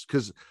and this.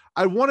 Because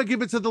I want to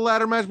give it to the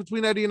ladder match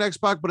between Eddie and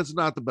X-Pac, but it's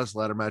not the best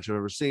ladder match I've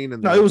ever seen.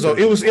 And no, it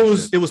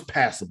was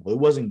passable. It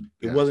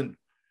wasn't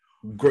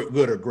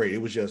good or great.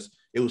 It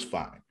was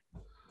fine.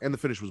 And the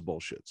finish was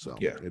bullshit. So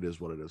yeah, it is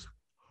what it is.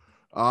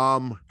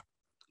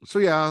 So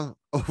yeah,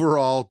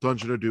 overall,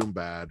 Dungeon of Doom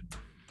bad.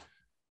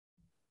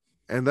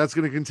 And that's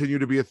going to continue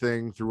to be a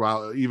thing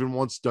throughout, even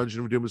once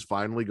Dungeon of Doom is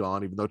finally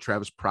gone, even though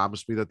Travis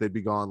promised me that they'd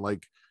be gone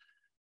like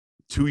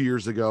 2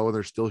 years ago and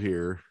they're still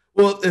here.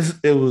 Well,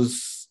 it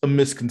was a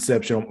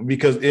misconception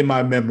because in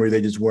my memory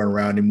they just weren't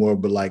around anymore.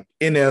 But like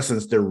in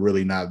essence, they're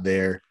really not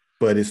there.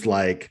 But it's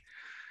like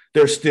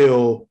they're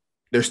still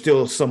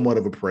somewhat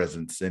of a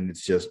presence, and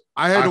it's just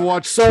I had to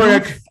watch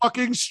two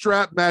fucking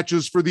strap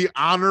matches for the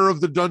honor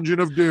of the Dungeon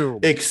of Doom.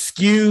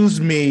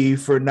 Excuse me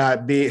for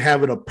not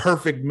having a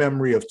perfect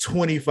memory of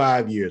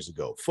 25 years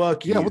ago.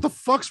 Fuck you. Yeah, what the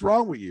fuck's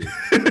wrong with you?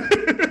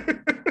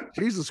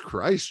 Jesus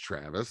Christ,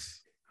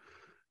 Travis.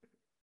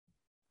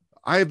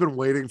 I have been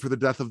waiting for the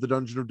death of the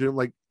Dungeon of Doom.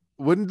 Like,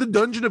 when the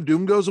Dungeon of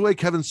Doom goes away,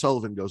 Kevin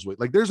Sullivan goes away.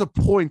 Like, there's a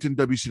point in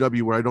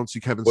WCW where I don't see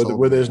Kevin Sullivan.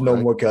 Where there's no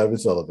more Kevin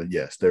Sullivan.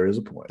 Yes, there is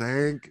a point.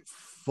 Thank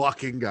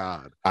fucking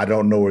God. I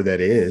don't know where that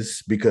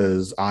is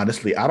because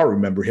honestly, I don't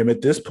remember him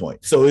at this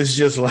point. So it's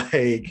just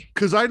like,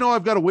 because I know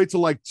I've got to wait till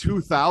like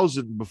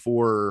 2000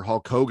 before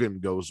Hulk Hogan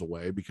goes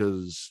away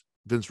because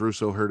Vince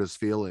Russo hurt his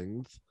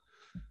feelings.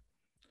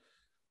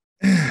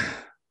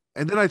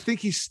 And then I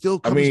think he still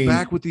comes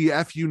back with the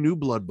FU New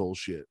Blood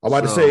bullshit. I'm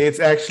about to say it's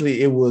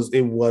actually it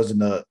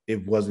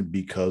wasn't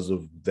because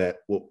of that.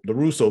 Well, the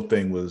Russo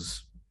thing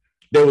was.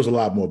 There was a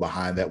lot more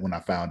behind that when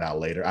I found out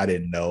later. I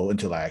didn't know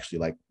until I actually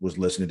like was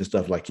listening to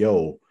stuff like,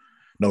 yo,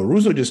 no,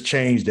 Russo just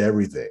changed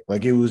everything.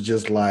 Like it was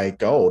just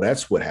like, oh,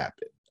 that's what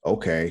happened.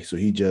 Okay. So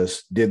he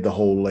just did the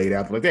whole lay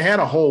down. Like they had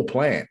a whole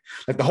plan.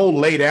 Like the whole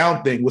lay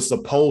down thing was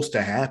supposed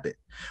to happen.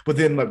 But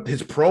then like,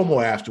 his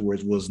promo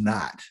afterwards was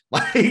not.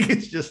 Like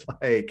it's just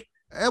like.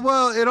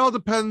 Well, it all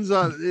depends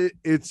on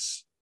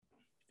it's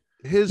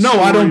his. No,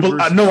 I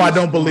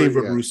don't believe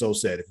what Russo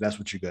said, if that's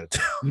what you're gonna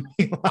tell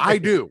me. Like, I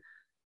do.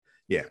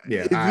 Yeah.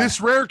 In this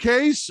rare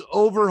case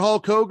over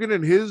Hulk Hogan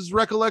and his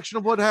recollection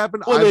of what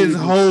happened. Well, there's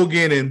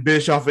Hogan and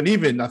Bischoff, and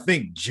even I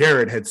think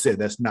Jarrett had said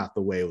that's not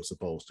the way it was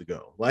supposed to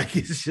go. Like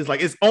it's just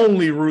like it's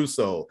only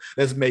Russo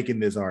that's making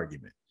this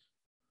argument.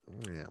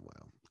 Yeah,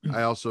 well,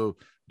 I also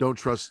don't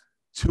trust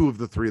two of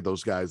the three of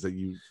those guys that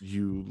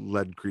you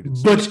led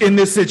credence. But in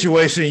this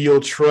situation, you'll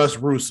trust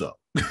Russo.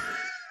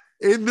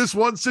 In this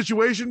one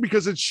situation,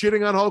 because it's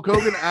shitting on Hulk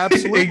Hogan,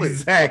 absolutely,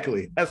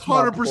 exactly. That's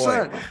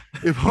 100%.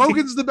 If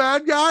Hogan's the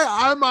bad guy,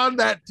 I'm on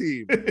that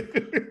team.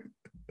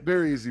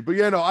 Very easy, but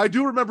yeah, no, I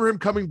do remember him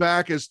coming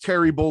back as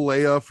Terry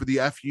Bollea for the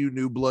FU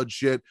New Blood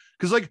shit,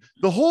 because like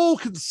the whole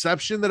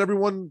conception that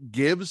everyone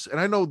gives, and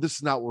I know this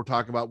is not what we're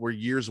talking about. We're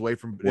years away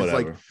from. It's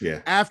like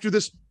after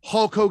this,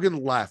 Hulk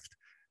Hogan left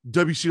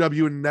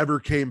WCW and never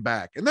came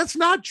back, and that's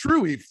not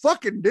true. He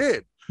fucking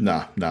did.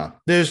 No.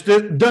 There's the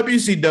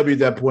WCW at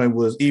that point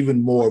was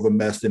even more of a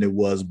mess than it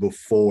was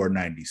before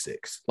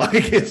 96.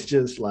 Like it's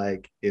just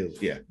like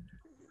yeah.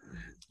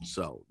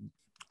 So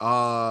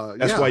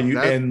that's why you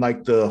end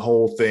like the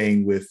whole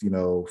thing with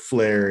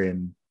Flair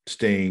and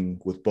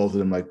Sting with both of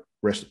them like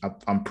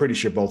I'm pretty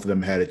sure both of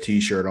them had a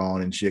t-shirt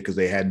on and shit because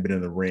they hadn't been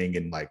in the ring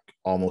in like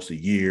almost a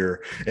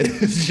year. And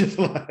it's just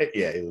like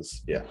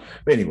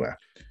But anyway.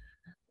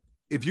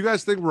 If you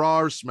guys think Raw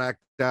or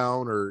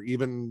SmackDown or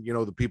even,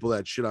 the people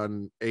that shit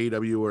on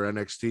AEW or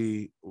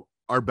NXT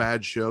are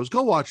bad shows,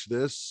 go watch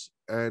this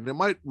and it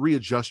might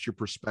readjust your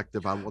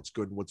perspective on what's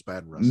good and what's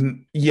bad in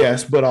wrestling.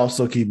 Yes, but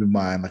also keep in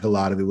mind, like a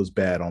lot of it was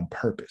bad on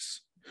purpose.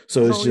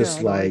 So it's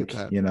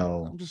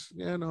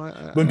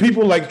when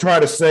people like try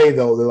to say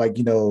though, they're like,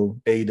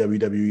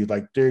 AEW,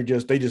 like they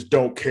just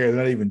don't care.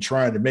 They're not even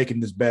trying to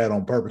making this bad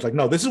on purpose. Like,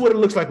 no, this is what it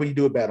looks like when you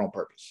do it bad on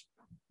purpose.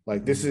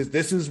 Like this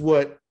is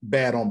what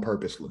bad on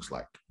purpose looks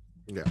like.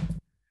 Yeah.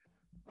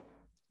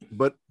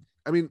 But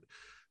I mean,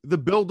 the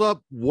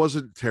buildup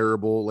wasn't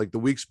terrible. Like the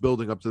weeks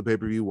building up to the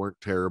pay-per-view weren't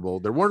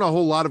terrible. There weren't a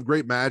whole lot of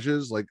great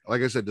matches. Like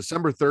I said,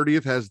 December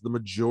 30th has the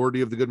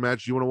majority of the good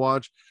matches you want to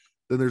watch.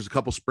 Then there's a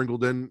couple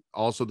sprinkled in.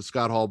 Also the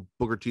Scott Hall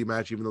Booker T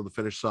match, even though the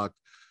finish sucked.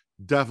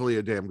 Definitely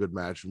a damn good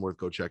match and worth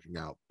go checking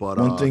out. But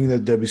one thing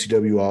that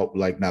WCW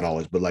like not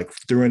always, but like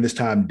during this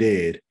time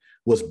did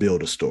was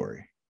build a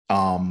story.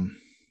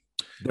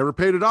 Never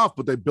paid it off,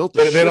 but they built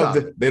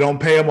it. They don't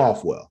pay them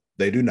off well.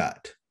 They do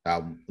not.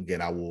 I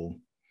will.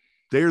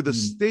 They're the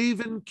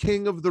Stephen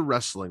King of the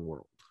wrestling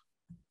world.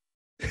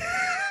 I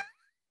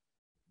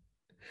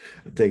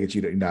take it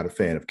you're not a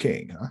fan of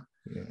King, huh?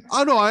 Yeah.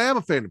 Oh no, I am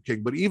a fan of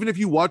King, but even if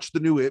you watch the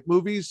new It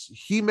movies,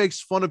 he makes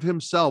fun of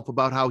himself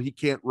about how he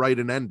can't write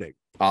an ending.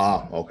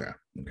 Okay.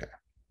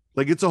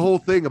 Like it's a whole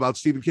thing about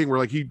Stephen King where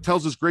like he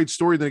tells this great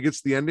story, then it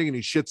gets to the ending and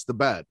he shits the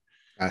bed.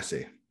 I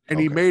see. And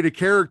he made a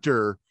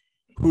character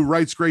who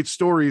writes great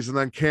stories and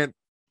then can't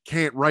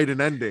write an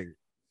ending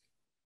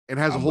and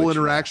has a whole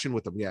interaction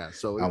with them. Yeah.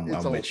 So I'm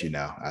with you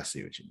now. I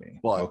see what you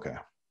mean. But okay.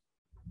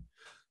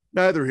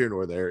 Neither here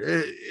nor there.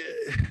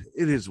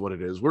 It is what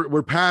it is.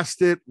 We're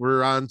past it.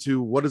 We're on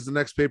to what is the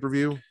next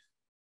pay-per-view?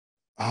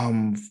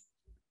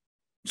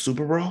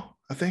 Super Bowl,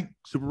 I think.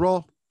 Super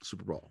Bowl.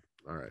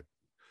 All right.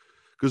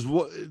 Because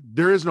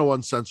there is no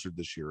uncensored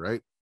this year,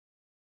 right?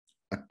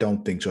 I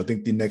don't think so. I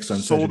think the next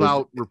uncensored sold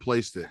out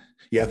replaced it.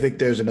 Yeah, I think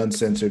there's an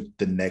uncensored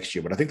the next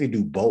year, but I think they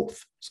do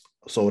both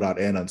sold out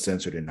and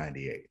uncensored in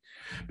 98.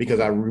 Because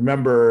I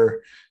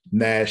remember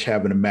Nash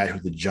having a match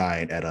with the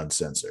Giant at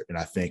uncensored, and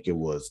I think it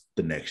was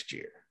the next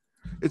year.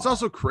 It's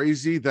also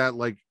crazy that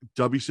like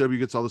WCW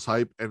gets all this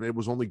hype and it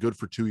was only good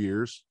for 2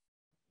 years.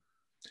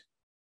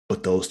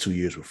 But those 2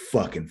 years were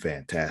fucking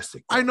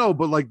fantastic. I know,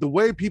 but like the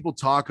way people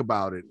talk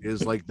about it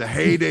is like the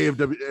heyday of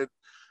W.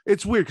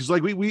 It's weird because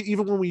like we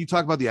even when we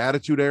talk about the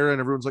Attitude Era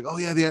and everyone's like, oh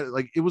yeah,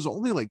 like it was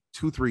only like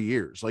 2-3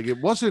 years. Like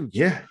it wasn't.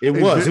 Yeah, it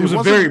was. It was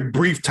a very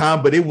brief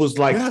time, but it was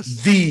like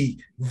the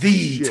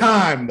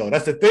time though.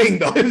 That's the thing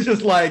though. It's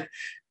just like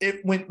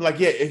it went like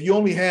if you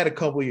only had a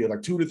couple of years,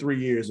 like 2 to 3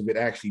 years of it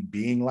actually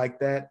being like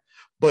that,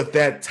 but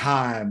that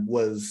time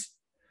was.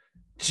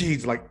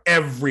 Geez, like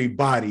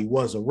everybody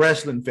was a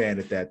wrestling fan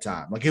at that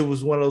time. Like it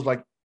was one of those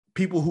like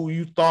people who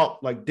you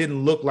thought like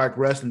didn't look like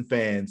wrestling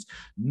fans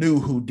knew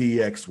who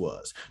DX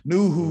was,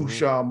 knew who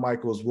Shawn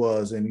Michaels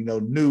was, and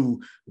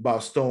knew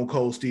about Stone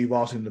Cold Steve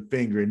Austin the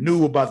Finger, and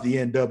knew about the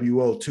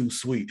NWO Too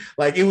Sweet.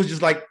 Like it was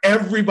just like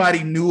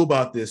everybody knew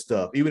about this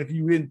stuff, even if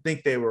you didn't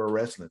think they were a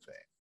wrestling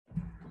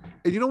fan.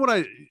 And you know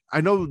what I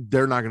know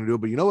they're not going to do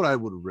it, but you know what I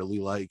would really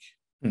like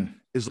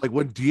is like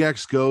when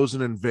DX goes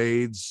and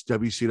invades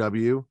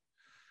WCW.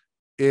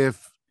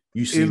 If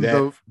you see in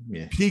that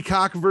the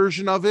Peacock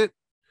version of it,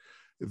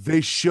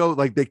 they show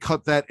like they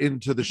cut that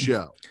into the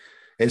show.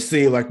 And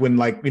see, like when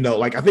like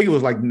I think it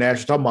was like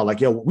Nash talking about like,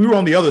 yo, we were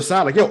on the other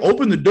side, like, yo,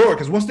 open the door,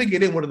 because once they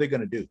get in, what are they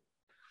gonna do?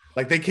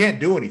 Like they can't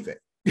do anything.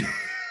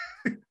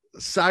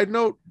 Side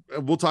note,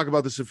 we'll talk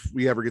about this if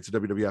we ever get to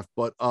WWF,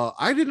 but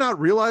I did not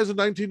realize in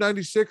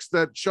 1996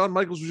 that Shawn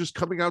Michaels was just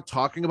coming out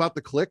talking about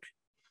the Clique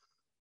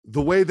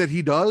the way that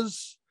he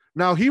does.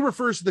 Now he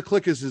refers to the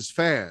Clique as his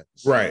fans,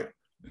 right?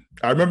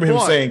 I remember him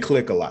saying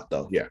Clique a lot,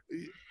 though. Yeah,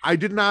 I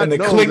did not and the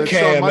know Clique that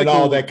cam and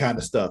all that kind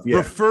of stuff. Yeah,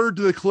 referred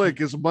to the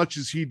Clique as much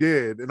as he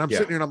did, and I'm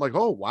sitting here and I'm like,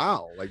 oh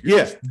wow, like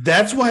yes,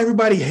 that's why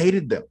everybody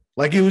hated them.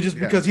 Like it was just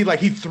because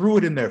he threw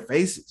it in their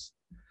faces.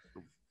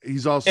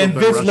 He's also and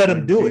Vince let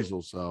him do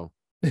Diesel, so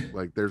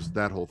like there's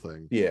that whole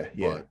thing. Yeah.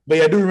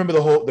 But I do remember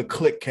the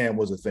Clique cam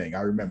was a thing.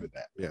 I remember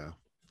that. Yeah,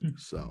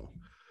 so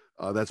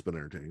that's been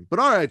entertaining. But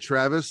all right,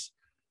 Travis.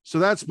 So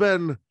that's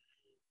been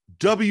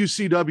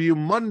WCW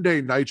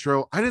Monday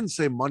Nitro. I didn't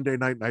say Monday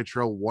Night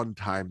Nitro one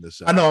time this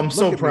episode. I know. I'm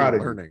so proud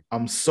of you.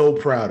 I'm so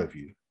proud of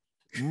you.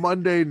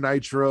 Monday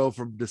Nitro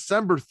from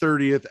December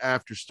 30th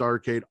after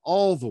Starrcade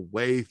all the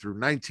way through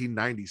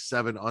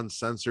 1997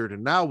 uncensored.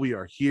 And now we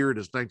are here. It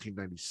is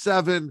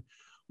 1997.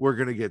 We're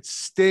going to get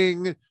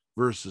Sting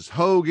versus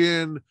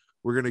Hogan.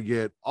 We're going to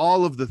get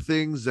all of the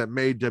things that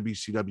made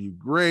WCW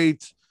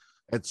great.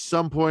 At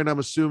some point, I'm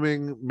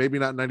assuming, maybe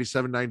not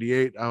 97,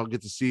 98, I'll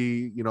get to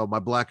see, my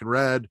black and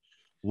red,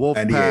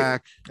 Wolfpack.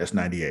 That's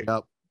 98.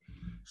 Yep.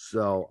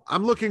 So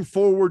I'm looking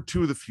forward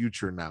to the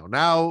future now.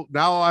 Now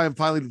I am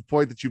finally to the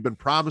point that you've been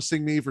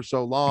promising me for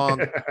so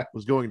long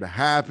was going to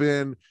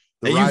happen.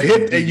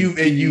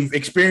 You've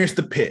experienced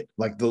the pit.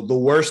 Like the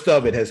worst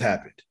of it has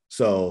happened.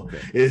 So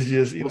it's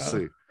just, we'll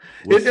see.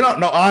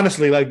 No,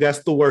 honestly, like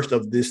that's the worst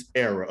of this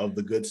era of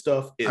the good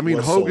stuff.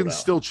 Hogan's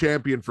still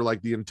champion for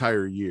like the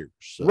entire year.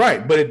 So.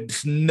 Right, but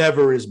it's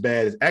never as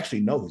bad as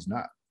actually, no, he's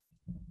not.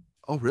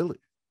 Oh, really?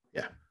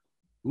 Yeah.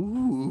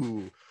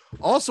 Ooh.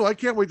 Also, I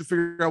can't wait to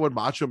figure out when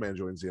Macho Man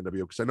joins the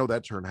NWO because I know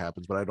that turn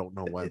happens, but I don't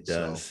know when. It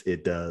does. So.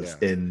 It does.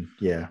 Yeah. And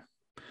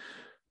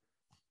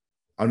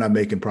I'm not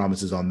making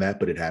promises on that,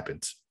 but it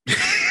happens.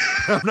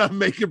 I'm not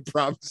making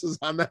promises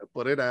on that,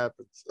 but it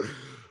happens.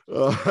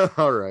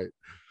 All right.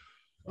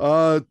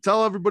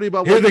 Tell everybody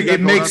about what it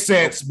makes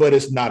sense, but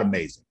it's not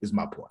amazing, is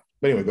my point.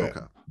 But anyway, go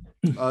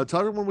ahead. Tell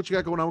everyone what you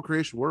got going on with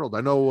Creation World.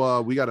 I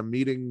know we got a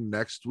meeting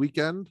next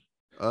weekend.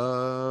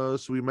 So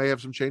we may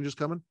have some changes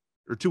coming.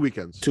 Or 2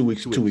 weekends. 2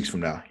 weeks. 2 weeks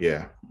from now.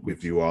 Yeah.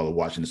 If you all are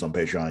watching this on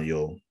Patreon,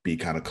 you'll be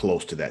kind of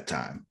close to that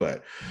time.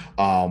 But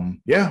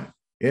yeah,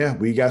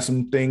 we got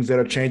some things that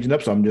are changing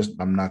up. So I'm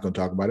not going to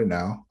talk about it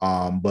now.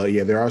 But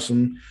yeah, there are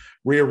some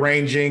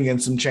rearranging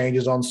and some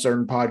changes on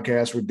certain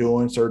podcasts we're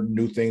doing, certain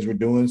new things we're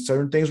doing,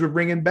 certain things we're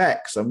bringing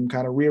back, some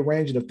kind of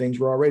rearranging of things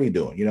we're already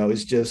doing.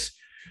 It's just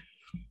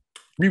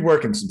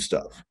reworking some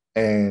stuff.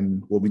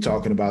 And we'll be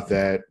talking about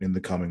that in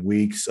the coming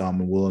weeks.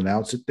 And we'll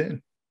announce it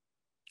then.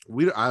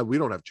 We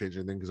don't have to change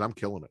anything because I'm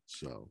killing it.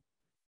 So,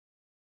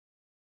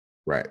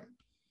 right.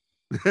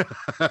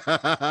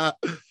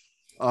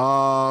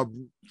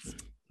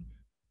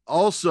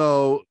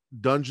 Also,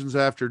 Dungeons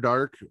After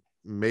Dark,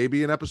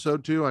 maybe in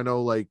episode 2. I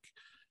know, like,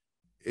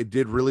 it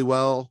did really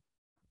well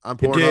on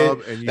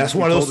Pornhub, and that's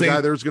one of those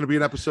things. There's going to be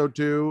an episode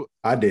 2.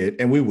 I did,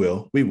 and we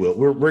will.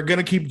 We're going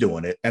to keep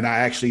doing it, and I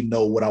actually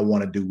know what I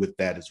want to do with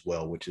that as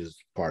well, which is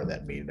part of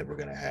that meeting that we're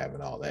going to have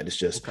and all that. It's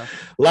just a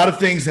lot of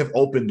things have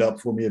opened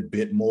up for me a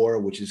bit more,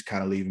 which is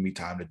kind of leaving me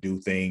time to do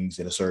things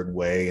in a certain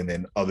way, and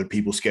then other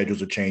people's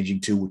schedules are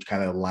changing too, which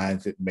kind of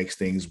aligns it, makes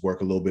things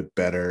work a little bit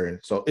better. And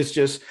so it's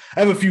just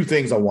I have a few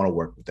things I want to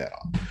work with that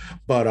on,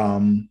 but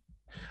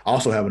I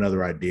also have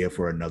another idea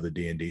for another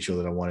D&D show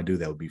that I want to do.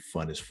 That would be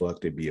fun as fuck.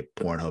 It'd be a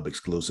Pornhub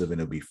exclusive,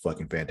 and it'd be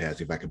fucking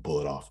fantastic if I can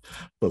pull it off.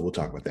 But we'll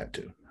talk about that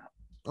too.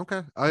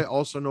 Okay. I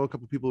also know a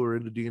couple people who are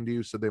into D&D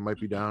who said they might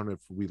be down if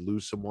we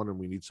lose someone and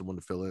we need someone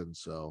to fill in.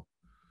 So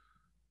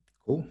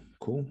cool.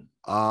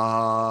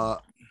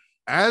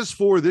 As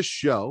for this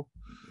show,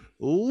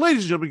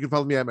 ladies and gentlemen, you can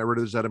follow me at Matt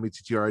Ridder,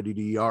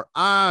 METTRIDDER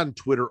on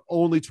Twitter,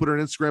 only Twitter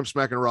and Instagram,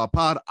 Smacking Raw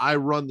Pod. I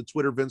run the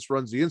Twitter, Vince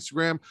runs the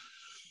Instagram.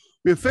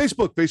 We have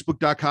Facebook,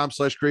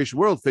 facebook.com/Creation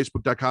World,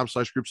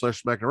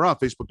 facebook.com/group/Smacking Raw,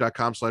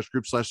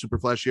 facebook.com/group/Super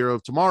Flash Hero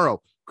of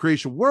Tomorrow,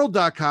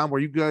 creationworld.com,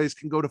 where you guys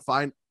can go to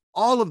find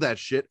all of that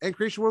shit. And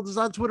Creation World is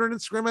on Twitter and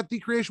Instagram at The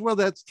Creation World.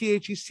 That's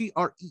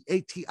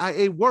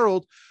THECREATIA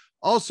World.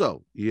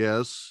 Also,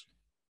 yes.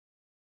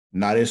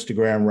 Not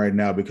Instagram right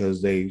now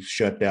because they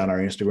shut down our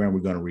Instagram.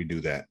 We're going to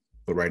redo that.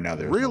 But right now,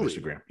 there's no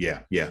Instagram.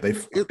 Yeah.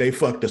 They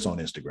fucked us on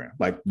Instagram.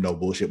 Like, no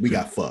bullshit. We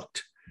got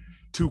fucked.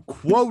 To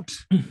quote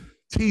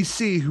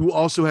TC, who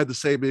also had the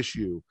same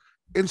issue,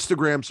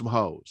 Instagram some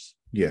hoes.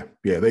 Yeah,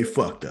 they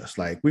fucked us.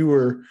 Like we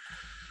were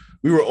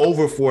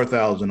over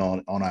 4,000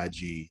 on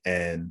IG,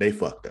 and they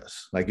fucked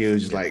us. Like it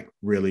was just like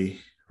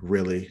really,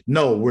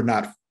 no, we're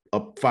not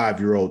a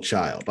 5-year-old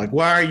child. Like,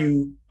 why are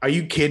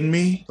you kidding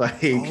me?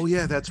 Like, oh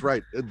yeah, that's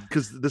right.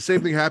 Because the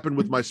same thing happened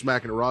with my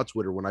Smacking Raw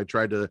Twitter when I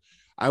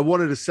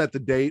wanted to set the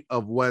date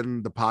of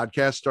when the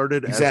podcast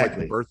started as like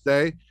the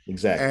birthday.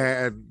 Exactly.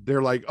 And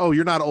they're like, oh,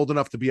 you're not old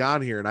enough to be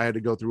on here. And I had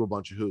to go through a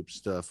bunch of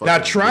hoops to I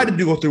tried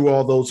to go through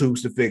all those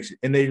hoops to fix it.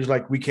 And they just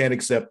like, we can't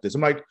accept this.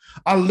 I'm like,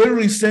 I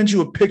literally sent you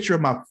a picture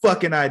of my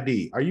fucking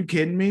ID. Are you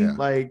kidding me? Yeah.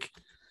 Like,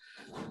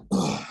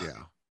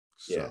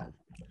 yeah.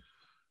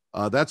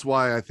 That's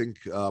why I think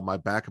my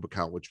backup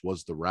account, which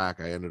was the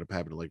Rack, I ended up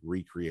having to like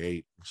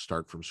recreate,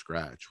 start from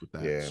scratch with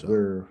that.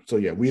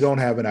 Yeah, we don't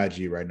have an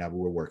IG right now, but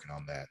we're working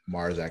on that.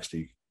 Mars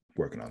actually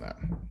working on that.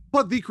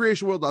 But The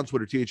Creation World on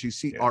Twitter,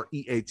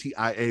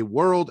 THECREATIA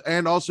World.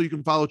 And also you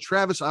can follow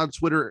Travis on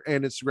Twitter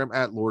and Instagram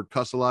at Lord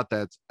Cussalot.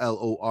 That's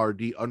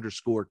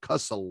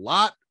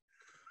LORD_Cussalot.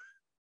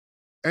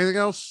 Anything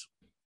else?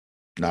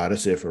 Nah,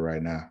 that's it for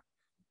right now.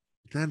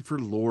 Then for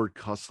Lord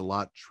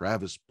Cussalot,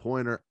 Travis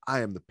Pointer, I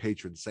am the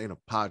patron saint of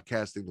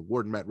podcasting, the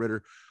Warden Matt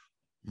Ridder.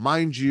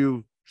 Mind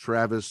you,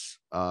 Travis,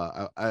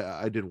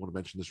 I did want to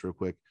mention this real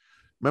quick.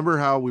 Remember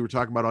how we were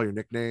talking about all your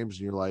nicknames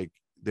and you're like,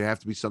 they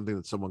have to be something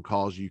that someone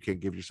calls you. You can't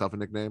give yourself a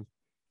nickname.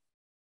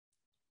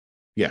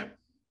 Yeah.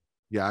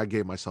 Yeah, I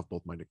gave myself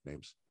both my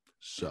nicknames.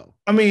 So,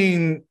 I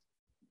mean,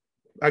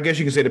 I guess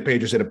you can say the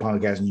patron said a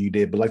podcast and you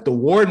did, but like the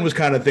Warden was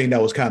kind of thing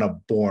that was kind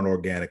of born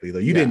organically though.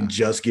 You didn't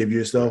just give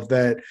yourself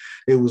that.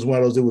 It was one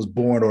of those, it was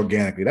born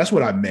organically. That's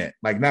what I meant.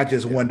 Like not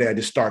just one day I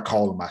just start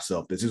calling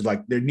myself this. Is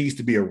like, there needs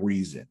to be a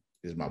reason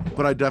is my point.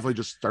 But I definitely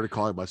just started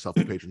calling myself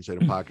the patron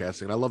saint of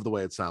podcasting. And I love the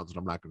way it sounds and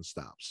I'm not going to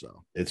stop.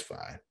 So it's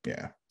fine.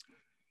 Yeah.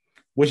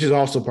 Which is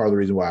also part of the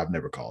reason why I've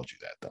never called you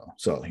that though.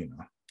 So, you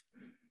know.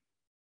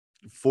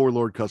 For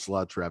Lord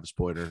Cussalot, Travis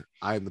Pointer,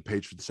 I am the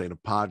patron saint of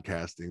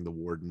podcasting, the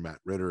Warden Matt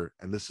Ridder,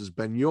 and this has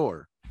been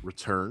your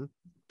Return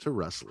to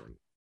Wrestling.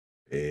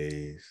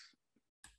 Peace.